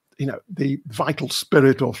 the vital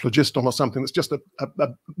spirit or phlogiston or something that's just a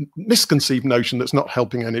misconceived notion that's not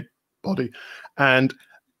helping anybody. And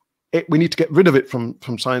we need to get rid of it from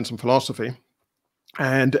science and philosophy.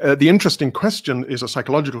 And the interesting question is a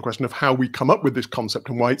psychological question of how we come up with this concept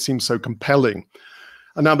and why it seems so compelling.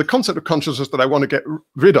 And now the concept of consciousness that I want to get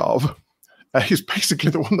rid of is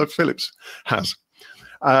basically the one that Phillips has.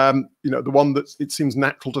 The one that it seems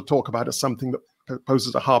natural to talk about as something that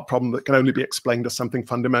poses a hard problem that can only be explained as something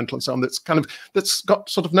fundamental and so on. That's got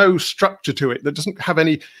sort of no structure to it. That doesn't have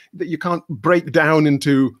any, that you can't break down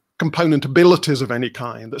into component abilities of any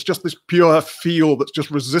kind. That's just this pure feel that's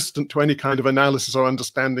just resistant to any kind of analysis or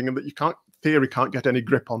understanding, and that theory can't get any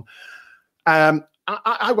grip on.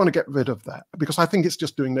 I want to get rid of that because I think it's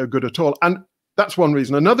just doing no good at all. And that's one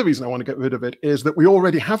reason. Another reason I want to get rid of it is that we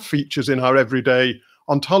already have features in our everyday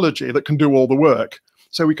ontology that can do all the work.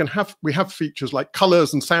 So we have features like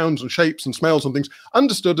colors and sounds and shapes and smells and things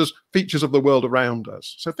understood as features of the world around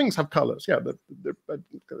us. So things have colors, yeah,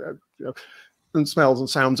 and smells and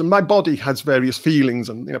sounds. And my body has various feelings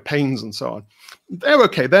and pains and so on. They're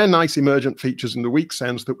okay. They're nice emergent features in the weak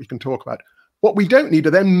sense that we can talk about. What we don't need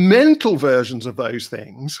are then mental versions of those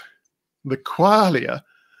things, the qualia,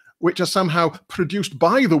 which are somehow produced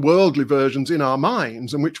by the worldly versions in our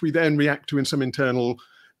minds, and which we then react to in some internal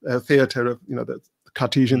theater of the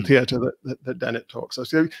Cartesian theater that Dennett talks. So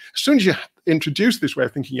as soon as you introduce this way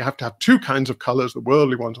of thinking, you have to have two kinds of colors, the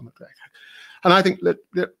worldly ones and the correct. And I think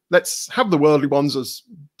let's have the worldly ones as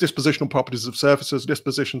dispositional properties of surfaces,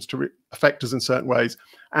 dispositions to affect us in certain ways,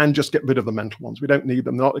 and just get rid of the mental ones. We don't need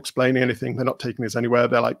them. They're not explaining anything. They're not taking us anywhere.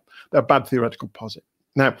 They're a bad theoretical posit.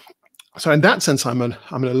 Now, so in that sense, I'm an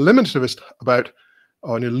eliminativist about,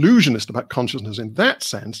 or an illusionist about consciousness in that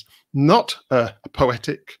sense, not a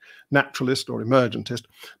poetic naturalist or emergentist.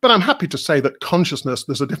 But I'm happy to say that consciousness,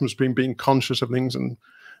 there's a difference between being conscious of things and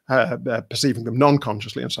perceiving them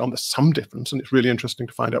non-consciously and so on. There's some difference, and it's really interesting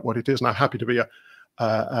to find out what it is. And I'm happy to be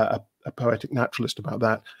a poetic naturalist about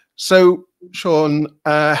that. So, Sean,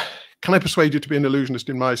 can I persuade you to be an illusionist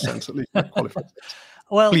in my sense, at least?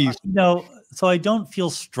 Well, please. So I don't feel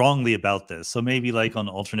strongly about this. So maybe like on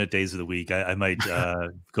alternate days of the week, I might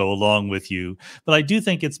go along with you. But I do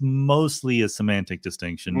think it's mostly a semantic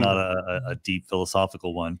distinction, not a deep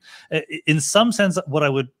philosophical one. In some sense,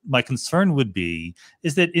 my concern would be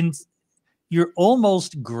is that you're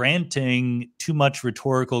almost granting too much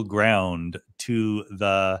rhetorical ground to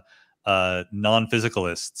the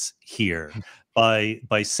non-physicalists here.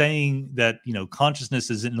 By saying that consciousness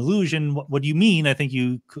is an illusion. What do you mean? I think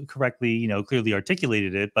you correctly clearly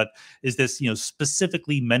articulated it, but is this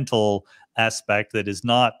specifically mental aspect that is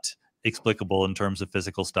not explicable in terms of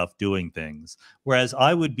physical stuff doing things? Whereas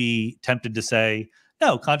I would be tempted to say,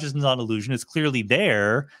 no, consciousness is not an illusion. It's clearly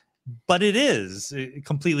there. but it is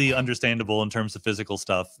completely understandable in terms of physical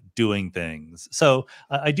stuff doing things. So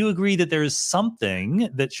I do agree that there is something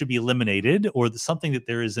that should be eliminated, or something that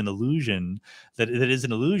there is an illusion that is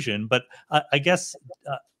an illusion. But I guess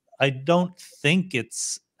I don't think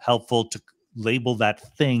it's helpful to label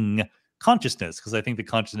that thing consciousness, because I think the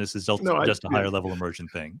consciousness is just a higher level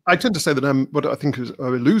emergent thing. I tend to say that what I think is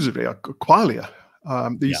illusory, qualia.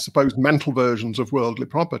 These supposed mental versions of worldly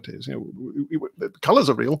properties. The colors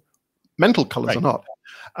are real, mental colors are not.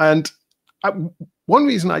 And one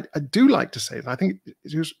reason I do like to say that, I think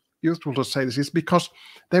it's useful to say this, is because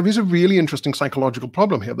there is a really interesting psychological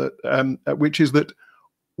problem here, that which is that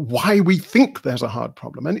why we think there's a hard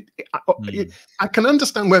problem. And I can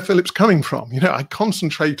understand where Philip's coming from. I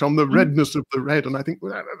concentrate on the redness of the red, and I think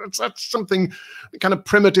that's something kind of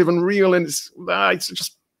primitive and real, and it's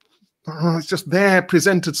just there,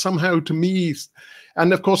 presented somehow to me.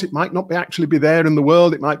 And of course, it might not actually be there in the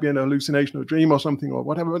world. It might be an hallucination or a dream or something or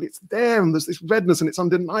whatever, but it's there, and there's this redness, and it's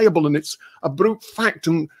undeniable, and it's a brute fact.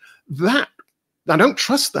 And that, I don't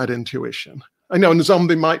trust that intuition. I know a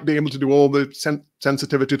zombie might be able to do all the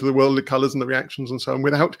sensitivity to the worldly colors and the reactions and so on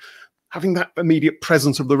without having that immediate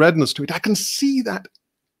presence of the redness to it. I can see that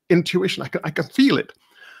intuition. I can feel it.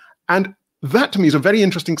 And that to me is a very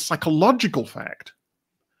interesting psychological fact.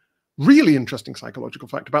 Really interesting psychological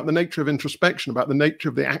fact about the nature of introspection, about the nature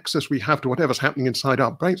of the access we have to whatever's happening inside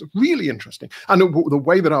our brains. Really interesting. And the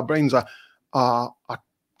way that our brains are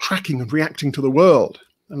tracking and reacting to the world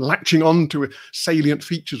and latching on to salient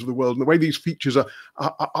features of the world, and the way these features are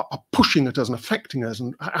pushing at us and affecting us.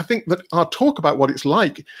 And I think that our talk about what it's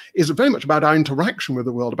like is very much about our interaction with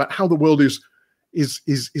the world, about how the world is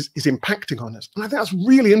impacting on us. And I think that's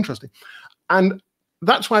really interesting. And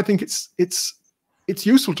that's why I think it's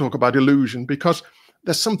useful to talk about illusion, because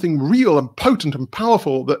there's something real and potent and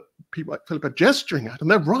powerful that people like Philip are gesturing at, and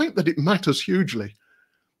they're right that it matters hugely,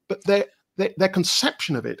 but their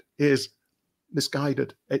conception of it is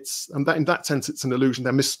misguided. In that sense, it's an illusion.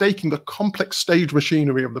 They're mistaking the complex stage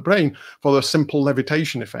machinery of the brain for the simple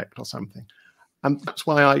levitation effect or something. And that's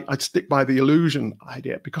why I stick by the illusion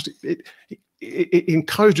idea, because it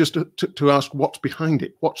encourages us to ask what's behind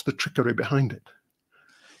it, what's the trickery behind it.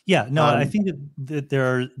 Yeah, no, I think that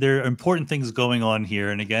there are important things going on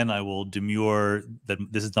here. And again, I will demur that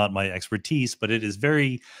this is not my expertise, but it is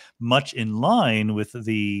very much in line with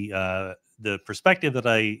the perspective that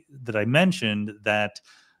I mentioned, that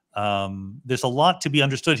there's a lot to be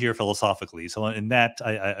understood here philosophically. So in that,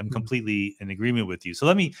 I'm completely in agreement with you. So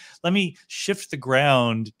let me shift the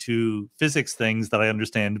ground to physics things that I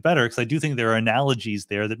understand better, because I do think there are analogies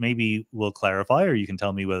there that maybe will clarify, or you can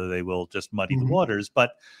tell me whether they will just muddy the waters.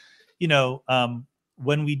 But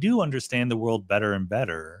when we do understand the world better and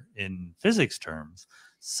better in physics terms,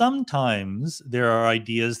 sometimes there are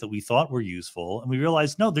ideas that we thought were useful, and we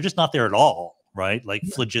realize, no, they're just not there at all, right? Like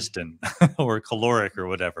phlogiston or caloric or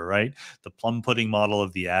whatever, right? The plum pudding model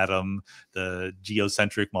of the atom, the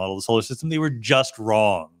geocentric model of the solar system, they were just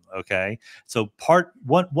wrong, okay? So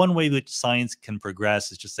one way that science can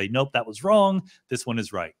progress is just say, nope, that was wrong, this one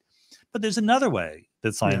is right. But there's another way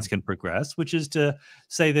that science can progress, which is to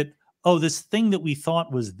say that, oh, this thing that we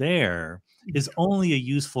thought was there is only a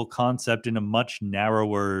useful concept in a much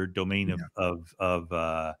narrower domain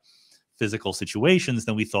of physical situations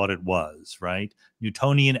than we thought it was, right?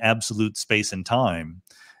 Newtonian absolute space and time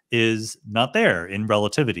is not there in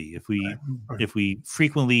relativity. If we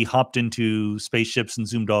frequently hopped into spaceships and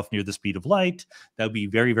zoomed off near the speed of light, that would be a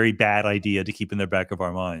very, very bad idea to keep in the back of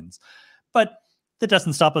our minds. But that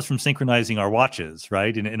doesn't stop us from synchronizing our watches,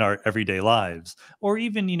 right, in our everyday lives. Or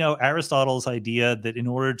even, Aristotle's idea that in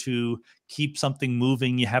order to keep something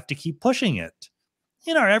moving, you have to keep pushing it.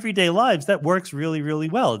 In our everyday lives, that works really, really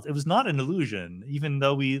well. It was not an illusion, even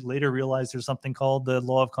though we later realized there's something called the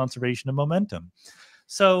law of conservation of momentum.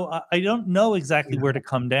 So I don't know exactly where to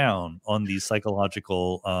come down on these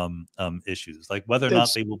psychological issues, like whether or not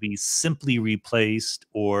they will be simply replaced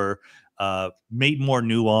or made more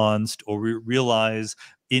nuanced, or realize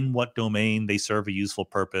in what domain they serve a useful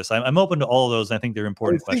purpose. I'm open to all of those, and I think they're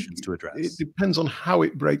important questions to address. It depends on how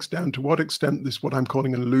it breaks down, to what extent what I'm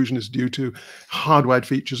calling an illusion is due to hardwired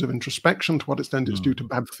features of introspection, to what extent it's due to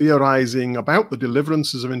bad theorizing about the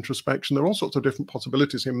deliverances of introspection. There are all sorts of different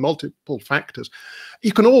possibilities here, multiple factors.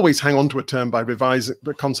 You can always hang on to a term by revising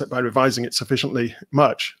the concept, by revising it sufficiently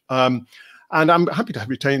much. And I'm happy to have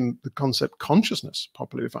retained the concept consciousness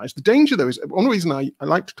properly revised. The danger, though, is one reason I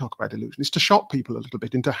like to talk about illusion is to shock people a little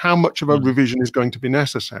bit into how much of a revision is going to be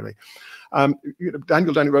necessary.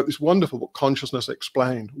 Daniel Dennett wrote this wonderful book, Consciousness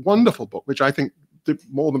Explained, wonderful book, which I think did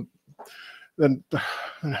more than than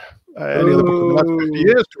any other book in the last 50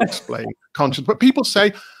 years to explain consciousness. But people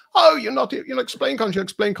say, oh, you're not explain consciousness, you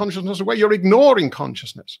explain consciousness away, you're ignoring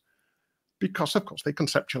consciousness. Because, of course, they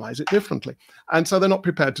conceptualize it differently. And so they're not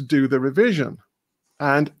prepared to do the revision.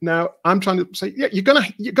 And now I'm trying to say, yeah, you're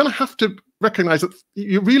gonna have to recognize that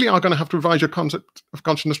you really are going to have to revise your concept of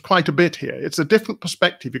consciousness quite a bit here. It's a different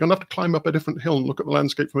perspective. You're going to have to climb up a different hill and look at the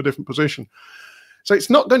landscape from a different position. So it's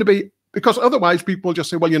not going to be, because otherwise people just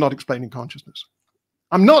say, well, you're not explaining consciousness.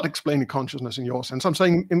 I'm not explaining consciousness in your sense. I'm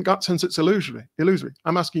saying in that sense it's illusory.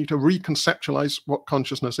 I'm asking you to reconceptualize what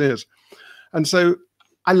consciousness is. And so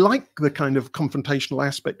I like the kind of confrontational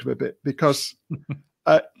aspect of it a bit, because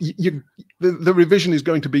the revision is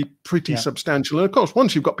going to be pretty substantial. And of course,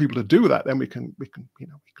 once you've got people to do that, then we can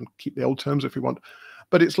keep the old terms if we want.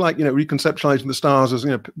 But it's like, reconceptualizing the stars as,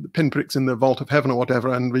 pinpricks in the vault of heaven or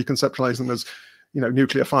whatever, and reconceptualizing them as,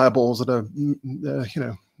 nuclear fireballs that are,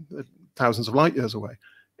 thousands of light years away.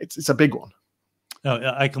 It's a big one.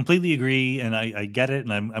 No, I completely agree, and I get it,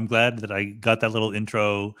 and I'm glad that I got that little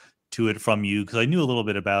intro to it from you, because I knew a little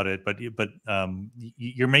bit about it, but you're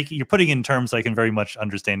putting in terms I can very much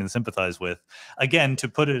understand and sympathize with. Again, to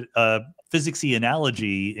put a physicsy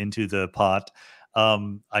analogy into the pot,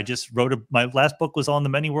 I just wrote my last book was on the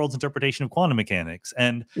many worlds interpretation of quantum mechanics,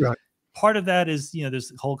 and part of that is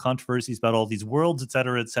there's whole controversies about all these worlds, et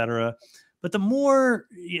cetera, et cetera. But the more,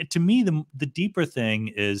 to me, the deeper thing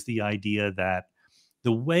is the idea that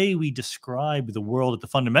the way we describe the world at the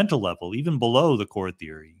fundamental level, even below the core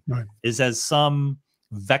theory, is as some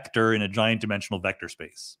vector in a giant dimensional vector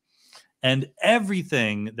space. And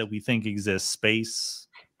everything that we think exists, space,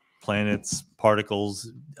 planets,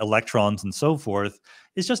 particles, electrons, and so forth,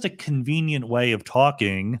 is just a convenient way of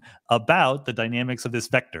talking about the dynamics of this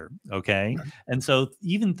vector, okay? And so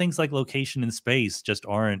even things like location in space just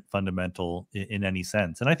aren't fundamental in any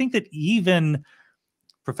sense. And I think that even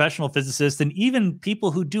professional physicists and even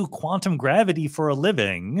people who do quantum gravity for a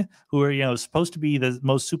living, who are supposed to be the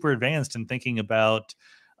most super advanced in thinking about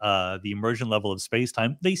the emergent level of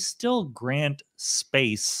space-time, they still grant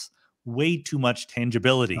space way too much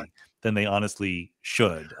tangibility than they honestly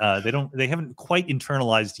should. They haven't quite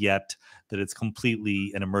internalized yet that it's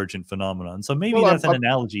completely an emergent phenomenon. So maybe that's an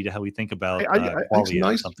analogy to how we think about qualia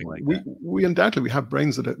or something like that. We undoubtedly have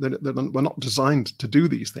brains that were not designed to do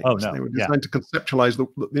these things. Oh, no. They were designed to conceptualize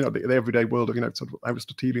the everyday world of sort of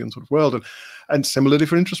Aristotelian sort of world, and similarly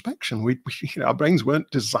for introspection. Our brains weren't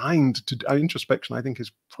designed to. Our introspection, I think,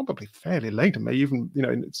 is probably fairly late, and may even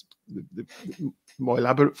in its the more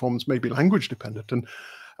elaborate forms may be language dependent. And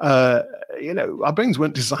our brains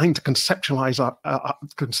weren't designed to conceptualize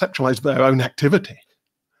their own activity,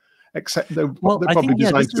 except they're probably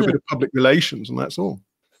designed to do a bit of public relations, and that's all.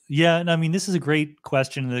 Yeah, and I mean, this is a great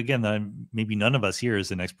question. And again, maybe none of us here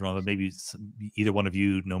is an expert on it. Maybe either one of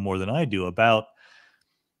you know more than I do about.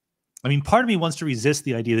 I mean, part of me wants to resist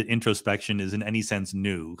the idea that introspection is in any sense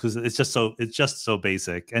new, because it's just so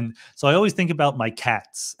basic. And so I always think about my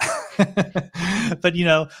cats. But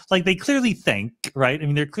like they clearly think, right? I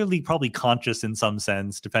mean, they're clearly probably conscious in some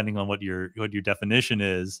sense, depending on what your definition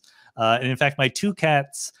is. And in fact, my two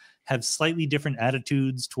cats have slightly different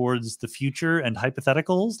attitudes towards the future and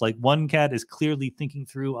hypotheticals. Like one cat is clearly thinking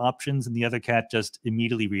through options, and the other cat just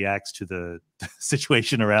immediately reacts to the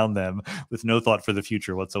situation around them with no thought for the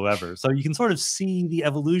future whatsoever. So you can sort of see the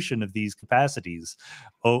evolution of these capacities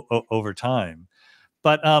over time.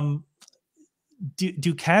 But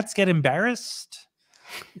do cats get embarrassed?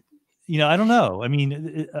 I don't know. I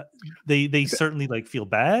mean, they certainly like feel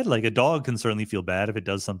bad. Like a dog can certainly feel bad if it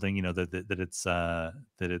does something, that it's. I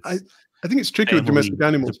think it's tricky with domestic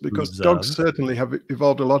animals, because dogs certainly have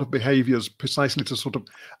evolved a lot of behaviors precisely to sort of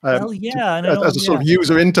as a sort of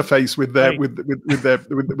user interface with their with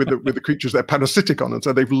the creatures they're parasitic on, and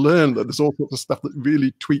so they've learned that there's all sorts of stuff that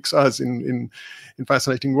really tweaks us in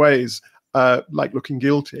fascinating ways. Like looking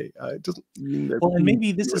guilty. It doesn't mean well, and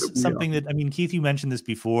maybe this is something that, I mean, Keith, you mentioned this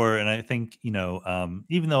before, and I think,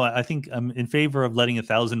 even though I think I'm in favor of letting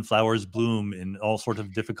 1,000 flowers bloom in all sorts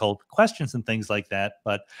of difficult questions and things like that,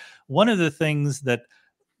 but one of the things that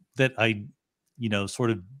I, sort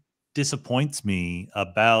of disappoints me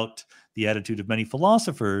about the attitude of many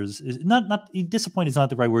philosophers is not disappoint is not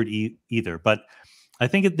the right word either, but I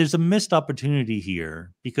think there's a missed opportunity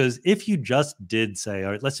here, because if you just did say, all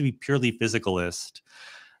right, let's be purely physicalist,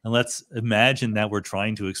 and let's imagine that we're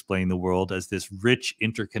trying to explain the world as this rich,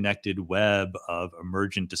 interconnected web of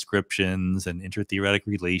emergent descriptions and intertheoretic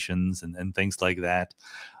relations and things like that,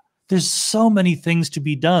 there's so many things to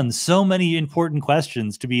be done, so many important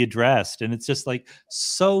questions to be addressed, and it's just like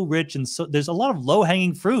so rich, and so there's a lot of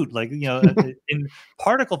low-hanging fruit. Like, you know, in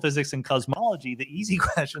particle physics and cosmology, the easy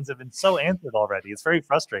questions have been so answered already. It's very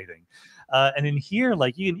frustrating. And in here,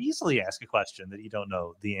 like, you can easily ask a question that you don't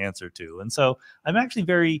know the answer to. And so I'm actually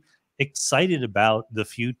very excited about the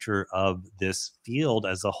future of this field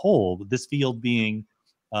as a whole. This field being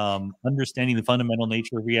understanding the fundamental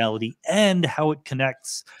nature of reality and how it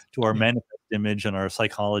connects to our manifest image and our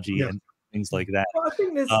psychology and things like that. Well, I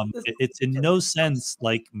think it's in no sense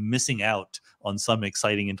like missing out on some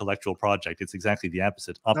exciting intellectual project. It's exactly the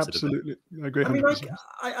opposite. Absolutely, I agree. I mean,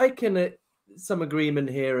 I can some agreement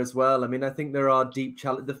here as well. I mean, I think there are deep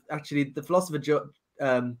challenges. Actually, the philosopher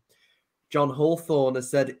John Hawthorne has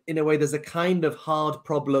said, in a way, there's a kind of hard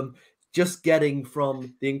problem just getting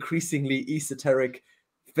from the increasingly esoteric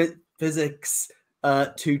physics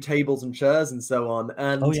to tables and chairs and so on.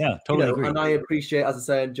 And totally agree. And I appreciate, as I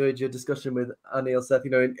say, I enjoyed your discussion with Anil, Seth.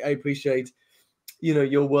 You know, I appreciate, you know,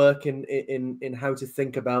 your work in how to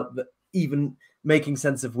think about even making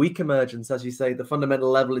sense of weak emergence. As you say, the fundamental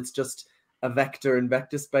level, it's just a vector in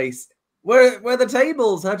vector space. Where are the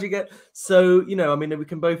tables? How do you get? So, you know, I mean, we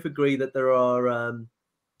can both agree that there are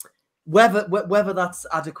whether that's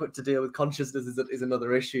adequate to deal with consciousness is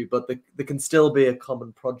another issue, but there can still be a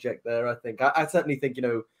common project there. I think I certainly think, you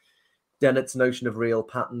know, Dennett's notion of real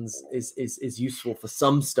patterns is useful for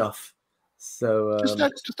some stuff. So just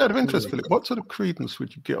out of interest, Philip, what sort of credence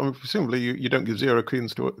would you give? I mean, presumably you don't give zero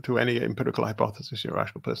credence to any empirical hypothesis. You're a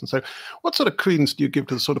rational person. So what sort of credence do you give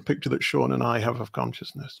to the sort of picture that Sean and I have of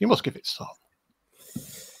consciousness? You must give it some.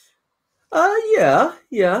 Yeah.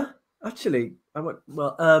 Actually,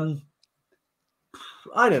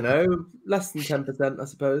 I don't know, less than 10%, I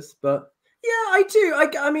suppose. But yeah, I do.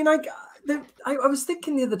 I was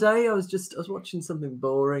thinking the other day, I was watching something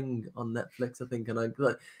boring on Netflix, I think, and I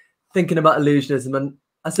like thinking about illusionism, and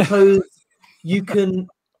I suppose you can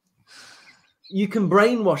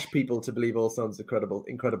brainwash people to believe all sorts of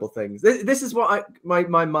incredible things. This is what my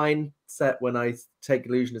mindset when I take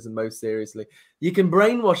illusionism most seriously. You can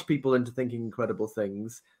brainwash people into thinking incredible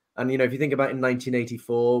things. And, you know, if you think about in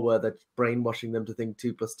 1984, where they're brainwashing them to think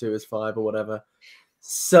 2 + 2 is 5 or whatever.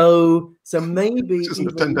 So maybe this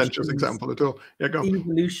isn't a tendentious example at all. Yeah, go on.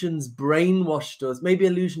 Evolution's brainwashed us. Maybe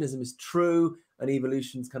illusionism is true, and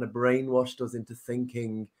evolution's kind of brainwashed us into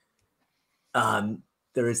thinking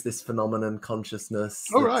there is this phenomenon, consconsciousness.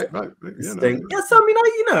 Oh, right. Yes, I mean,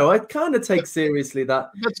 I kind of take seriously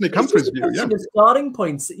that. That's Nick Humphrey's view. Yeah. Starting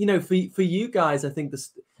points, you know, for you guys, I think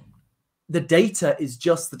the data is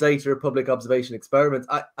just the data of public observation experiments.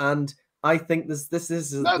 I think there's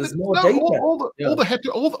more data.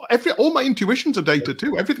 All my intuitions are data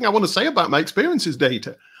too. Everything I want to say about my experience is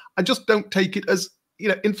data. I just don't take it as, you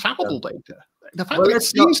know, infallible data. The fact that it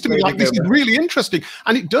seems to me like this is really interesting,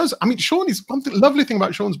 and it does. I mean, Sean is lovely thing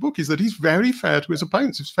about Sean's book is that he's very fair to his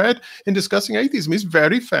opponents. He's fair in discussing atheism. He's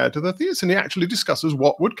very fair to the theists, and he actually discusses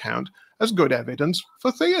what would count as good evidence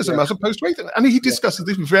for theism as opposed to atheism. And he discusses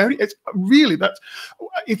this it's really that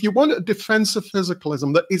if you want a defense of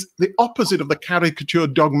physicalism that is the opposite of the caricature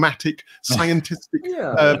dogmatic scientific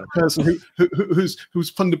person who's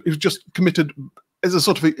just committed as a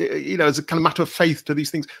sort of, you know, as a kind of matter of faith to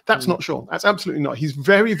these things. That's not Sean. That's absolutely not. He's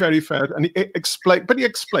very, very fair, and he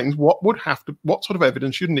explains what sort of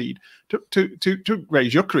evidence you need to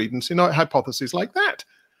raise your credence in a hypothesis like that.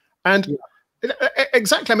 And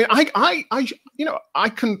exactly. I mean,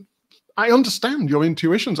 I understand your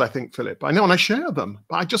intuitions. I think, Philip. I know, and I share them,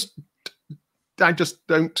 but I just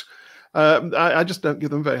don't. I just don't give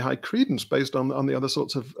them very high credence based on the other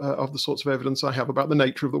sorts of evidence I have about the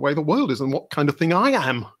nature of the way the world is and what kind of thing I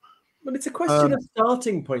am. But it's a question of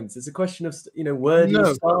starting points. It's a question of, you know, where do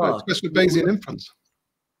you start? It's a question of Bayesian inference.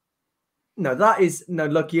 No,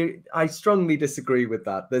 look, I strongly disagree with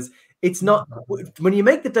that. It's not, when you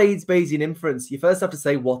make the Bayesian inference, you first have to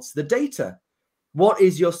say, what's the data? What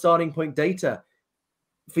is your starting point data?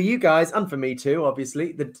 For you guys, and for me too,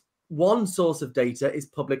 obviously, one source of data is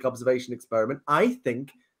public observation experiment. I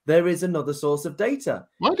think there is another source of data,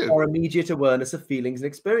 or immediate awareness of feelings and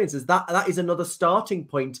experiences. That is another starting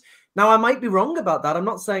point. Now, I might be wrong about that. I'm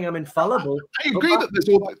not saying I'm infallible. I agree that there's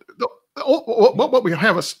what we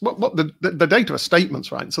have the data are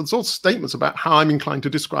statements, right? So it's all statements about how I'm inclined to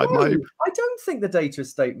describe my. I don't think the data is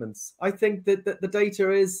statements. I think that the data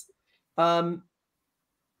is.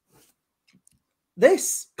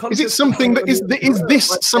 This is it something that is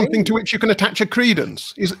this something to which you can attach a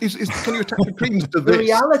credence? Can you attach a credence to this? The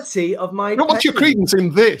reality of my pain. What's your credence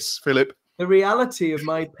in this, Philip? The reality of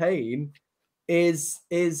my pain is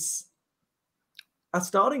a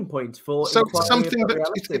starting point for so inquiry something about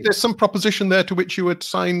that reality. there's some proposition there to which you would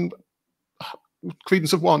assign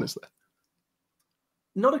credence of one, is there?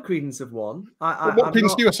 Not a credence of one. What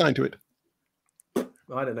credence do you assign to it?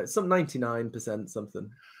 I don't know, some 99% something.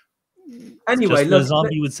 Anyway, just look, what a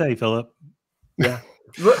zombie would say, Philip. Yeah.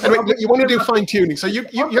 Anyway, you want to do fine tuning, so you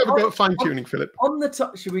have a go at fine tuning, Philip. On the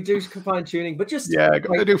top, should we do fine tuning? But just yeah,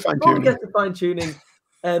 go do fine tuning. Get to fine tuning.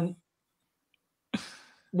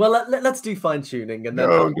 Well, let's do fine tuning, and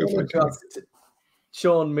then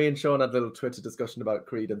Sean. Me and Sean had a little Twitter discussion about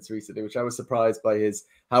credence recently, which I was surprised by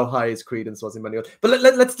how high his credence was in many ways. But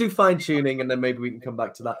let's do fine tuning, and then maybe we can come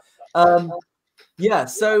back to that. Yeah.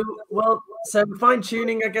 So fine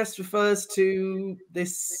tuning, I guess, refers to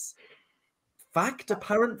this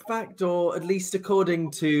apparent fact, or at least according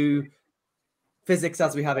to physics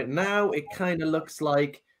as we have it now, it kind of looks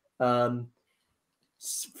like for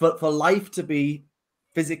life to be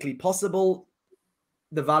physically possible,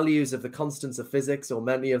 the values of the constants of physics, or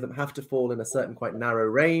many of them, have to fall in a certain quite narrow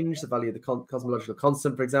range, the value of the cosmological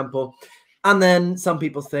constant, for example. And then a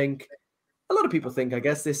lot of people think, I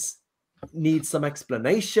guess, this needs some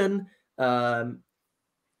explanation.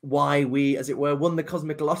 Why we, as it were, won the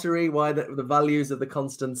cosmic lottery, why the values of the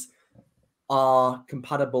constants are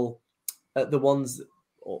compatible, the ones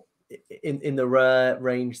in the rare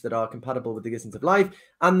range that are compatible with the existence of life.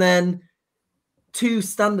 And then two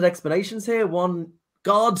standard explanations here. One,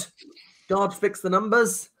 God fixed the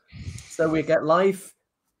numbers, so we get life.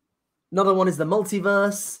 Another one is the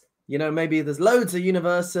multiverse. Maybe there's loads of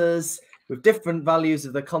universes with different values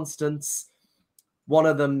of the constants. One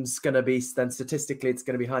of them's going to be, then statistically, it's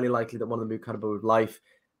going to be highly likely that one of them will be compatible with life.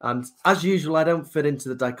 And as usual, I don't fit into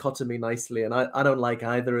the dichotomy nicely, and I don't like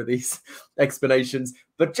either of these explanations.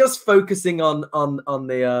 But just focusing on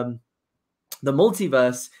the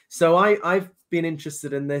multiverse. So I've been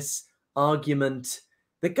interested in this argument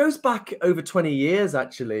that goes back over 20 years,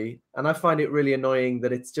 actually, and I find it really annoying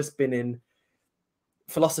that it's just been in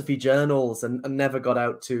philosophy journals and never got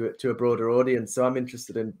out to a broader audience. So I'm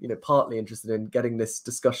interested in, partly interested in getting this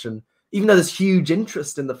discussion, even though there's huge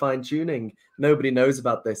interest in the fine tuning. Nobody knows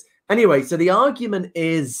about this. Anyway, so the argument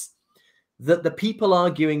is that the people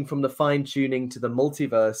arguing from the fine tuning to the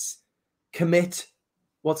multiverse commit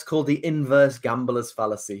what's called the inverse gambler's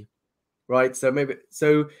fallacy, right? So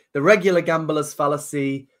the regular gambler's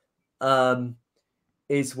fallacy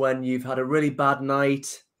is when you've had a really bad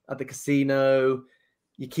night at the casino.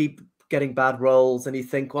 You keep getting bad rolls and you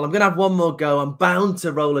think, well, I'm going to have one more go. I'm bound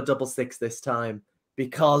to roll a 666 this time,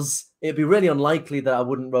 because it'd be really unlikely that I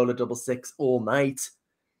wouldn't roll a 666 all night.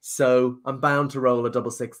 So I'm bound to roll a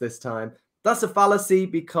 666 this time. That's a fallacy,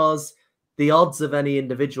 because the odds of any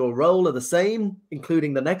individual roll are the same,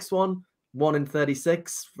 including the next one, 1 in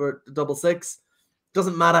 36 for 666.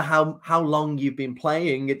 Doesn't matter how long you've been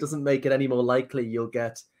playing. It doesn't make it any more likely you'll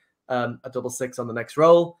get a 666 on the next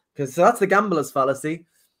roll. So that's the gambler's fallacy.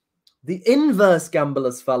 The inverse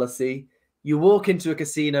gambler's fallacy, you walk into a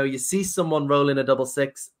casino, you see someone rolling a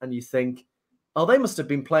 666, and you think, oh, they must have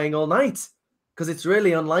been playing all night, because it's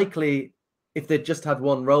really unlikely, if they'd just had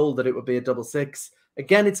one roll, that it would be a 666.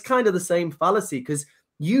 Again, it's kind of the same fallacy, because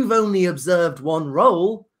you've only observed one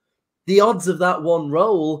roll. The odds of that one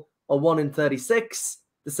roll are 1 in 36,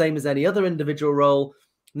 the same as any other individual roll.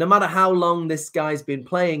 No matter how long this guy's been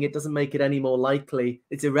playing, it doesn't make it any more likely.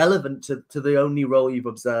 It's irrelevant to the only roll you've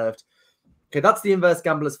observed. Okay, that's the inverse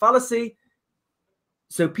gambler's fallacy.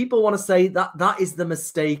 So people want to say that is the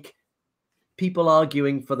mistake. People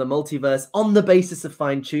arguing for the multiverse on the basis of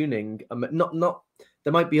fine tuning.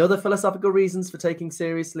 There might be other philosophical reasons for taking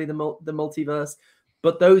seriously the multiverse,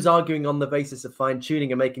 but those arguing on the basis of fine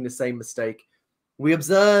tuning are making the same mistake. We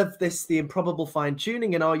observe the improbable fine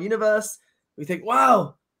tuning in our universe. We think,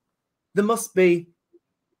 wow, there must be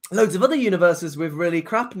loads of other universes with really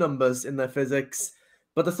crap numbers in their physics.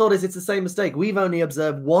 But the thought is, it's the same mistake. We've only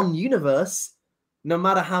observed one universe. No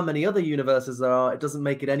matter how many other universes there are, it doesn't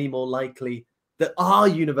make it any more likely that our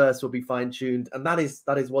universe will be fine-tuned. And that is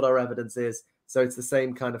what our evidence is. So it's the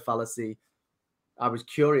same kind of fallacy. I was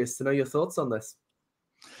curious to know your thoughts on this.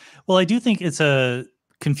 Well, I do think it's a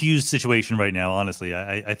confused situation right now, honestly.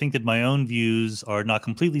 I think that my own views are not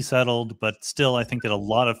completely settled, but still I think that a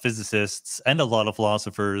lot of physicists and a lot of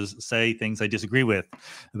philosophers say things I disagree with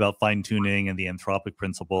about fine-tuning and the anthropic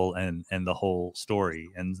principle and the whole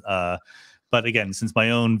story. And but again, since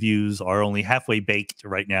my own views are only halfway baked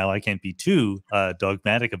right now, I can't be too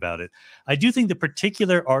dogmatic about it. I do think the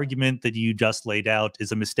particular argument that you just laid out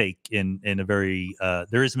is a mistake in a very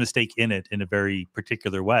there is a mistake in it in a very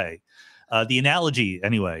particular way. The analogy,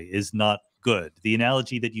 anyway, is not good. The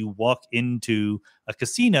analogy that you walk into a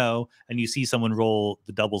casino and you see someone roll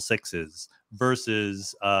the double sixes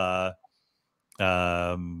versus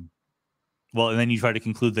well, and then you try to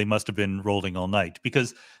conclude they must have been rolling all night,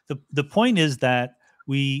 because the point is that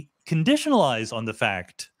we conditionalize on the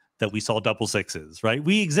fact that we saw double sixes, right?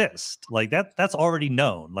 We exist, like that's already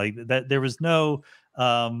known, like that there was no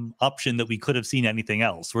option that we could have seen anything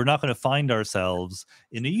else. We're not going to find ourselves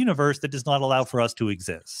in a universe that does not allow for us to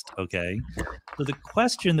exist. Okay. So the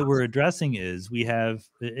question that we're addressing is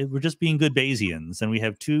we're just being good Bayesians, and we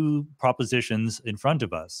have two propositions in front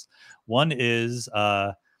of us. One is,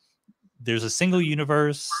 there's a single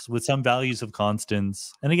universe with some values of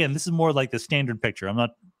constants. And again, this is more like the standard picture.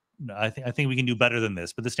 I think we can do better than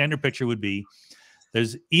this, but the standard picture would be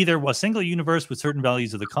there's either a single universe with certain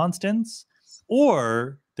values of the constants,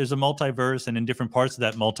 or there's a multiverse, and in different parts of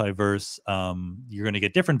that multiverse, you're going to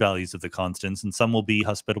get different values of the constants, and some will be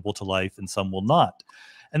hospitable to life and some will not.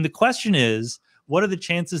 And the question is, what are the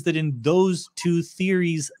chances that in those two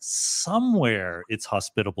theories, somewhere it's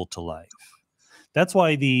hospitable to life? That's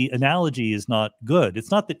why the analogy is not good.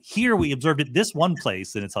 It's not that here we observed it this one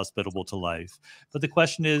place and it's hospitable to life. But the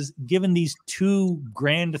question is, given these two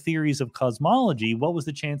grand theories of cosmology, what was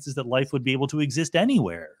the chances that life would be able to exist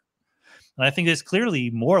anywhere? And I think it's clearly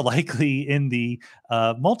more likely in the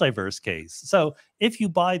multiverse case. So if you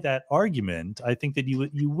buy that argument, I think that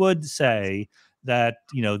you would say that,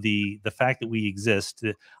 the fact that we exist,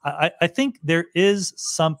 I think there is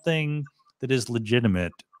something that is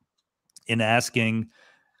legitimate in asking,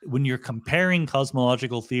 when you're comparing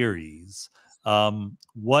cosmological theories,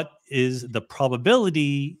 what is the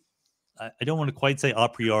probability? I don't want to quite say a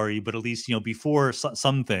priori, but at least, before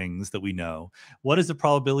some things that we know, what is the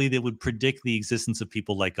probability that would predict the existence of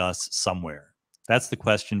people like us somewhere? That's the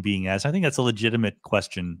question being asked. I think that's a legitimate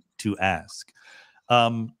question to ask.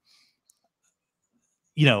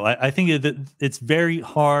 I think that it's very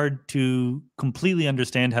hard to completely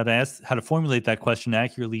understand how to formulate that question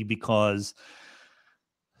accurately, because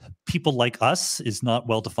people like us is not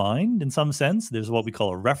well defined in some sense. There's what we call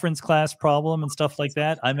a reference class problem and stuff like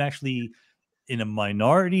that. I'm actually in a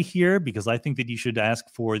minority here, because I think that you should ask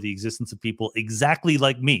for the existence of people exactly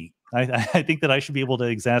like me. I think that I should be able to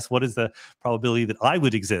exhaust what is the probability that I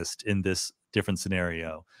would exist in this different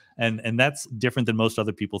scenario. And that's different than most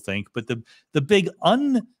other people think. But the big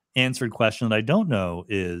unanswered question that I don't know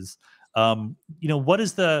is, what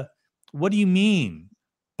do you mean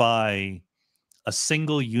by a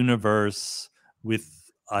single universe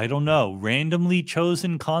with, I don't know, randomly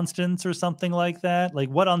chosen constants or something like that? Like,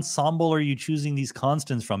 what ensemble are you choosing these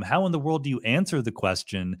constants from? How in the world do you answer the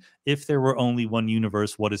question, if there were only one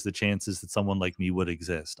universe, what is the chances that someone like me would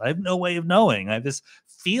exist? I have no way of knowing. I have this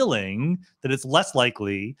feeling that it's less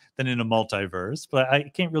likely than in a multiverse, but I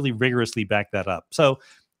can't really rigorously back that up. So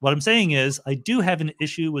what I'm saying is, I do have an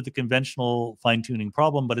issue with the conventional fine-tuning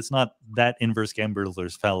problem, but it's not that inverse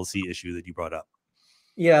Gambler's fallacy issue that you brought up.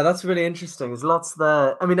 Yeah, that's really interesting. There's lots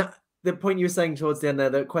there. I mean, the point you were saying towards the end there,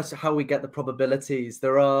 the question how we get the probabilities,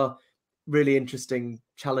 there are really interesting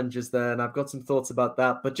challenges there, and I've got some thoughts about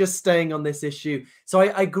that. But just staying on this issue, so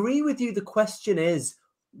I agree with you. The question is,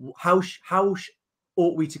 how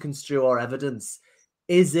ought we to construe our evidence?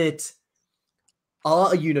 Is it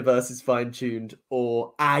our universe is fine-tuned,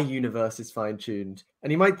 or our universe is fine-tuned?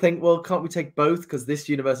 And you might think, well, can't we take both? Because this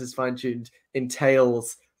universe is fine-tuned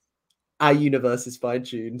entails our universe is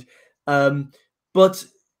fine-tuned. But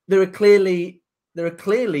there are clearly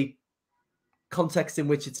contexts in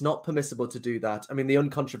which it's not permissible to do that. I mean, the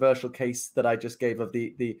uncontroversial case that I just gave of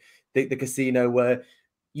the casino, where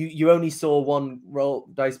you only saw one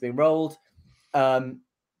dice being rolled,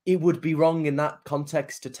 it would be wrong in that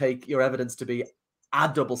context to take your evidence to be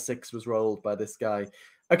a double six was rolled by this guy.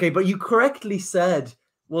 Okay, but you correctly said,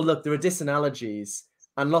 well, look, there are disanalogies,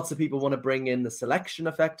 and lots of people want to bring in the selection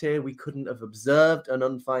effect here. We couldn't have observed an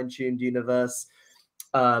unfine-tuned universe.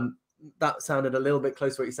 That sounded a little bit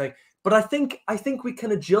close to what you're saying. But I think we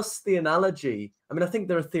can adjust the analogy. I mean, I think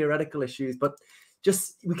there are theoretical issues, but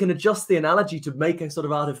we can adjust the analogy to make a sort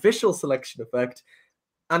of artificial selection effect.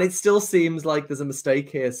 And it still seems like there's a mistake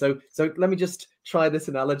here. So let me just try this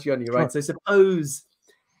analogy on you, right? Sure. So suppose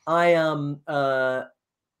I am the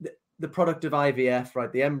product of IVF,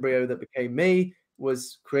 right? The embryo that became me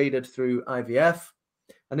was created through IVF.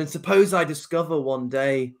 And then suppose I discover one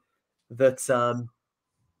day that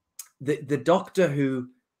the doctor who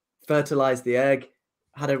fertilized the egg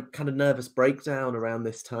had a kind of nervous breakdown around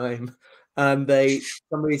this time. and for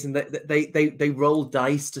some reason they rolled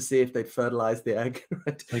dice to see if they'd fertilize the egg.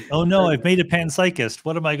 Right? Like, oh no, I've made a panpsychist.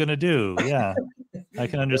 What am I going to do? Yeah, I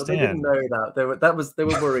can understand. They didn't know that. They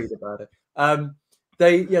were worried about it.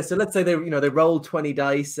 So let's say they rolled 20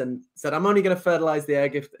 dice and said, I'm only going to fertilize the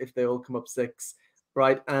egg if they all come up 6,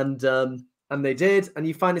 right? And they did, and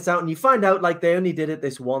you find this out, and you find out like they only did it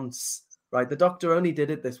this once, right? The doctor only did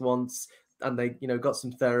it this once, and they got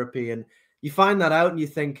some therapy, and you find that out, and you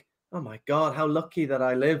think, oh my God, how lucky that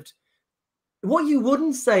I lived. What you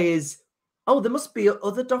wouldn't say is, oh, there must be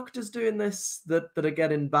other doctors doing this that are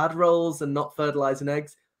getting bad rolls and not fertilizing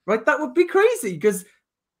eggs, right? That would be crazy, because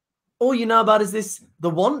all you know about is this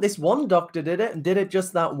one doctor did it and did it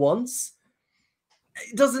just that once.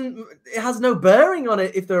 It has no bearing on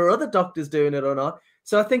it if there are other doctors doing it or not.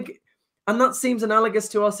 So I think, and that seems analogous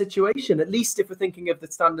to our situation, at least if we're thinking of the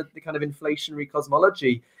kind of inflationary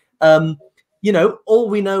cosmology. All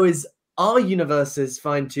we know is our universe is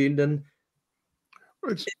fine-tuned, and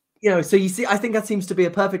so you see, I think that seems to be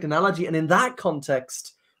a perfect analogy. And in that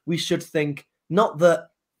context, we should think not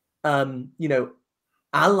that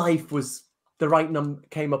our life was the right number,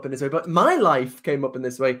 came up in this way, but my life came up in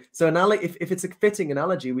this way. So if it's a fitting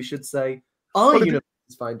analogy, we should say our universe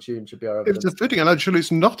is fine-tuned, should be our evidence. If it's a fitting analogy,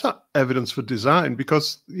 it's not evidence for design,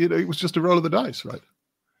 because it was just a roll of the dice, right?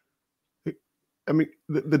 I mean,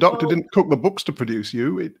 the doctor didn't cook the books to produce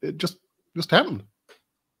you. It just happened.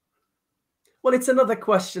 Well, it's another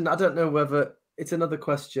question. I don't know whether it's another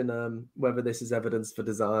question whether this is evidence for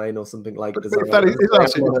design or something like design.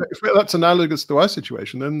 If that's analogous to our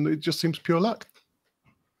situation, then it just seems pure luck.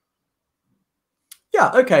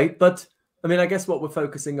 Yeah, okay. But I mean, I guess what we're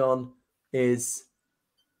focusing on is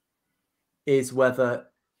whether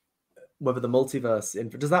the multiverse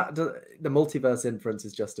the multiverse inference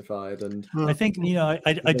is justified. And I think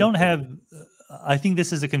I don't have. I think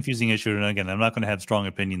this is a confusing issue, and again, I'm not going to have strong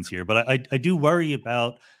opinions here, but I do worry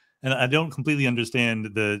about, and I don't completely understand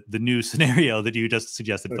the new scenario that you just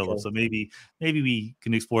suggested, Philip. So maybe we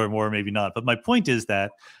can explore it more, maybe not. But my point is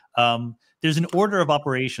that there's an order of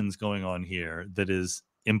operations going on here that is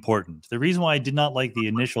important. The reason why I did not like the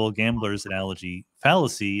initial gambler's analogy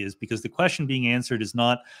fallacy is because the question being answered is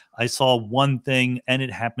not, I saw one thing and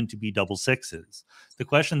it happened to be double sixes. The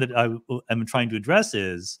question that I am trying to address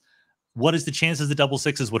is, what is the chances that double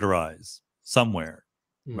sixes would arise somewhere,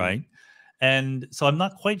 right? And so I'm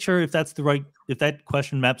not quite sure if that's if that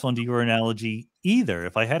question maps onto your analogy either.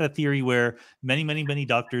 If I had a theory where many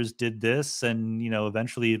doctors did this and,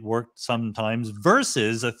 eventually it worked sometimes,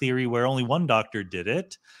 versus a theory where only one doctor did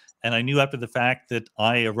it, and I knew after the fact that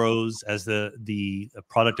I arose as the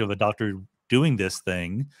product of a doctor doing this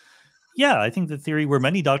thing, yeah, I think the theory where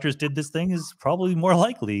many doctors did this thing is probably more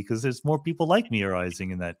likely, because there's more people like me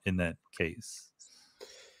arising in that case.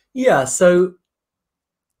 Yeah, so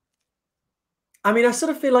I mean, I sort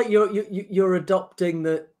of feel like you're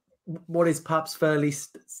adopting what is perhaps fairly,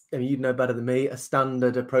 you'd know better than me, a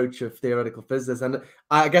standard approach of theoretical physics, and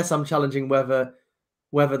I guess I'm challenging whether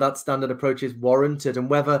that standard approach is warranted, and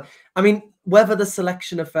whether the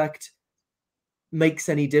selection effect makes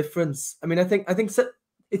any difference. I mean, I think so.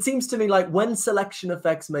 It seems to me like when selection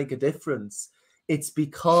effects make a difference, it's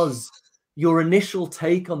because your initial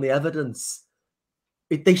take on the evidence,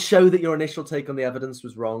 they show that your initial take on the evidence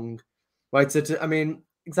was wrong, right? So,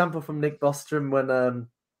 example from Nick Bostrom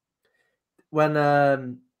when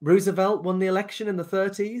Roosevelt won the election in the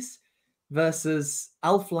 30s versus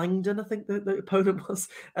Alf Langdon, I think the opponent was,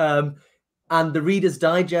 and the Reader's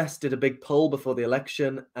Digest did a big poll before the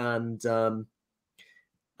election, and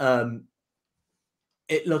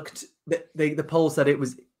it looked, the poll said it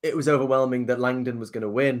was overwhelming that Langdon was going to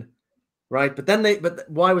win, right? But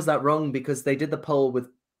why was that wrong? Because they did the poll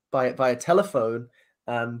via telephone,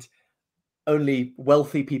 and only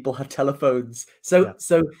wealthy people have telephones. So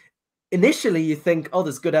initially you think, oh,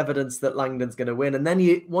 there's good evidence that Langdon's going to win, and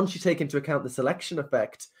then once you take into account the selection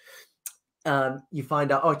effect, you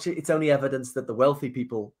find out, oh, it's only evidence that the wealthy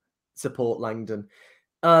people support Langdon.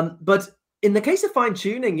 But in the case of fine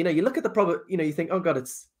tuning, you look at the you think, oh God,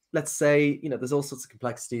 let's say, there's all sorts of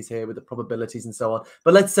complexities here with the probabilities and so on.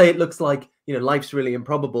 But let's say it looks like, life's really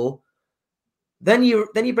improbable. Then you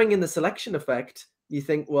bring in the selection effect. You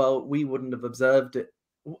think, well, we wouldn't have observed it.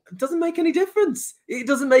 It doesn't make any difference. It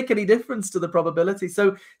doesn't make any difference to the probability.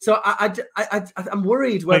 So I'm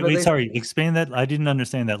worried whether. Wait, sorry, expand that. I didn't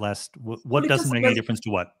understand that last. What doesn't make any difference to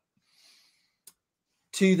what?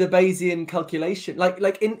 To the Bayesian calculation,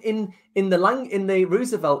 like in the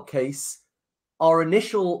Roosevelt case, our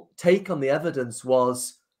initial take on the evidence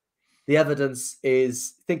was the evidence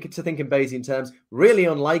is, think in Bayesian terms, really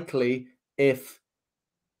unlikely if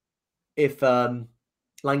if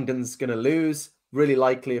Langdon's going to lose, really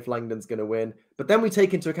likely if Langdon's going to win. But then we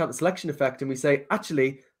take into account the selection effect and we say,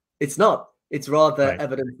 actually, it's not. It's rather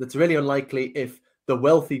evidence that's really unlikely if the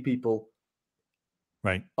wealthy people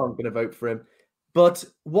aren't going to vote for him. But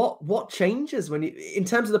what changes when you, in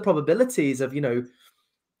terms of the probabilities of, look,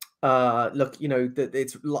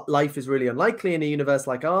 that life is really unlikely in a universe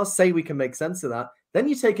like ours, say we can make sense of that, then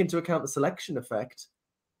you take into account the selection effect.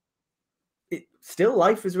 Still,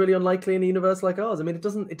 life is really unlikely in a universe like ours. I mean, it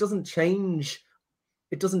doesn't change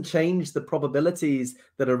the probabilities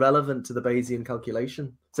that are relevant to the Bayesian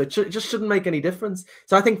calculation. So it just shouldn't make any difference.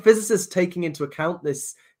 So I think physicists taking into account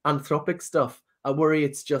this anthropic stuff, I worry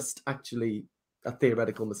it's just actually a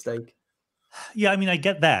theoretical mistake. Yeah, I mean, I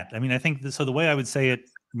get that. I mean, I think so. The way I would say it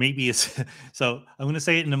maybe is so. I'm going to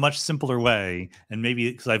say it in a much simpler way, and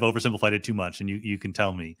maybe because I've oversimplified it too much, and you can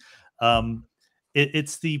tell me.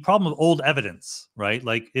 It's the problem of old evidence, right?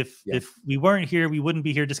 Like if we weren't here, we wouldn't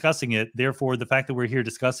be here discussing it. Therefore, the fact that we're here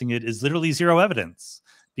discussing it is literally zero evidence.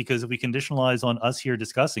 Because if we conditionalize on us here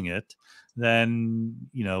discussing it, then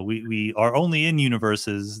we are only in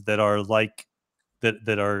universes that are like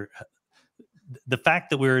that are. The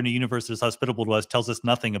fact that we're in a universe that's hospitable to us tells us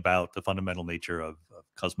nothing about the fundamental nature of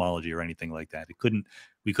cosmology or anything like that.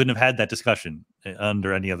 We couldn't have had that discussion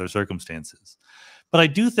under any other circumstances. But I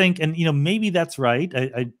do think, and maybe that's right.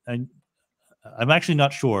 I'm actually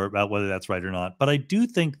not sure about whether that's right or not. But I do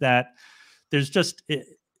think that that's just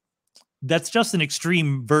an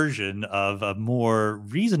extreme version of a more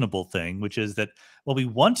reasonable thing, which is that what we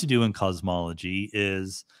want to do in cosmology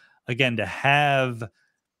is, again, to have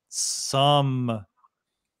some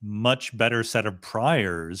much better set of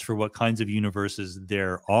priors for what kinds of universes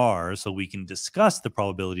there are, so we can discuss the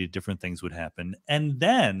probability of different things would happen, and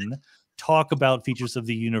then talk about features of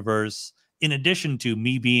the universe in addition to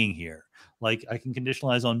me being here. Like I can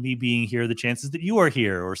conditionalize on me being here, the chances that you are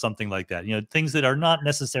here, or something like that. Things that are not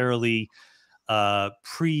necessarily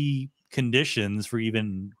preconditions for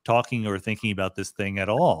even talking or thinking about this thing at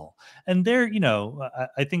all. And there,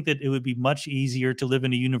 I think that it would be much easier to live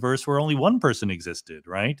in a universe where only one person existed,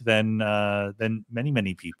 right? Than many,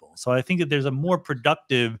 many people. So I think that there's a more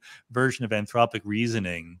productive version of anthropic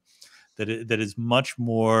reasoning that is much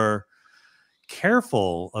more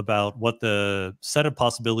careful about what the set of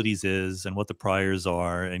possibilities is and what the priors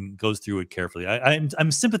are, and goes through it carefully.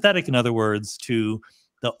 I'm sympathetic, in other words, to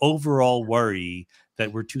the overall worry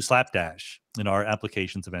that we're too slapdash in our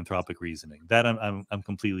applications of anthropic reasoning. That I'm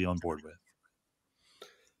completely on board with.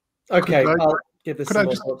 Okay, I'll give this. Could I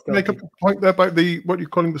just make a point there about what you're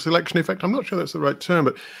calling the selection effect? I'm not sure that's the right term,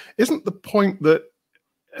 but isn't the point that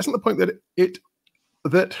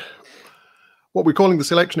what we're calling the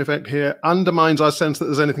selection effect here undermines our sense that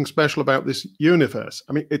there's anything special about this universe?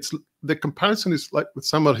 I mean, the comparison is like with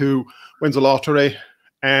someone who wins a lottery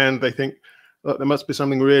and they think, look, there must be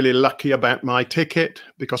something really lucky about my ticket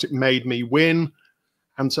because it made me win.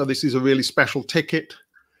 And so this is a really special ticket.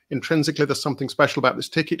 Intrinsically, there's something special about this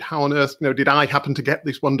ticket. How on earth, did I happen to get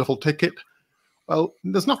this wonderful ticket? Well,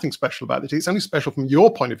 there's nothing special about it. It's only special from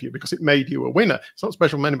your point of view because it made you a winner. It's not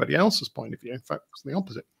special from anybody else's point of view. In fact, it's the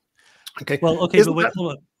opposite. Okay. Well, okay, but wait,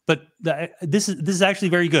 hold on. But this is actually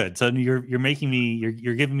very good. So you're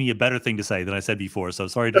giving me a better thing to say than I said before. So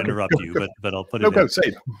sorry to interrupt you, but I'll put it. Go say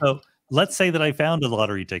it. So let's say that I found a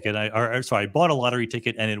lottery ticket. I bought a lottery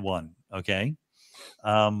ticket and it won. Okay.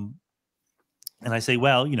 And I say,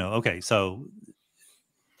 well, okay, so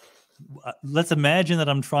let's imagine that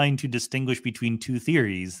I'm trying to distinguish between two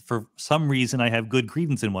theories. For some reason, I have good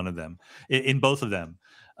credence in one of them, in both of them.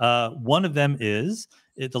 One of them is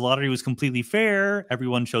the lottery was completely fair.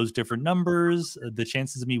 Everyone chose different numbers. The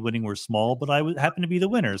chances of me winning were small, but I happened to be the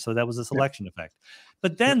winner. So that was a selection effect.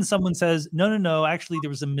 But then someone says, no, actually there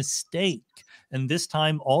was a mistake. And this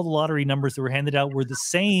time all the lottery numbers that were handed out were the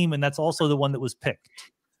same. And that's also the one that was picked.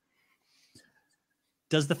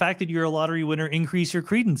 Does the fact that you're a lottery winner increase your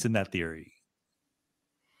credence in that theory?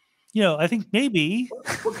 I think maybe.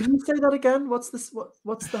 Well, can you say that again? What's this?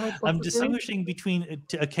 What's the hypothesis? I'm distinguishing between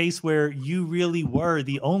a case where you really were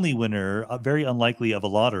the only winner, very unlikely, of a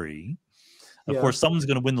lottery. Of course, someone's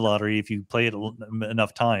going to win the lottery if you play it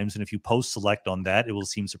enough times, and if you post-select on that, it will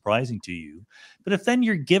seem surprising to you. But if then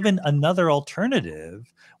you're given another alternative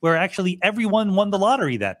where actually everyone won the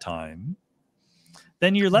lottery that time,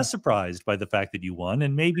 then you're less surprised by the fact that you won,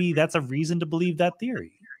 and maybe that's a reason to believe that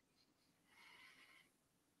theory.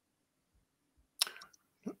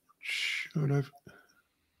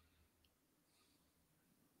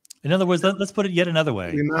 In other words, let's put it yet another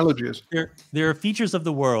way. The analogy is there are features of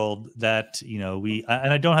the world that and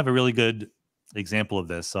I don't have a really good example of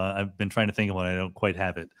this. I've been trying to think of one. I don't quite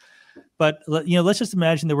have it. But let's just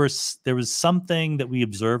imagine there was something that we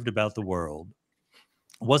observed about the world.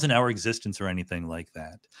 It wasn't our existence or anything like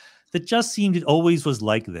that. That just seemed it always was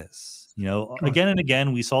like this. Again and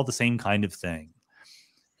again, we saw the same kind of thing.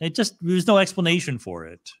 There's no explanation for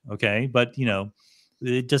it. Okay. But,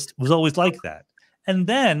 it just was always like that. And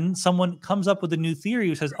then someone comes up with a new theory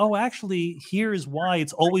who says, oh, actually, here's why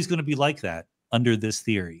it's always going to be like that under this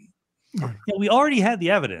theory. We already had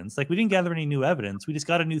the evidence. Like, we didn't gather any new evidence. We just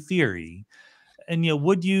got a new theory. And,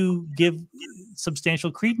 would you give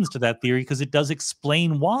substantial credence to that theory? Because it does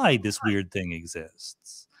explain why this weird thing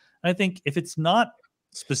exists. And I think if it's not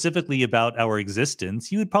specifically about our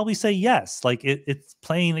existence, you would probably say yes. Like, it's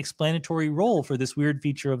playing an explanatory role for this weird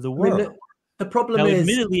feature of the world. The problem is,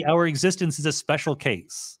 admittedly, our existence is a special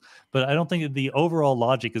case, but I don't think that the overall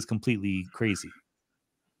logic is completely crazy.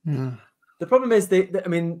 Yeah. The problem is, I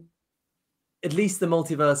mean, at least the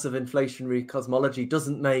multiverse of inflationary cosmology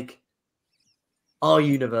doesn't make our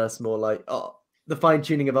universe more like the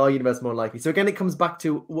fine-tuning of our universe more likely. So again, it comes back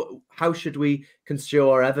to how should we construe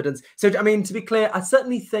our evidence? So, I mean, to be clear, I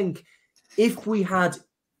certainly think if we had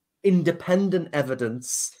independent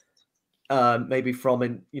evidence, maybe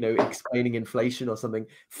from explaining inflation or something,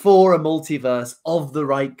 for a multiverse of the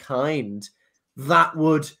right kind, that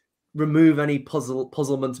would remove any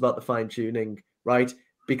puzzlement about the fine-tuning, right?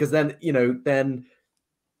 Because then then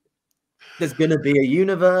there's going to be a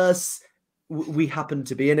universe, we happen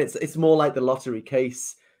to be in it. It's more like the lottery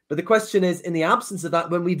case. But the question is, in the absence of that,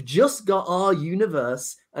 when we've just got our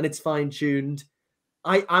universe and it's fine-tuned,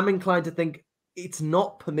 I'm inclined to think it's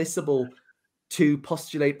not permissible to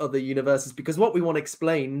postulate other universes, because what we want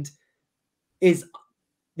explained is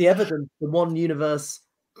the evidence, the one universe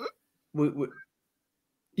we've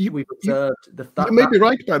observed. You may be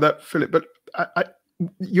right about that, Philip, but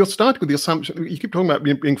you're starting with the assumption, you keep talking about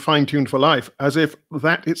being fine-tuned for life, as if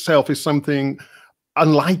that itself is something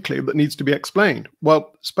unlikely that needs to be explained.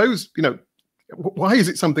 Well, suppose, why is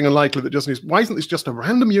it something unlikely that just needs, why isn't this just a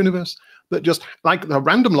random universe that just, like a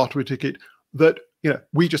random lottery ticket, that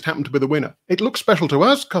we just happen to be the winner? It looks special to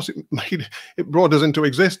us because it brought us into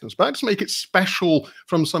existence, but to make it special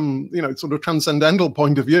from some sort of transcendental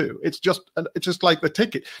point of view, it's just like the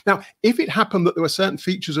ticket. Now, if it happened that there were certain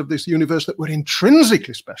features of this universe that were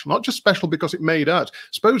intrinsically special, not just special because it made us.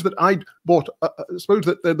 Suppose that I'd bought. Suppose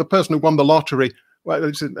that the person who won the lottery. Well,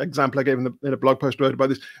 this is an example I gave in a blog post I wrote about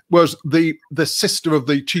this, was the sister of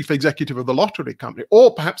the chief executive of the lottery company,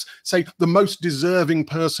 or perhaps say the most deserving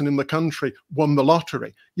person in the country won the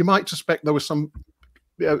lottery. You might suspect there was some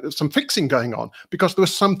fixing going on because there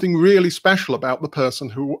was something really special about the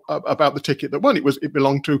person about the ticket that won. It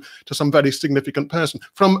belonged to some very significant person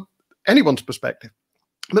from anyone's perspective.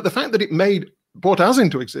 But the fact that it brought us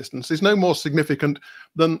into existence is no more significant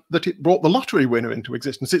than that it brought the lottery winner into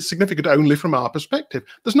existence. It's significant only from our perspective.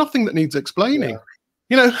 There's nothing that needs explaining.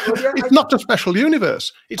 It's not a special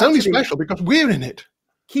universe. It's only special because we're in it.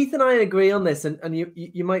 Keith and I agree on this, and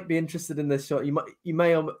you might be interested in this. You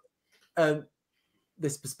may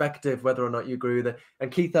this perspective, whether or not you agree with it.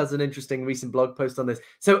 And Keith has an interesting recent blog post on this.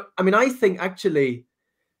 So, I mean, I think actually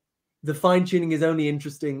the fine-tuning is only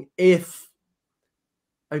interesting if,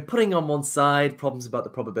 putting on one side problems about the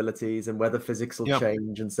probabilities and whether physics will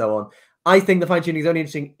change and so on. I think the fine-tuning is only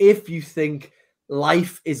interesting if you think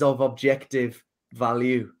life is of objective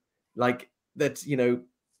value, like that,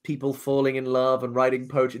 people falling in love and writing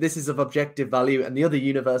poetry. This is of objective value, and the other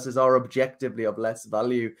universes are objectively of less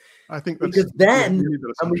value. I think because then,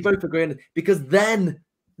 and we both agree on it, because then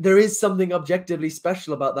there is something objectively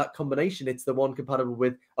special about that combination. It's the one compatible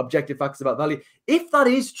with objective facts about value. If that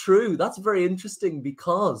is true, that's very interesting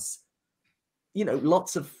because,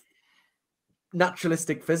 lots of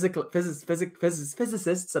naturalistic physicists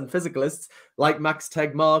and physicalists like Max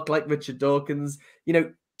Tegmark, like Richard Dawkins,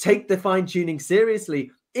 take the fine-tuning seriously.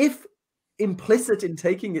 If implicit in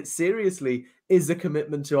taking it seriously is a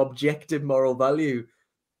commitment to objective moral value,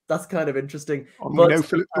 that's kind of interesting.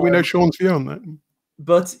 We know Sean's view on that.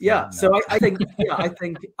 But so I think,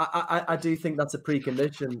 I do think that's a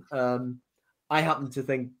precondition. I happen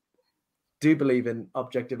to do believe in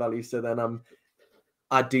objective value. So then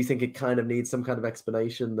I do think it kind of needs some kind of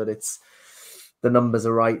explanation that the numbers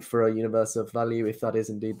are right for a universe of value, if that is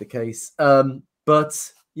indeed the case.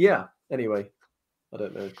 But yeah, anyway, I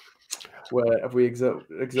don't know. Where have we exhausted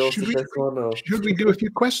this one? Or should we do a few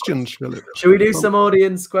questions, Philip? Should we do some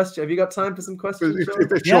audience questions? Have you got time for some questions?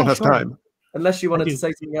 If Sean has time. Unless you wanted to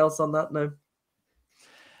say something else on that, no.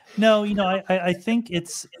 No, I think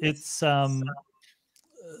it's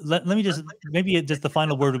let me just, maybe just the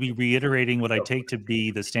final word would be reiterating what I take to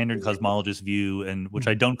be the standard cosmologist view, and which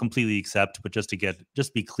I don't completely accept, but just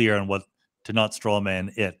to be clear on what, to not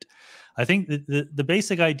strawman it. I think the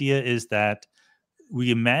basic idea is that we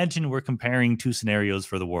imagine we're comparing two scenarios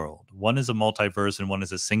for the world. One is a multiverse and one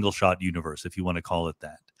is a single shot universe, if you want to call it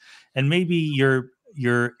that. And maybe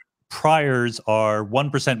your priors are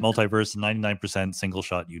 1% multiverse and 99% single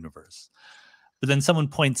shot universe. But then someone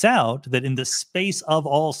points out that in the space of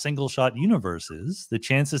all single shot universes, the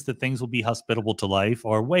chances that things will be hospitable to life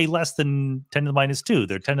are way less than 10 to the -2.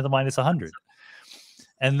 They're 10 to the -100.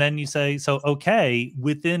 And then you say, so, okay,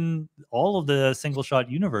 within all of the single shot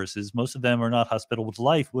universes, most of them are not hospitable to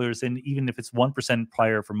life, whereas even if it's 1%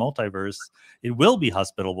 prior for multiverse, it will be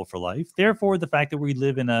hospitable for life. Therefore, the fact that we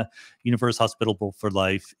live in a universe hospitable for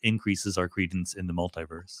life increases our credence in the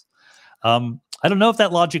multiverse. I don't know if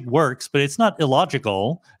that logic works, but it's not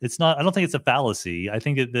illogical. It's not, I don't think it's a fallacy. I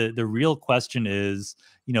think that the real question is,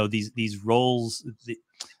 these roles,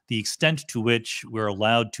 the extent to which we're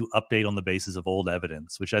allowed to update on the basis of old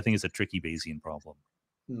evidence, which I think is a tricky Bayesian problem.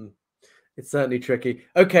 It's certainly tricky.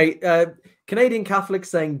 Okay, Canadian Catholic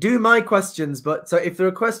saying, do my questions, but so if there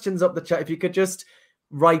are questions up the chat, if you could just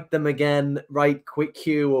write them again, write quick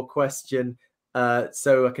Q or question,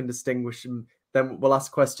 so I can distinguish them. Then we'll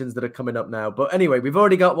ask questions that are coming up now. But anyway, we've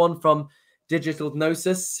already got one from Digital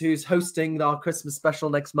Gnosis, who's hosting our Christmas special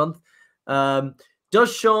next month.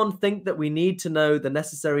 Does Sean think that we need to know the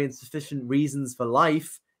necessary and sufficient reasons for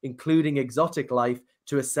life, including exotic life,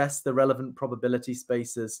 to assess the relevant probability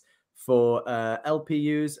spaces for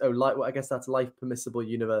LPUs? Oh, I guess that's life permissible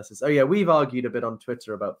universes. Oh yeah, we've argued a bit on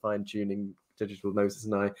Twitter about fine-tuning, Digital Gnosis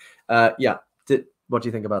and I. Yeah, what do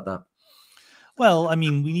you think about that? Well, I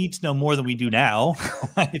mean, we need to know more than we do now.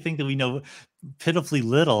 I think that we know pitifully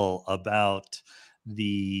little about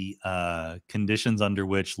the conditions under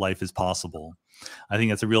which life is possible. I think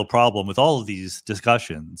that's a real problem with all of these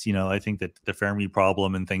discussions. I think that the Fermi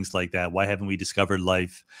problem and things like that, why haven't we discovered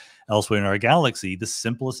life elsewhere in our galaxy? The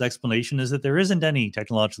simplest explanation is that there isn't any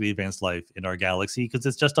technologically advanced life in our galaxy because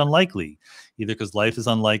it's just unlikely, either because life is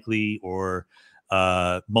unlikely, or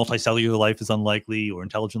multicellular life is unlikely, or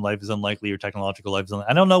intelligent life is unlikely, or technological life is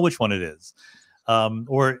unlikely. I don't know which one it is,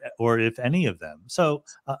 or if any of them. So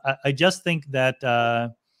I just think that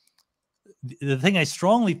the thing I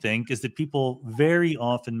strongly think is that people very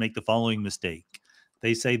often make the following mistake.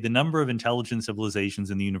 They say the number of intelligent civilizations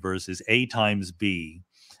in the universe is A times B,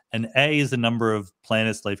 and A is the number of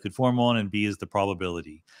planets life could form on, and B is the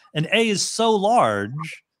probability. And A is so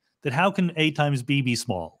large that how can A times B be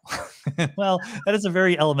small? Well, that is a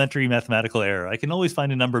very elementary mathematical error. I can always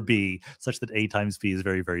find a number B such that A times B is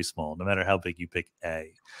very, very small, no matter how big you pick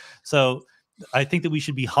A. So I think that we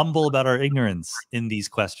should be humble about our ignorance in these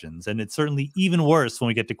questions. And it's certainly even worse when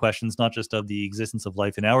we get to questions not just of the existence of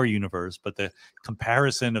life in our universe, but the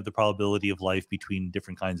comparison of the probability of life between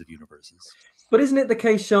different kinds of universes. But isn't it the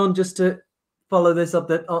case, Sean, just to follow this up,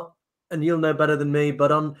 that and you'll know better than me,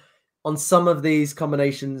 but on some of these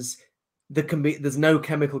combinations, there's no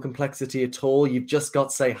chemical complexity at all. You've just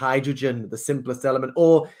got, say, hydrogen, the simplest element,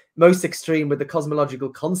 or most extreme with the cosmological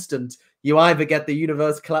constant, you either get the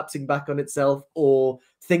universe collapsing back on itself or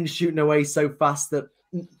things shooting away so fast that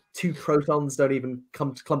two protons don't even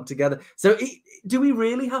clump together. So do we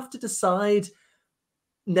really have to decide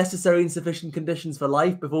necessary and sufficient conditions for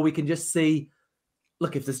life before we can just see,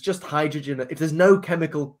 look, if there's just hydrogen, if there's no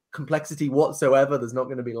chemical complexity whatsoever, there's not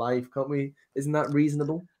going to be life, can't we? Isn't that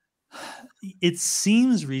reasonable? It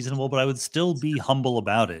seems reasonable, but I would still be humble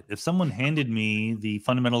about it. If someone handed me the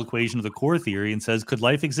fundamental equation of the core theory and says, could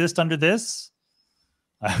life exist under this?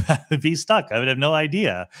 I would be stuck. I would have no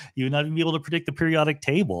idea. You would not even be able to predict the periodic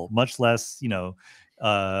table, much less,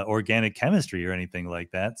 organic chemistry or anything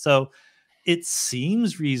like that. So it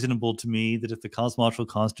seems reasonable to me that if the cosmological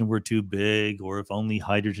constant were too big, or if only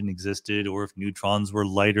hydrogen existed, or if neutrons were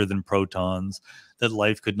lighter than protons, that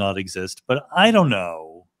life could not exist. But I don't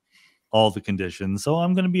know all the conditions, so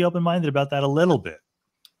I'm going to be open-minded about that a little bit.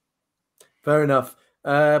 Fair enough.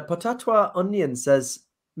 Potatwa Onion says,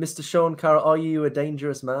 Mr. Sean Carroll, are you a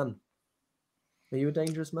dangerous man? Are you a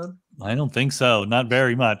dangerous man? I don't think so. Not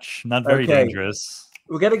very much. Not very dangerous.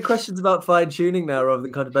 We're getting questions about fine-tuning now rather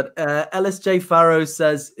than content, but LSJ Farrow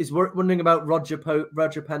is wondering about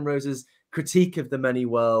Roger Penrose's critique of the many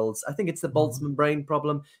worlds. I think it's the Boltzmann brain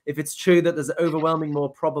problem. If it's true that there's overwhelmingly more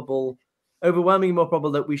probable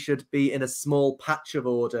that we should be in a small patch of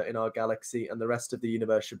order in our galaxy and the rest of the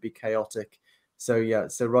universe should be chaotic. So yeah,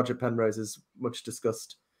 so Roger Penrose's much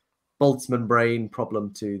discussed Boltzmann brain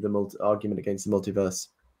problem to the argument against the multiverse.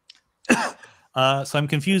 So I'm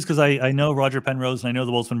confused because I know Roger Penrose and I know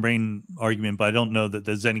the Boltzmann brain argument, but I don't know that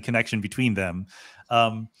there's any connection between them.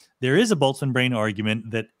 There is a Boltzmann brain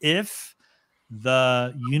argument that if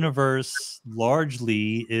the universe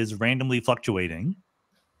largely is randomly fluctuating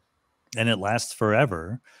and it lasts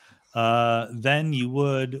forever, then you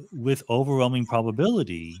would, with overwhelming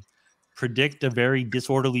probability, predict a very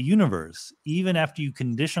disorderly universe, even after you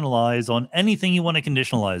conditionalize on anything you want to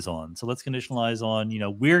conditionalize on. So let's conditionalize on,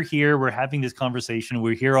 we're here, we're having this conversation,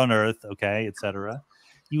 we're here on Earth, okay, etc.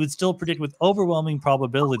 You would still predict with overwhelming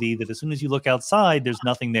probability that as soon as you look outside, there's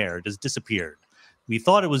nothing there, it just disappeared. We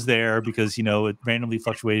thought it was there because, it randomly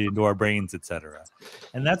fluctuated into our brains, etc.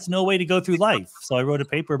 And that's no way to go through life. So I wrote a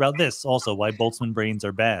paper about this also, why Boltzmann brains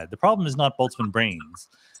are bad. The problem is not Boltzmann brains,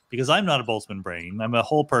 because I'm not a Boltzmann brain, I'm a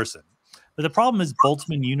whole person. But the problem is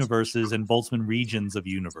Boltzmann universes and Boltzmann regions of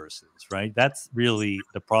universes, right? That's really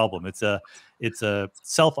the problem. It's a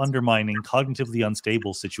self-undermining, cognitively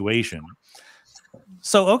unstable situation.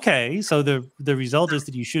 So, okay, so the result is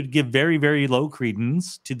that you should give very, very low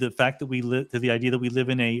credence to the fact that to the idea that we live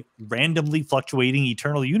in a randomly fluctuating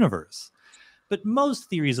eternal universe. But most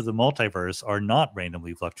theories of the multiverse are not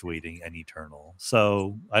randomly fluctuating and eternal.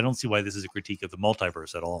 So I don't see why this is a critique of the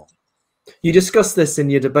multiverse at all. You discussed this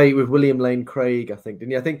in your debate with William Lane Craig, I think,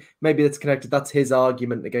 didn't you? I think maybe it's connected. That's his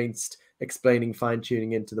argument against explaining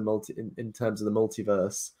fine-tuning into the in terms of the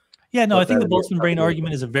multiverse. Yeah, no, I think the Boltzmann brain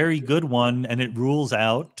argument is a very good one, and it rules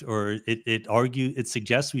out, or it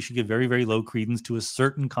suggests we should give very, very low credence to a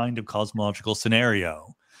certain kind of cosmological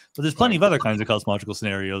scenario. But there's plenty of other kinds of cosmological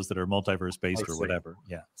scenarios that are multiverse-based or whatever.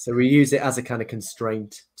 Yeah. So we use it as a kind of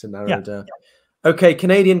constraint to narrow down. Okay,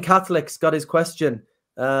 Canadian Catholic's got his question.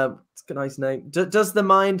 It's a nice name. Does the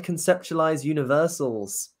mind conceptualize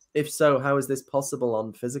universals? If so, how is this possible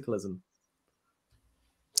on physicalism?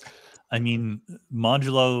 I mean,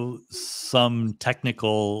 modulo some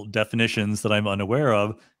technical definitions that I'm unaware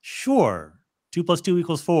of, sure. 2 + 2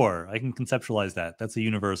 = 4. I can conceptualize that. That's a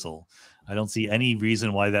universal. I don't see any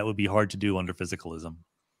reason why that would be hard to do under physicalism.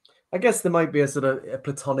 I guess there might be a sort of a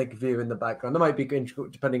Platonic view in the background. There might be,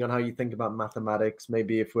 depending on how you think about mathematics,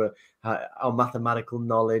 maybe if we're our mathematical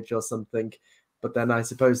knowledge or something. But then I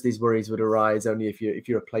suppose these worries would arise only if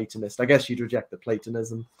you're a Platonist. I guess you'd reject the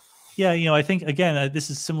Platonism. Yeah, I think, again, this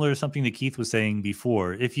is similar to something that Keith was saying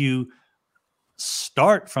before. If you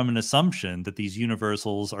start from an assumption that these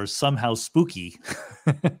universals are somehow spooky,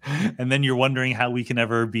 and then you're wondering how we can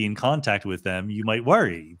ever be in contact with them, you might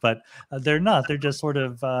worry. But they're not. They're just sort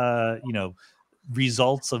of,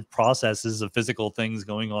 results of processes of physical things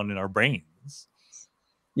going on in our brains.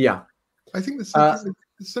 Yeah. I think there's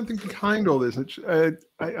something behind all this. I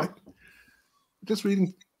just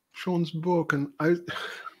reading Sean's book, and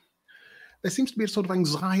there seems to be a sort of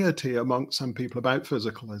anxiety amongst some people about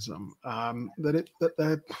physicalism,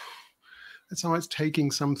 that somehow it's taking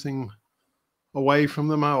something away from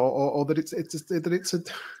them, or that it's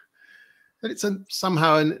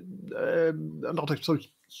somehow not a sort of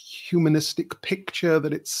humanistic picture,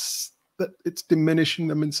 that it's diminishing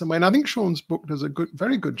them in some way. And I think Sean's book does a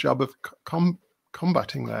very good job of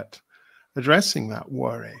combating that, addressing that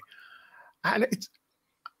worry. And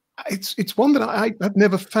it's one that I've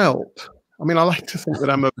never felt. I mean, I like to think that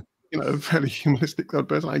I'm a fairly humanistic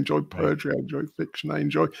person. I enjoy poetry, I enjoy fiction, I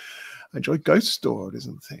enjoy ghost stories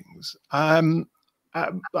and things. I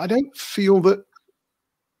don't feel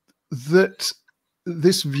that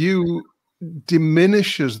this view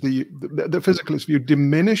diminishes the physicalist view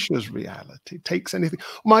diminishes reality, takes anything.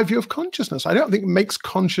 My view of consciousness, I don't think it makes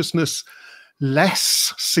consciousness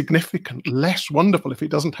less significant, less wonderful if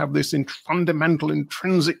it doesn't have this fundamental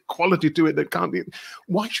intrinsic quality to it that can't be.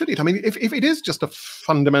 Why should it? I mean, if it is just a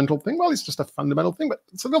fundamental thing, well, it's just a fundamental thing. But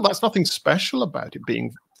so, well, that's nothing special about it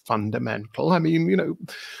being fundamental. I mean,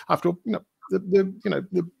 after all,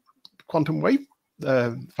 the quantum wave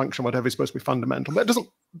function, whatever, is supposed to be fundamental. That doesn't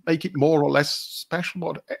make it more or less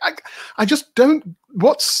special. I just don't.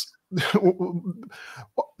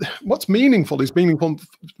 What's meaningful is meaningful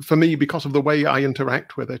for me because of the way I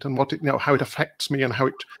interact with it and how it affects me and how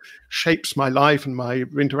it shapes my life and my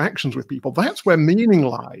interactions with people. That's where meaning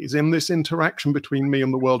lies, in this interaction between me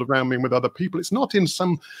and the world around me and with other people. It's not in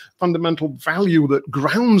some fundamental value that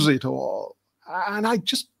grounds it all. And I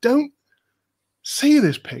just don't see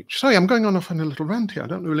this picture. Sorry, I'm going on off on a little rant here. I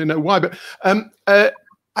don't really know why, but I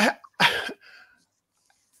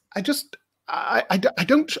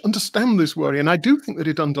don't understand this worry, and I do think that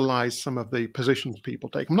it underlies some of the positions people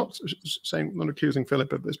take. I'm not accusing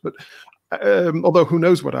Philip of this, but although who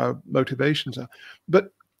knows what our motivations are.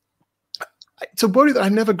 But it's a worry that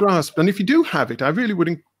I've never grasped, and if you do have it, I really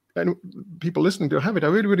would and people listening to have it, I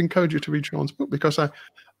really would encourage you to read Sean's book, because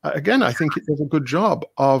again, I think it does a good job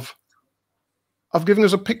of giving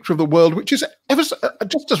us a picture of the world, which is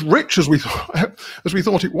just as rich as we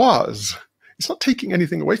thought it was. It's not taking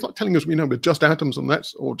anything away. It's not telling us we're just atoms and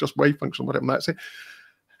or just wave function, whatever. That's it.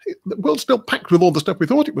 The world's still packed with all the stuff we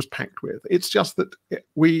thought it was packed with. It's just that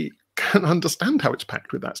we can understand how it's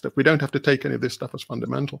packed with that stuff. We don't have to take any of this stuff as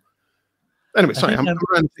fundamental. Anyway, sorry, I'm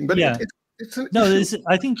ranting, but yeah.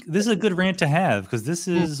 I think this is a good rant to have, because this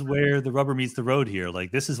is where the rubber meets the road here.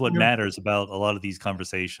 Like, this is what matters about a lot of these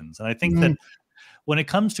conversations. And I think that when it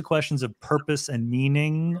comes to questions of purpose and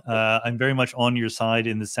meaning, I'm very much on your side,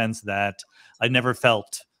 in the sense that I never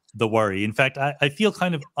felt the worry. In fact, I feel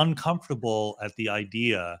kind of uncomfortable at the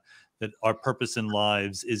idea that our purpose in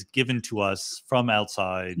lives is given to us from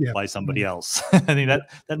outside by somebody else. I think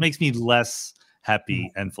that makes me less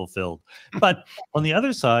happy and fulfilled. But on the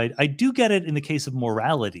other side, I do get it in the case of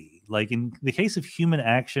morality. Like, in the case of human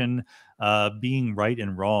action being right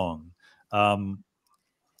and wrong,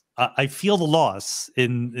 I feel the loss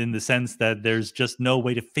in the sense that there's just no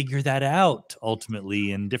way to figure that out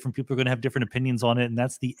ultimately, and different people are going to have different opinions on it, and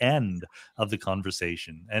that's the end of the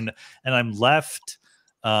conversation. And I'm left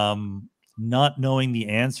not knowing the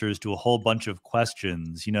answers to a whole bunch of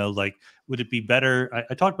questions. Like, would it be better?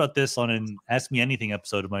 I talked about this on an Ask Me Anything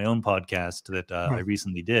episode of my own podcast that I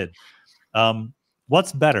recently did.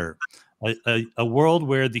 What's better? A world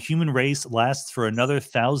where the human race lasts for another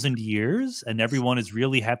 1,000 years and everyone is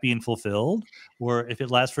really happy and fulfilled, or if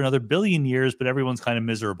it lasts for another 1 billion years but everyone's kind of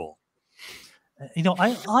miserable?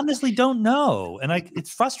 I honestly don't know, and it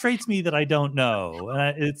frustrates me that I don't know,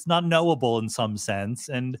 and it's not knowable in some sense,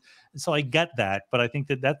 and so I get that, but I think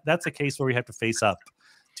that's a case where we have to face up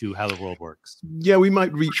to how the world works. Yeah, we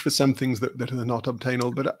might reach for some things that are not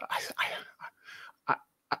obtainable, but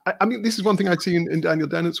I mean, this is one thing I'd see in Daniel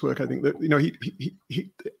Dennett's work. I think that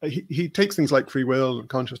he takes things like free will and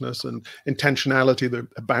consciousness and intentionality, the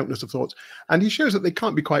aboutness of thoughts, and he shows that they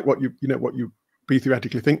can't be quite what you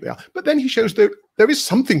theoretically think they are. But then he shows that there is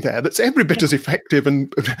something there that's every bit as effective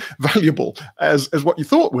and valuable as what you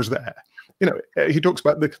thought was there. He talks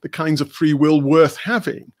about the kinds of free will worth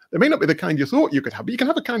having. They may not be the kind you thought you could have, but you can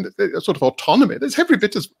have a kind of sort of autonomy that's every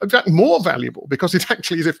bit as, in fact, more valuable, because it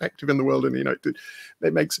actually is effective in the world, and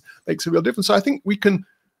it makes a real difference. So I think we can.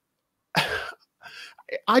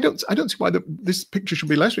 I don't see why this picture should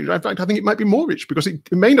be less rich. In fact, I think it might be more rich, because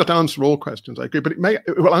it may not answer all questions, I agree, but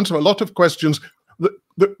it will answer a lot of questions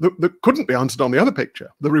that couldn't be answered on the other picture.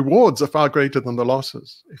 The rewards are far greater than the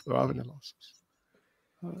losses, if there are any losses.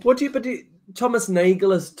 Thomas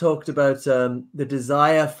Nagel has talked about the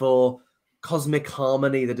desire for cosmic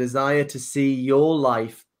harmony, the desire to see your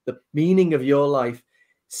life, the meaning of your life,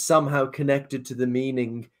 somehow connected to the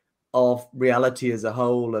meaning of reality as a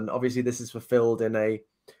whole. And obviously this is fulfilled in a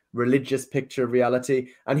religious picture of reality.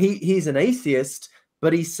 And he's an atheist,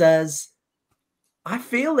 but he says, I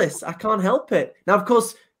feel this, I can't help it. Now, of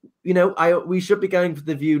course, we should be going for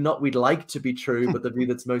the view not we'd like to be true, but the view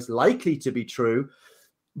that's most likely to be true.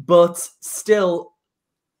 But still,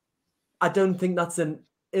 I don't think that's an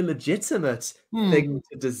illegitimate thing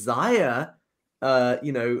to desire,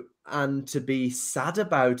 and to be sad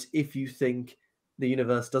about if you think the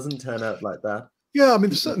universe doesn't turn out like that. Yeah, I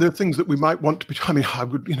mean, there are things that we might want to be. I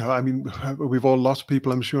mean, we've all lost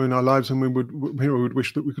people, I'm sure, in our lives, and we would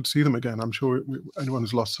wish that we could see them again. I'm sure anyone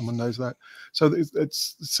who's lost someone knows that. So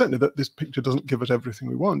it's certainly that this picture doesn't give us everything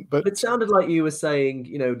we want. But it sounded like you were saying,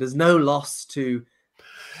 there's no loss to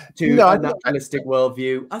a naturalistic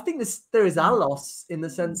worldview. I think there is a loss in the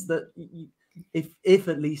sense that if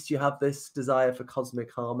at least you have this desire for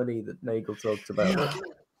cosmic harmony that Nagel talked about,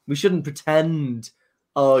 we shouldn't pretend,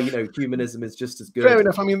 humanism is just as good. Fair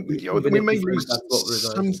enough. I mean, we may lose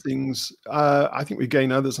some things. I think we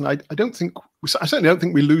gain others, and I certainly don't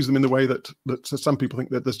think we lose them in the way that some people think,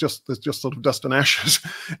 that there's just sort of dust and ashes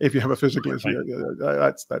if you have a physical issue.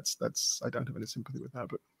 That's I don't have any sympathy with that,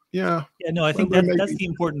 but yeah. Yeah, no, I think that's the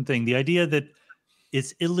important thing. The idea that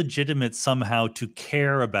it's illegitimate somehow to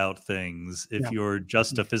care about things if you're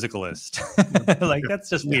just a physicalist. That's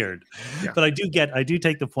just weird. Yeah. But I do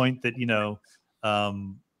take the point that,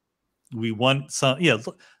 we want some,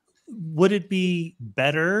 would it be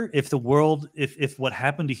better if the world, if what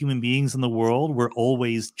happened to human beings in the world were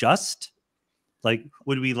always just? Like,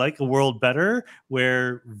 would we like a world better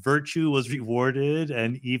where virtue was rewarded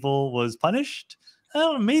and evil was punished?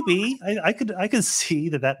 Oh, maybe. I could see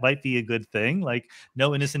that might be a good thing. Like,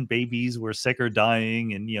 no innocent babies were sick or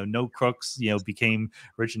dying, and no crooks became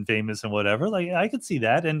rich and famous and whatever. Like, I could see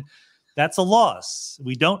that, and that's a loss.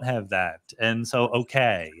 We don't have that, and so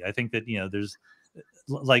I think that there's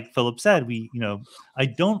like Philip said, I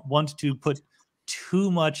don't want to put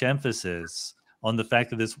too much emphasis on the fact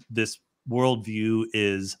that this worldview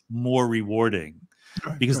is more rewarding,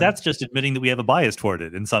 because that's just admitting that we have a bias toward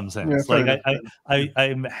it in some sense.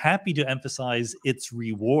 I'm happy to emphasize its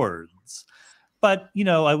rewards, but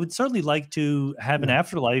I would certainly like to have an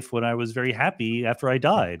afterlife when I was very happy after I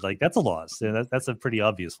died. Like, that's a loss. That's a pretty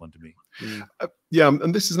obvious one to me. Yeah,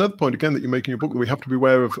 and this is another point again that you make in your book, that we have to be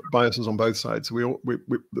aware of biases on both sides. There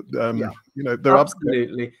are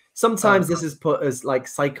absolutely. Sometimes this is put as like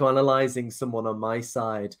psychoanalyzing someone on my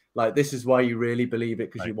side, like this is why you really believe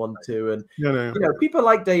it because you want to, and people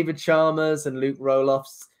like David Chalmers and Luke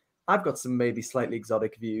Roloffs. I've got some maybe slightly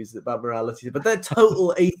exotic views about morality, but they're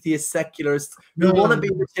total atheist secularists who want to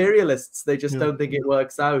be materialists. They just don't think it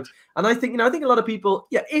works out. And I think, I think a lot of people,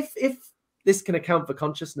 if this can account for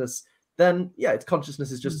consciousness, then its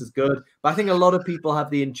consciousness is just as good. But I think a lot of people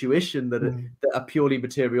have the intuition that, that a purely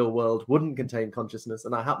material world wouldn't contain consciousness,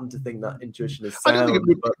 and I happen to think that intuition is sound. I don't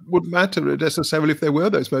think it would matter necessarily if there were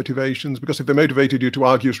those motivations, because if they motivated you to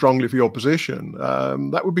argue strongly for your position,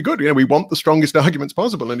 that would be good. We want the strongest arguments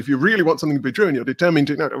possible, and if you really want something to be true and you're determined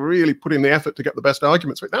to really put in the effort to get the best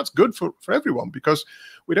arguments, that's good for everyone, because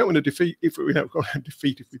we don't want to defeat. We don't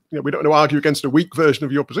want to argue against a weak version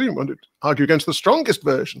of your position. We want to argue against the strongest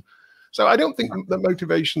version. So I don't think that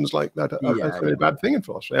motivations like that are a bad thing in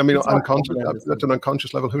philosophy. I mean, that's an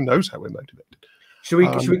unconscious level. Who knows how we're motivated? Should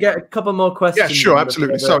we get a couple more questions? Yeah, sure,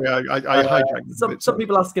 absolutely. Sorry, I hijacked. Some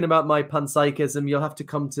people asking about my panpsychism. You'll have to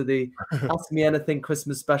come to the Ask Me Anything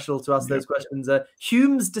Christmas special to ask those questions.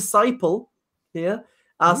 Hume's disciple here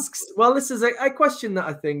asks, well, this is a question that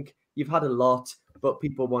I think you've had a lot, but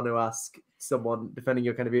people want to ask someone defending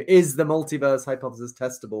your kind of view. Is the multiverse hypothesis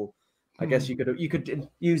testable? I guess you could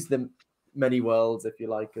use the many worlds, if you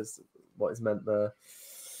like, as what is meant there.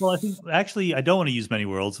 Well, I think actually I don't want to use many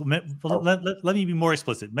worlds. Let me be more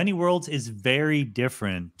explicit. Many worlds is very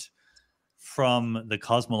different from the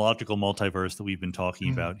cosmological multiverse that we've been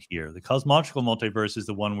talking about here. The cosmological multiverse is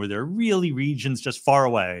the one where there are really regions just far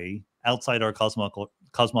away outside our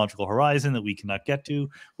cosmological horizon that we cannot get to,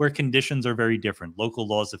 where conditions are very different. Local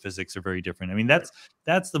laws of physics are very different. I mean, that's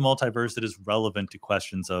the multiverse that is relevant to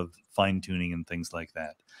questions of fine-tuning and things like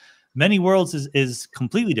that. Many worlds is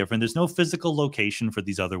completely different. There's no physical location for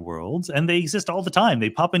these other worlds, and they exist all the time. They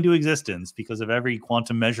pop into existence because of every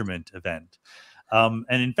quantum measurement event. And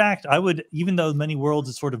in fact, I would, even though many worlds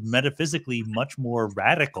is sort of metaphysically much more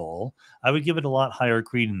radical, I would give it a lot higher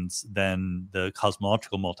credence than the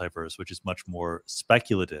cosmological multiverse, which is much more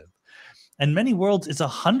speculative. And many worlds is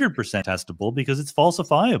 100% testable because it's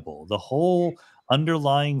falsifiable. The whole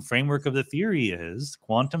underlying framework of the theory is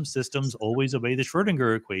quantum systems always obey the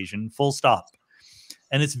Schrödinger equation, full stop.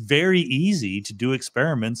 And it's very easy to do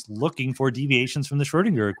experiments looking for deviations from the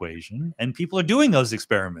Schrödinger equation. And people are doing those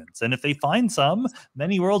experiments. And if they find some,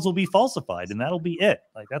 many worlds will be falsified. And that'll be it.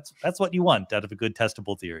 Like that's what you want out of a good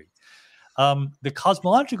testable theory. The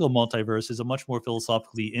cosmological multiverse is a much more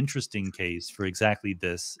philosophically interesting case for exactly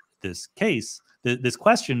this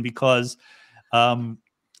question, because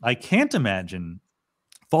I can't imagine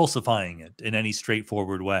falsifying it in any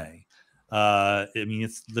straightforward way. I mean,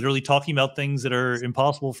 it's literally talking about things that are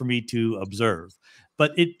impossible for me to observe,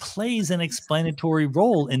 but it plays an explanatory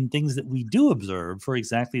role in things that we do observe for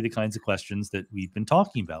exactly the kinds of questions that we've been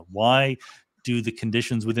talking about. Why do the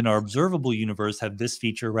conditions within our observable universe have this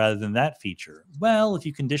feature rather than that feature? Well, if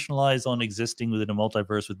you conditionalize on existing within a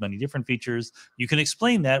multiverse with many different features, you can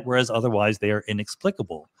explain that, whereas otherwise they are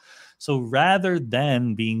inexplicable. So rather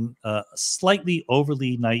than being slightly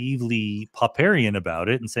overly naively Popperian about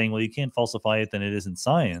it and saying, well, you can't falsify it, then it isn't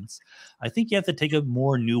science, I think you have to take a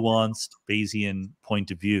more nuanced Bayesian point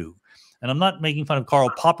of view. And I'm not making fun of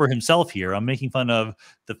Karl Popper himself here. I'm making fun of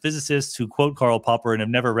the physicists who quote Karl Popper and have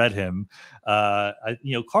never read him.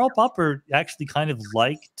 Karl Popper actually kind of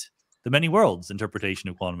liked the many worlds interpretation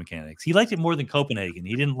of quantum mechanics. He liked it more than Copenhagen.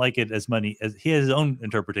 He didn't like it as many as he has his own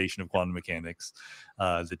interpretation of quantum mechanics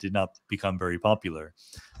that did not become very popular.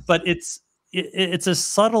 But it's a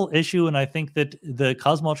subtle issue, and I think that the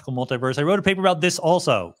cosmological multiverse, I wrote a paper about this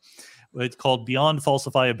also. It's called Beyond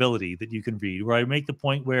Falsifiability that you can read, where I make the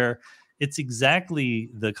point where it's exactly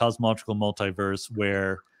the cosmological multiverse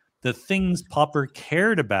where the things Popper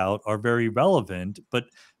cared about are very relevant, but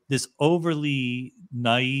this overly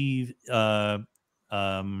naive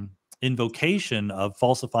invocation of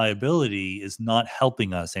falsifiability is not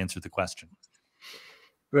helping us answer the question.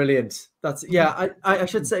 Brilliant. That's I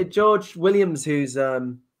should say George Williams, who's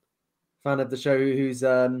fan of the show, who's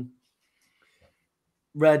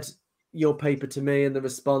read your paper to me and the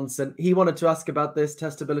response, and he wanted to ask about this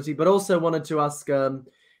testability, but also wanted to ask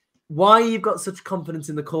why you've got such confidence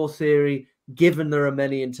in the core theory, given there are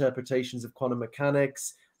many interpretations of quantum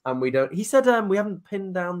mechanics, and we don't. He said we haven't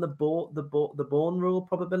pinned down the Born rule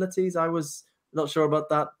probabilities. I was not sure about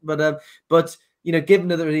that, but you know, given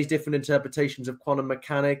that there are these different interpretations of quantum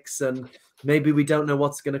mechanics, and maybe we don't know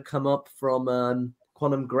what's going to come up from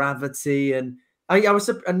quantum gravity, and I was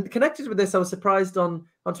and connected with this. I was surprised on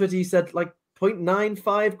Twitter. You said like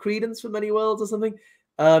 0.95 credence for many worlds or something.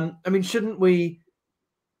 I mean, shouldn't we?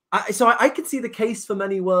 So I could see the case for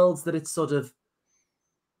many worlds that it's sort of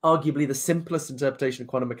arguably the simplest interpretation of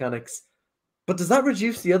quantum mechanics, but does that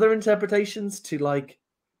reduce the other interpretations to like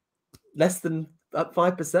less than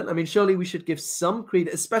 5%? I mean, surely we should give some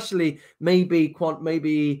credence, especially maybe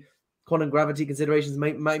quantum gravity considerations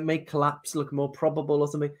make collapse look more probable or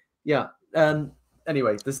something. Yeah.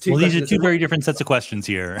 Anyway, there's two. Well, these are two very different sets of questions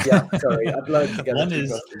here. Yeah, sorry, I've learned together. One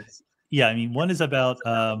is, questions. Yeah, I mean, one is about.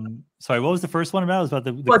 Sorry, what was the first one about? It was about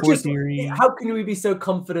the core theory. How can we be so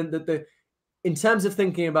confident that in terms of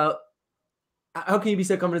thinking about, how can you be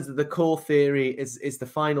so confident that the core theory is the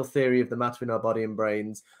final theory of the matter in our body and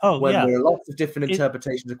brains? When there are lots of different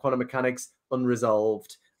interpretations of quantum mechanics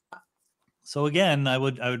unresolved. So again, I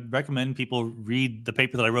would recommend people read the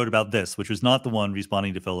paper that I wrote about this, which was not the one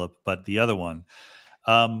responding to Philip, but the other one.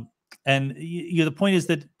 And the point is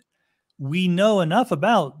that we know enough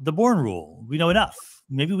about the Born rule. We know enough.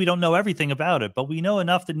 Maybe we don't know everything about it, but we know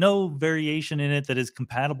enough that no variation in it that is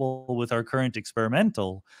compatible with our current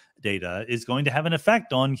experimental data is going to have an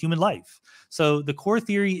effect on human life. So the core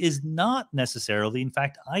theory is not necessarily, in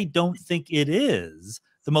fact, I don't think it is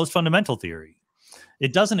the most fundamental theory.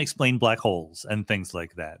 It doesn't explain black holes and things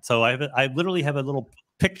like that. So I literally have a little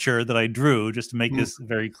picture that I drew just to make this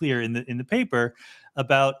very clear in the paper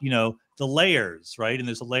about, you know, the layers, right? And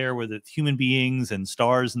there's a layer with human beings and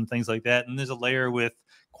stars and things like that. And there's a layer with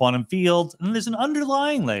quantum fields, and there's an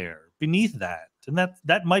underlying layer beneath that. And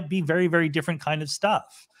that might be very, very different kind of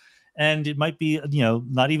stuff. And it might be, you know,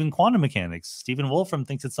 not even quantum mechanics. Stephen Wolfram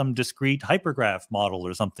thinks it's some discrete hypergraph model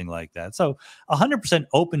or something like that. So 100%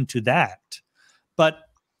 open to that. But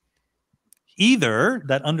either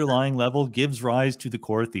that underlying level gives rise to the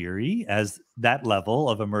core theory as that level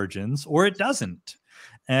of emergence, or it doesn't.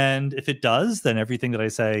 And if it does, then everything that I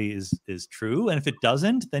say is true. And if it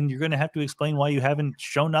doesn't, then you're going to have to explain why you haven't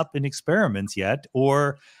shown up in experiments yet,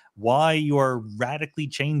 or why you are radically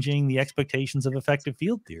changing the expectations of effective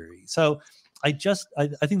field theory. So I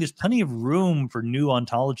think there's plenty of room for new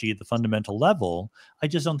ontology at the fundamental level. I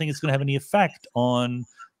just don't think it's going to have any effect on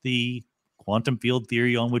the quantum field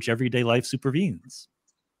theory on which everyday life supervenes.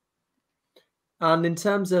 And in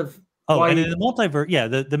terms of and in the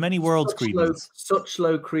multiverse, the many worlds credence. Such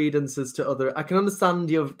low credence as to other. I can understand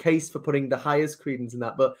your case for putting the highest credence in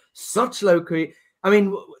that, but such low credence. I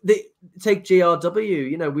mean, take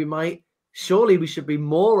GRW. You know, we should be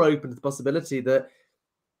more open to the possibility that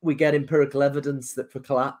we get empirical evidence that for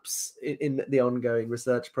collapse in the ongoing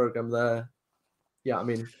research program there. Yeah, I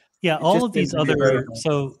mean, all of these other.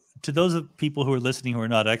 So to those of people who are listening who are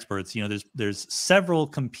not experts, you know, there's several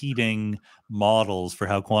competing models for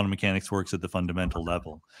how quantum mechanics works at the fundamental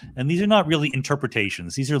level, and these are not really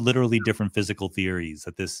interpretations. These are literally different physical theories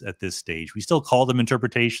at this stage. We still call them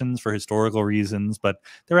interpretations for historical reasons, but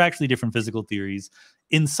they're actually different physical theories.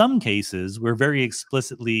 In some cases, we're very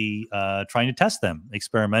explicitly trying to test them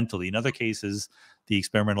experimentally. In other cases, the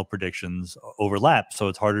experimental predictions overlap, so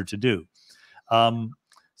it's harder to do.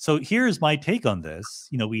 So here's my take on this.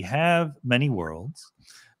 You know, we have many worlds.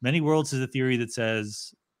 Many worlds is a theory that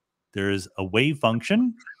says there is a wave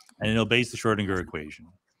function and it obeys the Schrodinger equation.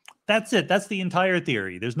 That's it. That's the entire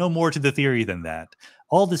theory. There's no more to the theory than that.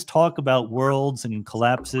 All this talk about worlds and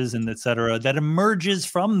collapses and et cetera, that emerges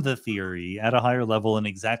from the theory at a higher level in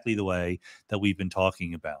exactly the way that we've been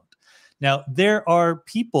talking about. Now, there are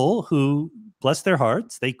people who, bless their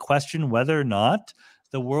hearts, they question whether or not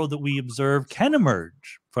the world that we observe can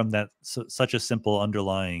emerge from that such a simple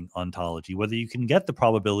underlying ontology, whether you can get the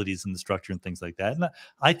probabilities in the structure and things like that. And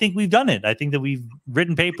I think we've done it. I think that we've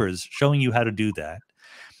written papers showing you how to do that.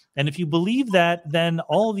 And if you believe that, then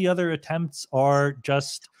all the other attempts are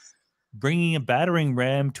just bringing a battering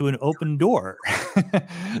ram to an open door.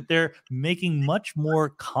 They're making much more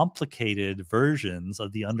complicated versions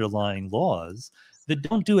of the underlying laws that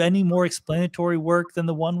don't do any more explanatory work than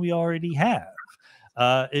the one we already have.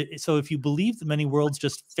 So if you believe that many worlds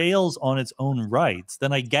just fails on its own rights,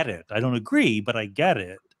 then I get it. I don't agree, but I get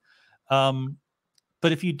it.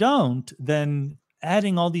 But if you don't, then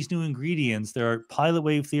adding all these new ingredients, there are pilot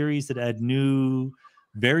wave theories that add new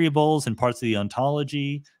variables and parts of the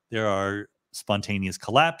ontology. There are spontaneous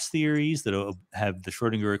collapse theories that have the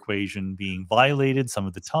Schrodinger equation being violated some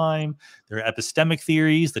of the time. There are epistemic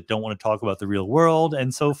theories that don't want to talk about the real world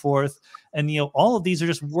and so forth. And, all of these are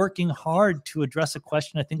just working hard to address a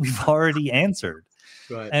question I think we've already answered.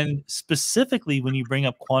 Right. And specifically, when you bring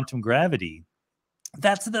up quantum gravity,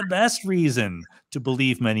 that's the best reason to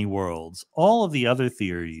believe many worlds. All of the other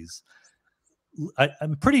theories,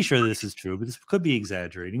 I'm pretty sure this is true, but this could be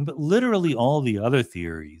exaggerating, but literally all the other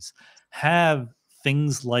theories have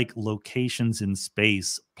things like locations in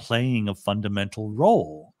space playing a fundamental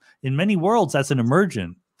role. In many worlds, that's an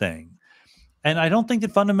emergent thing. And I don't think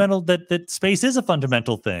that space is a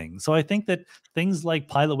fundamental thing. So I think that things like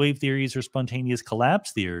pilot wave theories or spontaneous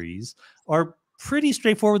collapse theories are pretty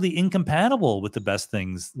straightforwardly incompatible with the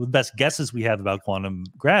best guesses we have about quantum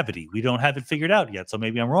gravity. We don't have it figured out yet, so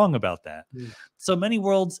maybe I'm wrong about that. So many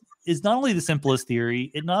worlds is not only the simplest theory,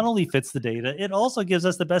 it not only fits the data, it also gives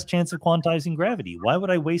us the best chance of quantizing gravity. Why would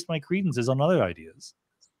I waste my credences on other ideas?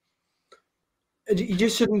 You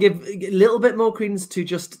just shouldn't give a little bit more credence to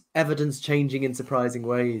just evidence changing in surprising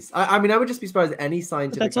ways. I mean, I would just be surprised that any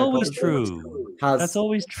scientific. But that's always true. That's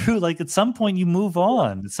always true. Like at some point you move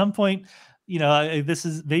on. At some point, this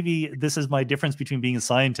is my difference between being a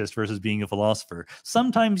scientist versus being a philosopher.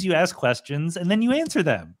 Sometimes you ask questions and then you answer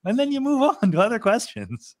them, and then you move on to other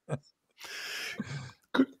questions.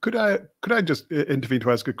 Could I just intervene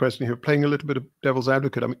to ask a question here, playing a little bit of devil's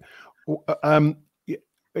advocate? I mean,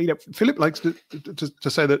 Philip likes to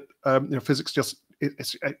say that physics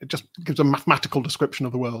it just gives a mathematical description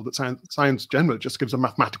of the world. That science generally just gives a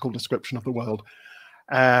mathematical description of the world.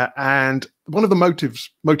 And one of the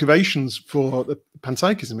motivations for the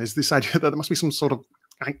panpsychism is this idea that there must be some sort of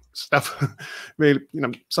stuff, really,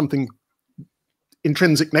 something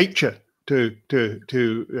intrinsic nature to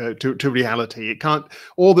reality. It can't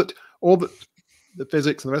all that the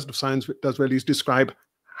physics and the rest of science does really is describe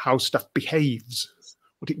how stuff behaves,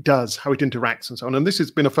 what it does, how it interacts, and so on. And this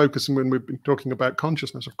has been a focus when we've been talking about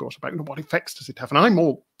consciousness, of course, about what effects does it have. And I'm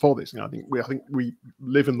all for this. I think we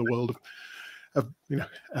live in the world of the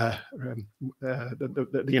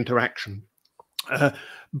interaction,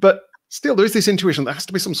 but still there is this intuition there has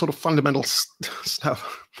to be some sort of fundamental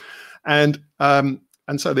stuff, and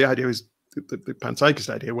so the idea is the panpsychist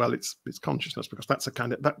idea. Well, it's consciousness, because that's a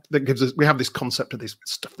kind of that gives us, we have this concept of this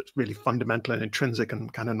stuff that's really fundamental and intrinsic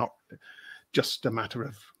and kind of not just a matter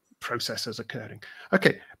of processes occurring.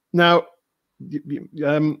 Okay, now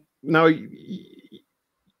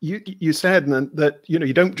you said that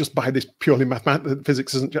you don't just buy this purely mathematical.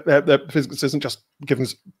 Physics isn't just giving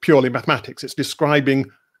us purely mathematics. It's describing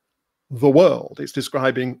the world. It's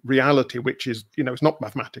describing reality, which is it's not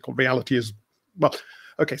mathematical. Reality is, well,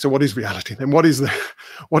 okay. So what is reality then? What is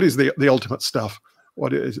the ultimate stuff?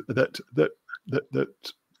 What is that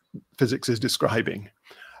physics is describing?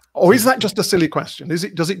 Or is that just a silly question?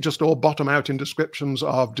 Does it just all bottom out in descriptions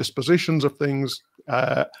of dispositions of things,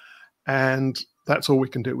 and that's all we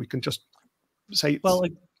can do? We can just say, well,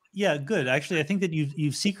 yeah, good. Actually, I think that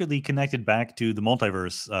you've secretly connected back to the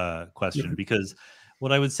multiverse question, because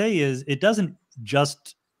what I would say is it doesn't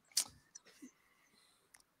just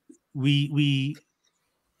we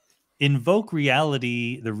invoke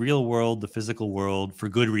reality, the real world, the physical world, for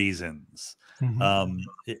good reasons.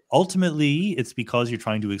 Ultimately, it's because you're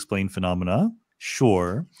trying to explain phenomena,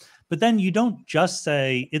 sure. But then you don't just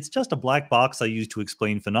say, it's just a black box I use to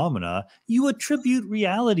explain phenomena. You attribute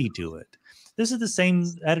reality to it. This is the same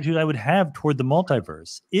attitude I would have toward the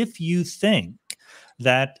multiverse. If you think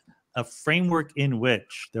that a framework in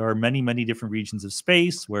which there are many, many different regions of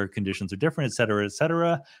space where conditions are different, et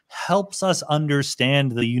cetera, helps us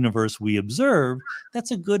understand the universe we observe,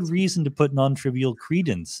 that's a good reason to put non-trivial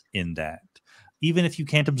credence in that, even if you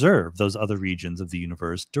can't observe those other regions of the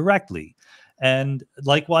universe directly. And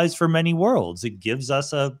likewise for many worlds, it gives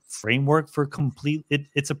us a framework for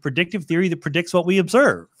it's a predictive theory that predicts what we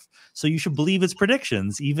observe. So you should believe its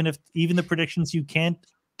predictions, even the predictions you can't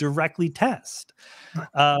directly test.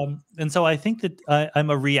 And so I think that I'm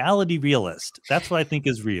a reality realist. That's what I think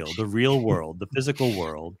is real, the real world, the physical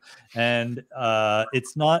world. And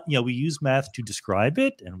it's not, we use math to describe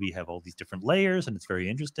it, and we have all these different layers, and it's very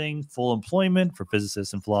interesting. Full employment for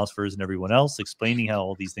physicists and philosophers and everyone else, explaining how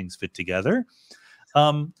all these things fit together.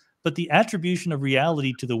 But the attribution of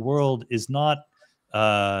reality to the world is not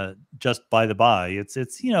just by the by.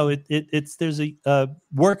 It's there's a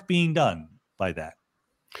work being done by that.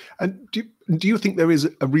 And do you think there is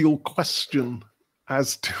a real question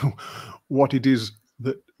as to what it is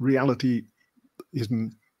that reality is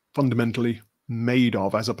fundamentally made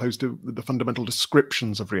of, as opposed to the fundamental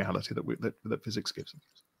descriptions of reality that physics gives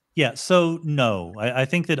us? Yeah, so no, I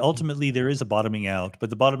think that ultimately there is a bottoming out, but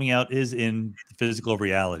the bottoming out is in physical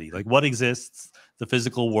reality. Like what exists, the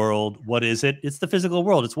physical world, what is it? It's the physical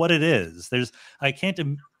world. It's what it is. I can't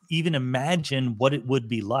even imagine what it would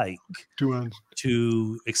be like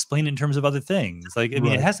to explain it in terms of other things. Like, I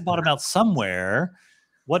mean, it has to bottom out somewhere.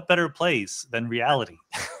 What better place than reality?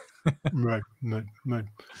 Right.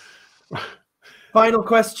 Final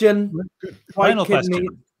question. Final question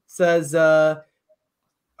says,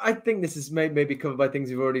 I think this is maybe covered by things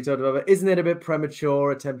you've already talked about, but isn't it a bit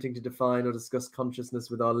premature attempting to define or discuss consciousness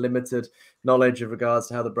with our limited knowledge of regards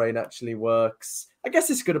to how the brain actually works? I guess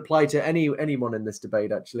this could apply to anyone in this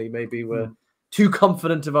debate, actually. Maybe we're too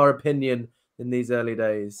confident of our opinion in these early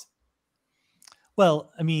days.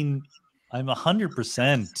 Well, I mean, I'm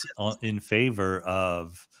 100% in favor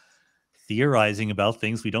of theorizing about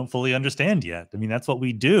things we don't fully understand yet. I mean, that's what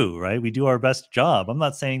we do, right? We do our best job. I'm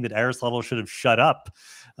not saying that Aristotle should have shut up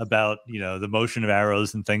about, the motion of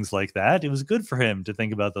arrows and things like that. It was good for him to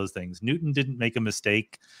think about those things. Newton didn't make a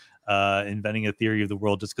mistake inventing a theory of the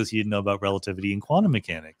world just because he didn't know about relativity and quantum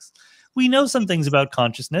mechanics. We know some things about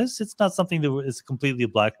consciousness. It's not something that is completely a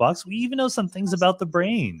black box. We even know some things about the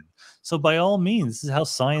brain. So by all means, this is how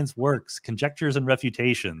science works. Conjectures and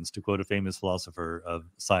refutations, to quote a famous philosopher of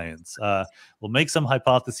science. We'll make some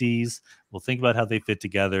hypotheses. We'll think about how they fit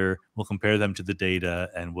together. We'll compare them to the data,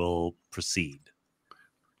 and we'll proceed.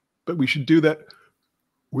 But we should do that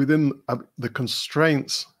within the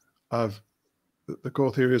constraints of the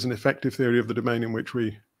core theory as an effective theory of the domain in which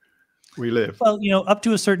we live. Well, up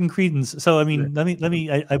to a certain credence. So, I mean, let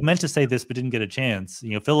me. I meant to say this, but didn't get a chance.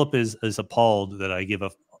 Philip is appalled that I give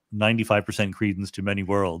a 95% credence to many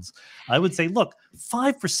worlds. I would say, look,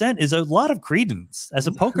 5% is a lot of credence. As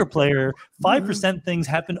a poker player, 5% things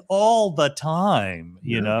happen all the time.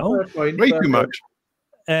 Way too much.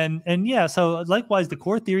 And yeah, so likewise, the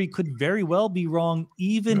core theory could very well be wrong,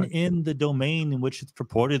 even in the domain in which it's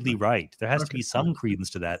purportedly right. There has to be some credence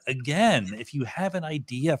to that. Again, if you have an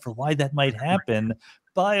idea for why that might happen,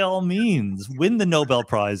 by all means, win the Nobel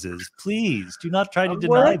Prizes. Please do not try to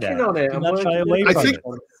deny that. Do not shy away from it.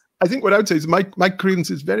 I think what I would say is my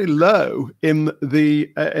credence is very low in the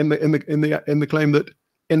claim that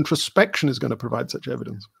introspection is going to provide such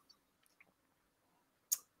evidence.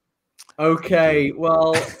 Okay,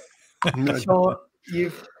 well, Sean,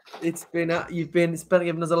 you've been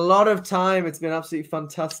giving us a lot of time. It's been absolutely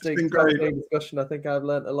fantastic. It's been great discussion. I think I've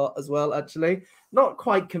learned a lot as well. Actually, not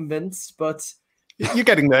quite convinced, but you're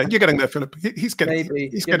getting there. You're getting there, Philip. He's getting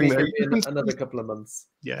there. Another couple of months.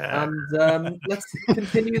 Yeah. And let's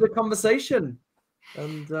continue the conversation.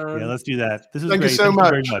 And yeah, let's do that. This is thank great. You so Thank much.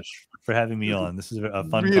 you very much for having me on. This is a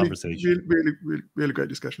fun conversation. Really great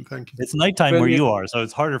discussion. Thank you. It's nighttime where you are, so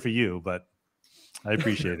it's harder for you, but I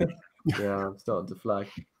appreciate it. Yeah, I'm starting to flag.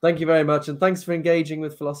 Thank you very much, and thanks for engaging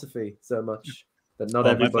with philosophy so much that not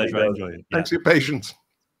everybody does. I enjoy it. Yeah. Thanks for your patience.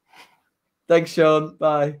 Thanks, Sean.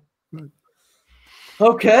 Bye.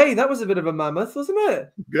 Okay, that was a bit of a mammoth, wasn't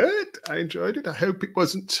it? Good. I enjoyed it. I hope it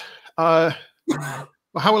wasn't. How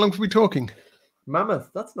long were we talking? Mammoth.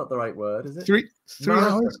 That's not the right word, is it? 3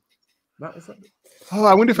 hours. Oh,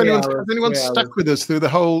 I wonder if anyone stuck with us through the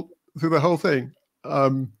whole thing.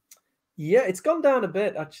 Yeah, it's gone down a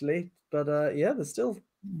bit actually, but yeah, there's still.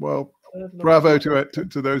 Well, bravo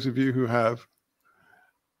to those of you who have.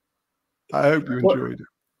 I hope you enjoyed it.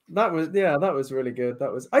 That was really good. I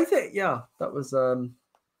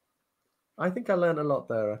think I learned a lot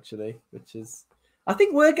there actually, which is. I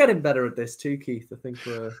think we're getting better at this too, Keith. I think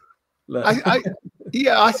we're. I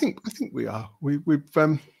think we are. We've.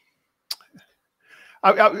 Well,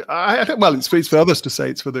 it's for others to say.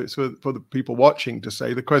 It's for the people watching to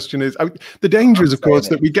say. The question is, the danger is, of course,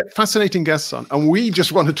 that we get fascinating guests on, and we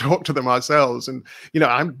just want to talk to them ourselves. And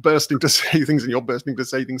I'm bursting to say things, and you're bursting to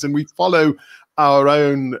say things, and we follow our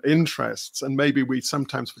own interests, and maybe we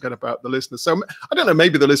sometimes forget about the listeners. So I don't know.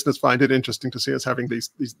 Maybe the listeners find it interesting to see us having these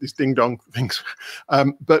ding dong things,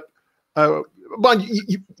 but. Well,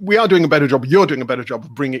 we are doing a better job. You're doing a better job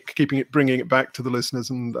of bringing it back to the listeners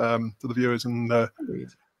and to the viewers, and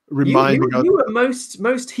reminding us. You were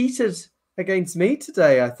most heated against me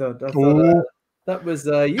today. I thought that was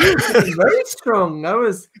you were very strong. I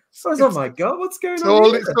was oh my god, what's going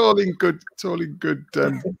on? It's all in good. It's all in good.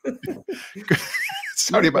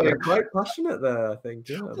 Sorry about that. Quite passionate there, I think.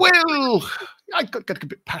 Yeah. Well, I get a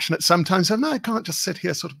bit passionate sometimes, haven't I? I can't just sit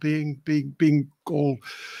here sort of being all.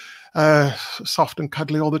 Soft and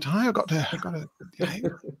cuddly all the time. I've got a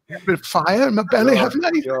bit of fire in my belly, haven't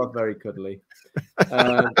I? You're very cuddly.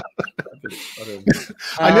 but I don't.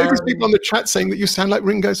 I noticed people on the chat saying that you sound like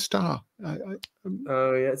Ringo Starr.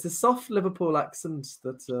 Oh yeah, it's a soft Liverpool accent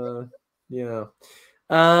that yeah.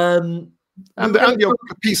 And your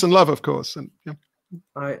peace and love, of course. And yeah.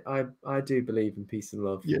 I do believe in peace and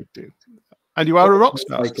love. You do, and you are a rock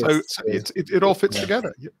star, so it all fits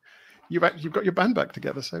together. You've got your band back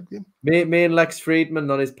together. So yeah. Me and Lex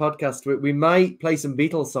Friedman on his podcast, we might play some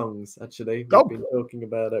Beatles songs. Actually, we've been talking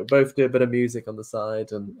about it. Both do a bit of music on the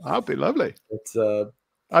side, and that'd be lovely. But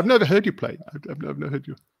I've never heard you play. I've never heard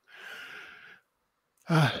you.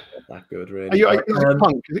 Not that good, really. Is it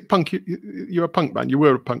punk? Is it punk? You're a punk band. You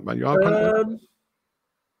were a punk band. You are a punk band.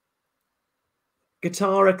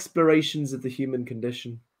 Guitar explorations of the human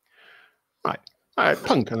condition. Right.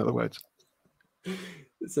 Punk, in other words.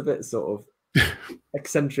 It's a bit sort of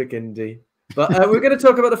eccentric indie. But we're going to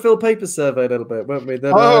talk about the Phil Papers survey a little bit, won't we?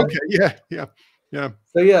 That, okay. Yeah.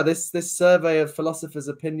 So yeah, this survey of philosophers'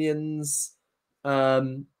 opinions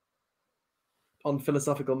on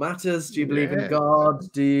philosophical matters. Do you believe in God?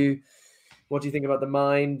 What do you think about the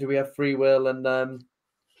mind? Do we have free will? And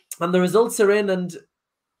the results are in, and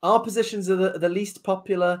our positions are the least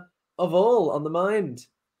popular of all on the mind.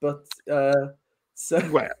 But it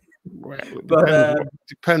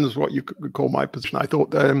depends what you could call my position. I thought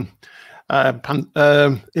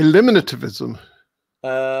eliminativism.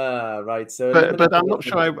 Right. So, but I'm not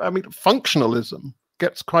sure. I mean, functionalism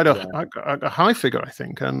gets quite a high figure, I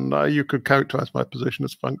think, and you could characterize my position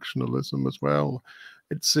as functionalism as well.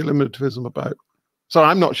 It's eliminativism about. So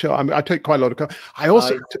I'm not sure. I take quite a lot of. I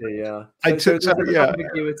also. So there's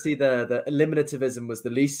ambiguity there. That eliminativism was the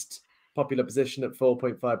least popular position at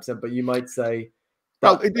 4.5%, but you might say.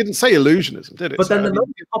 Well, it didn't say illusionism, did it? But then the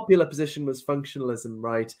most popular position was functionalism,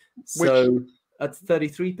 right? So at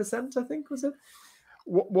 33%, I think, was it?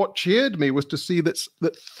 What cheered me was to see that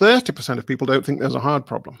 30% of people don't think there's a hard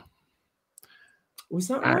problem. Was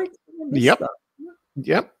that right?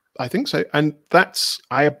 Yep, I think so. And that's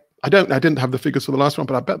I didn't have the figures for the last one,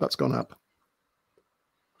 but I bet that's gone up.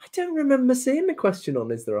 I don't remember seeing the question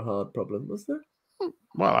on is there a hard problem, was there?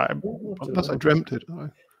 Well, unless I dreamt it.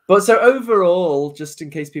 But so overall, just in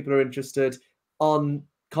case people are interested on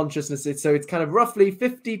consciousness, it's kind of roughly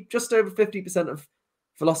just over 50% of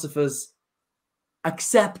philosophers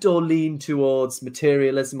accept or lean towards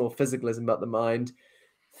materialism or physicalism about the mind.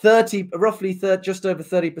 Just over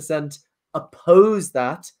 30% oppose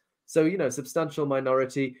that. So, substantial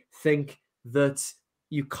minority think that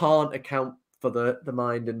you can't account for the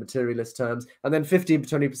mind in materialist terms. And then 15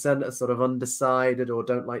 to 20% are sort of undecided or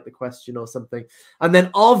don't like the question or something. And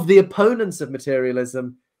then of the opponents of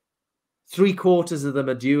materialism, 3/4 of them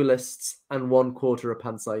are dualists and 1/4 are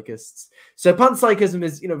panpsychists. So panpsychism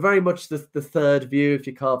is, very much the third view if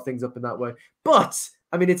you carve things up in that way. But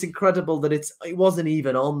I mean, it's incredible that it wasn't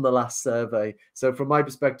even on the last survey. So from my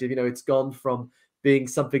perspective, it's gone from being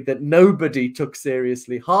something that nobody took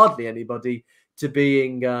seriously, hardly anybody, to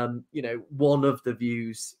being, one of the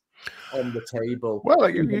views on the table. Well,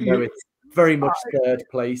 it's very much third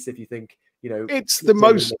place if you think, it's the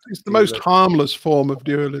most harmless form of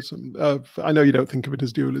dualism. I know you don't think of it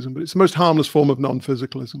as dualism, but it's the most harmless form of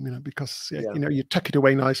non-physicalism. Because you tuck it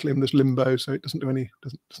away nicely in this limbo, so it doesn't do any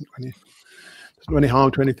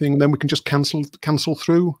harm to anything. And then we can just cancel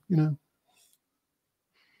through.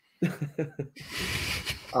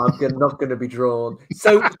 I'm not going to be drawn.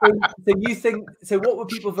 So you think? So what were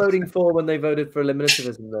people voting for when they voted for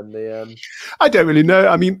eliminativism? Then I don't really know.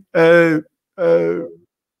 I mean, it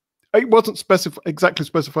wasn't exactly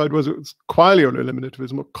specified whether it was qualia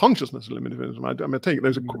eliminativism or consciousness eliminativism. I think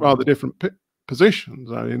those are rather different positions.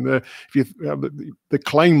 I mean, if you the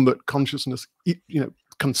claim that consciousness,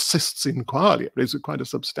 consists in qualia is quite a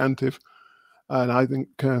substantive, and I think.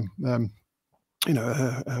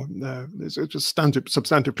 It's a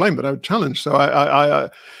substantive claim that I would challenge. So I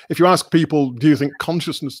if you ask people, do you think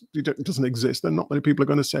consciousness doesn't exist? Then not many people are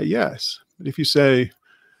going to say yes. But if you say,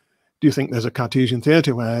 do you think there's a Cartesian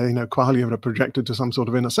theatre where qualia are projected to some sort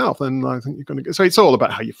of inner self? Then I think you're going to get. So it's all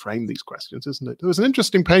about how you frame these questions, isn't it? There was an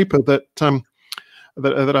interesting paper that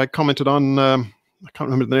that I commented on. I can't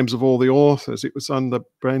remember the names of all the authors. It was on the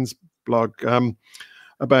Brains blog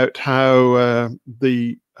about how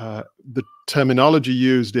the terminology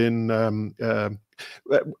used in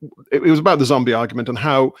it was about the zombie argument and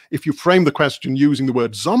how if you frame the question using the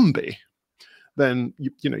word zombie, then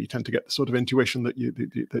you tend to get the sort of intuition that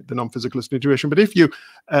the non-physicalist intuition. But if you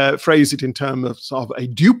phrase it in terms of a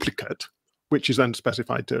duplicate, which is then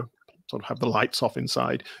specified to sort of have the lights off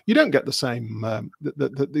inside, you don't get the same.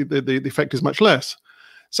 The effect is much less.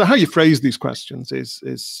 So how you phrase these questions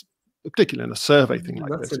is particularly in a survey thing like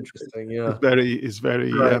That's this. Interesting, yeah. Is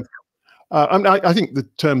very. Right. I think the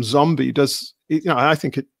term zombie does, I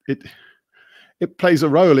think it plays a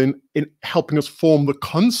role in helping us form the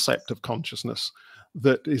concept of consciousness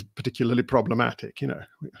that is particularly problematic.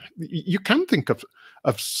 You can think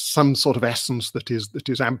of some sort of essence that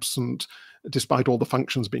is absent despite all the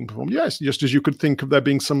functions being performed. Yes, just as you could think of there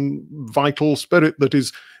being some vital spirit that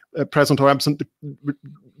is present or absent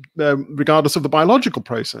regardless of the biological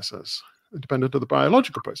processes, independent of the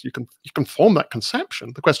biological process. You can form that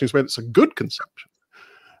conception. The question is whether it's a good conception.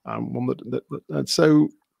 I mean,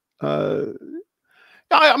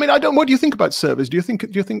 what do you think about surveys? Do you think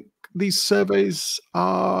these surveys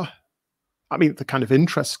are, I mean, they're kind of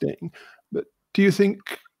interesting, but do you think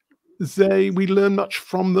we learn much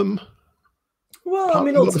from them? Well, I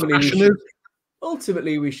mean,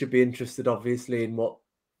 ultimately we should be interested, obviously, in what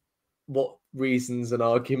reasons and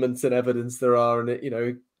arguments and evidence there are, and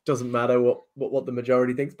it doesn't matter what the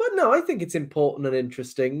majority thinks. But no, I think it's important and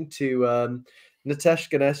interesting to Nitesh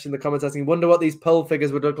Ganesh in the comments asking, wonder what these poll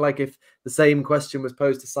figures would look like if the same question was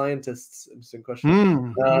posed to scientists. Interesting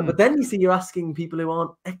question. But then you see you're asking people who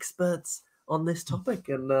aren't experts on this topic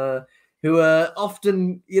and who are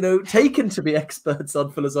often, taken to be experts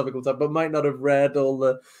on philosophical topics, but might not have read all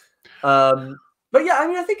the. But yeah, I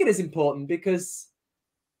mean, I think it is important because,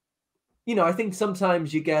 I think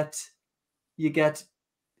sometimes you get,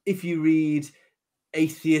 if you read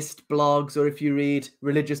atheist blogs or if you read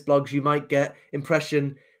religious blogs, you might get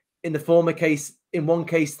impression in one case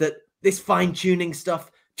that this fine-tuning stuff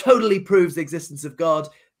totally proves the existence of God.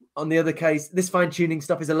 On the other case, this fine-tuning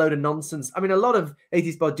stuff is a load of nonsense. I mean, a lot of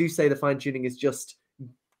atheist blogs do say the fine-tuning is just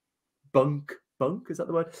bunk, is that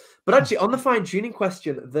the word? But actually, on the fine-tuning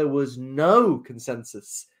question, there was no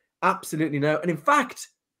consensus. Absolutely no. And in fact,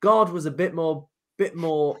 God was a bit more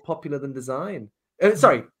popular than design.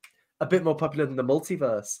 A bit more popular than the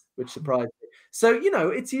multiverse, which surprised me. So,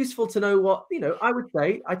 it's useful to know what, I would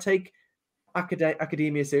say I take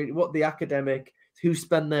academia seriously, what the academic who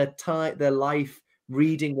spend their life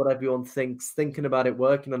reading what everyone thinks, thinking about it,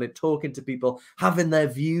 working on it, talking to people, having their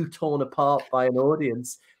view torn apart by an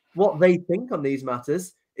audience. What they think on these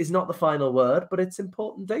matters is not the final word, but it's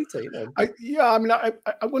important data,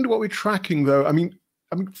 I wonder what we're tracking, though. I mean,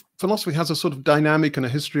 philosophy has a sort of dynamic and a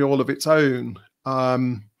history all of its own.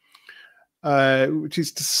 Which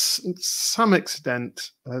is to some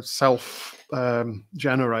extent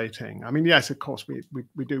self-generating. I mean, yes, of course, we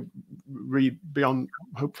do read beyond,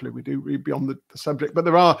 hopefully we do read beyond the subject, but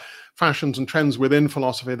there are fashions and trends within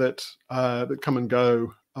philosophy that come and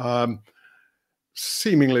go,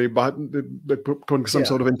 seemingly according to some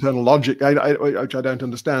sort of internal logic, which I don't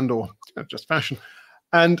understand, or just fashion.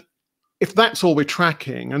 And if that's all we're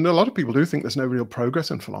tracking, and a lot of people do think there's no real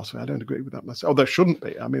progress in philosophy, I don't agree with that myself. Oh, there shouldn't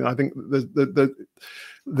be. I mean, I think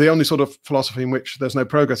the only sort of philosophy in which there's no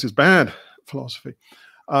progress is bad philosophy.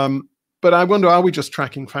 But I wonder, are we just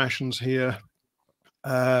tracking fashions here,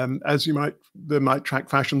 as they might track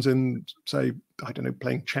fashions in, say, I don't know,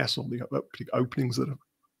 playing chess or the openings that are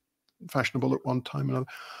fashionable at one time or another,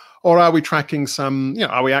 or are we tracking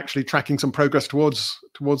are we actually tracking some progress towards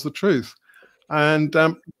the truth? And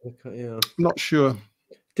I'm not sure.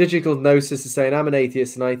 Digital Gnosis is saying, I'm an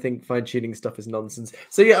atheist and I think fine-tuning stuff is nonsense.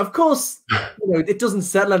 So yeah, of course, it doesn't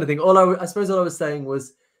settle anything. I suppose all I was saying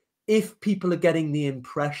was, if people are getting the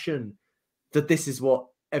impression that this is what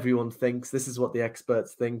everyone thinks, this is what the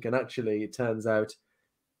experts think, and actually it turns out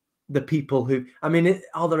the people who,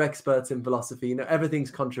 are there experts in philosophy? Everything's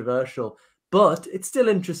controversial, but it's still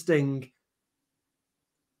interesting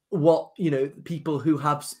what, people who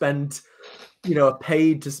have spent, are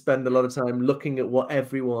paid to spend a lot of time looking at what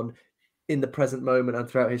everyone in the present moment and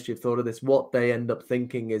throughout history have thought of this, what they end up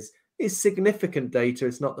thinking is significant data.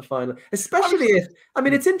 It's not the final, especially if,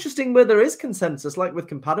 it's interesting where there is consensus, like with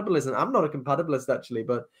compatibilism. I'm not a compatibilist actually,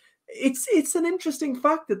 but it's an interesting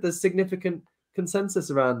fact that there's significant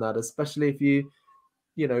consensus around that, especially if you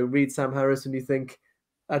read Sam Harris and you think,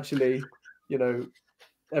 actually,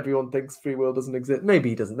 everyone thinks free will doesn't exist. Maybe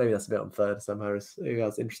he doesn't. Maybe that's a bit unfair to Sam Harris. He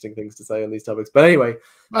has interesting things to say on these topics. But anyway,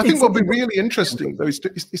 I think what would be really interesting, though, is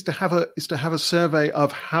to have a survey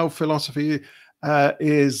of how philosophy how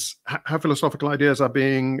philosophical ideas are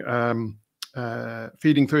being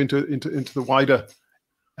feeding through into the wider.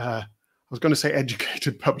 I was going to say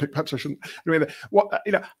educated public. Perhaps I shouldn't.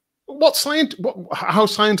 How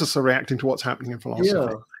scientists are reacting to what's happening in philosophy.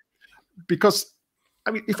 Yeah. Because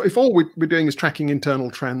if all we're doing is tracking internal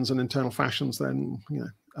trends and internal fashions, then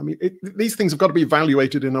these things have got to be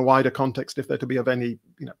evaluated in a wider context if they're to be of any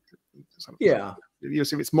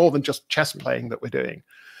use. If it's more than just chess playing that we're doing,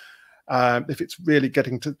 if it's really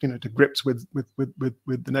getting to grips with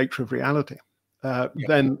the nature of reality,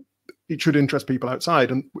 then it should interest people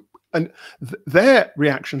outside, and their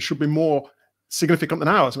reaction should be more significant than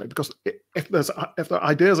ours, because if the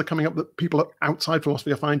ideas are coming up that people outside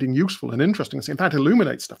philosophy are finding useful and interesting, and that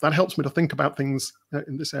illuminates stuff, that helps me to think about things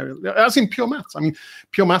in this area. As in pure maths, I mean,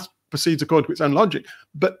 pure maths proceeds according to its own logic,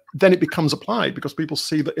 but then it becomes applied because people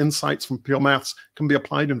see that insights from pure maths can be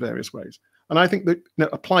applied in various ways. And I think that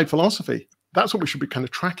applied philosophy, that's what we should be kind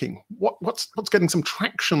of tracking. What's getting some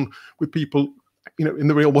traction with people, in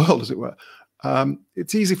the real world, as it were.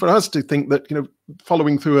 It's easy for us to think that,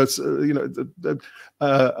 following through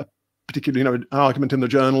a particular, an argument in the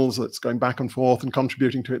journals that's going back and forth and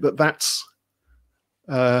contributing to it, that's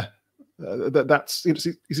it's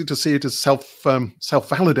easy to see it as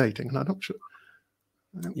self-validating, and I'm not sure.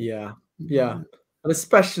 Yeah. And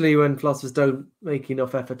especially when philosophers don't make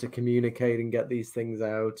enough effort to communicate and get these things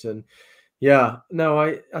out. And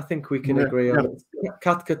I think we can agree on it.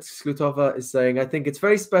 Katka Sklutova is saying, I think it's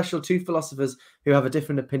very special, two philosophers who have a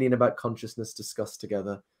different opinion about consciousness discussed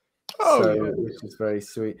together. Which is very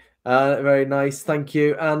sweet. Very nice. Thank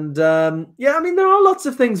you. And I mean, there are lots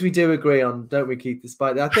of things we do agree on, don't we, Keith?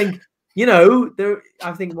 Despite that, I think,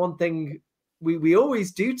 I think one thing we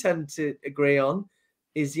always do tend to agree on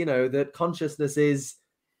is, that consciousness is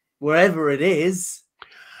wherever it is.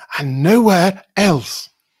 And nowhere else.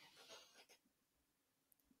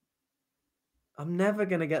 I'm never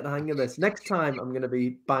going to get the hang of this. Next time, I'm going to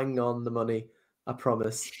be bang on the money. I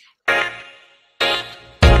promise.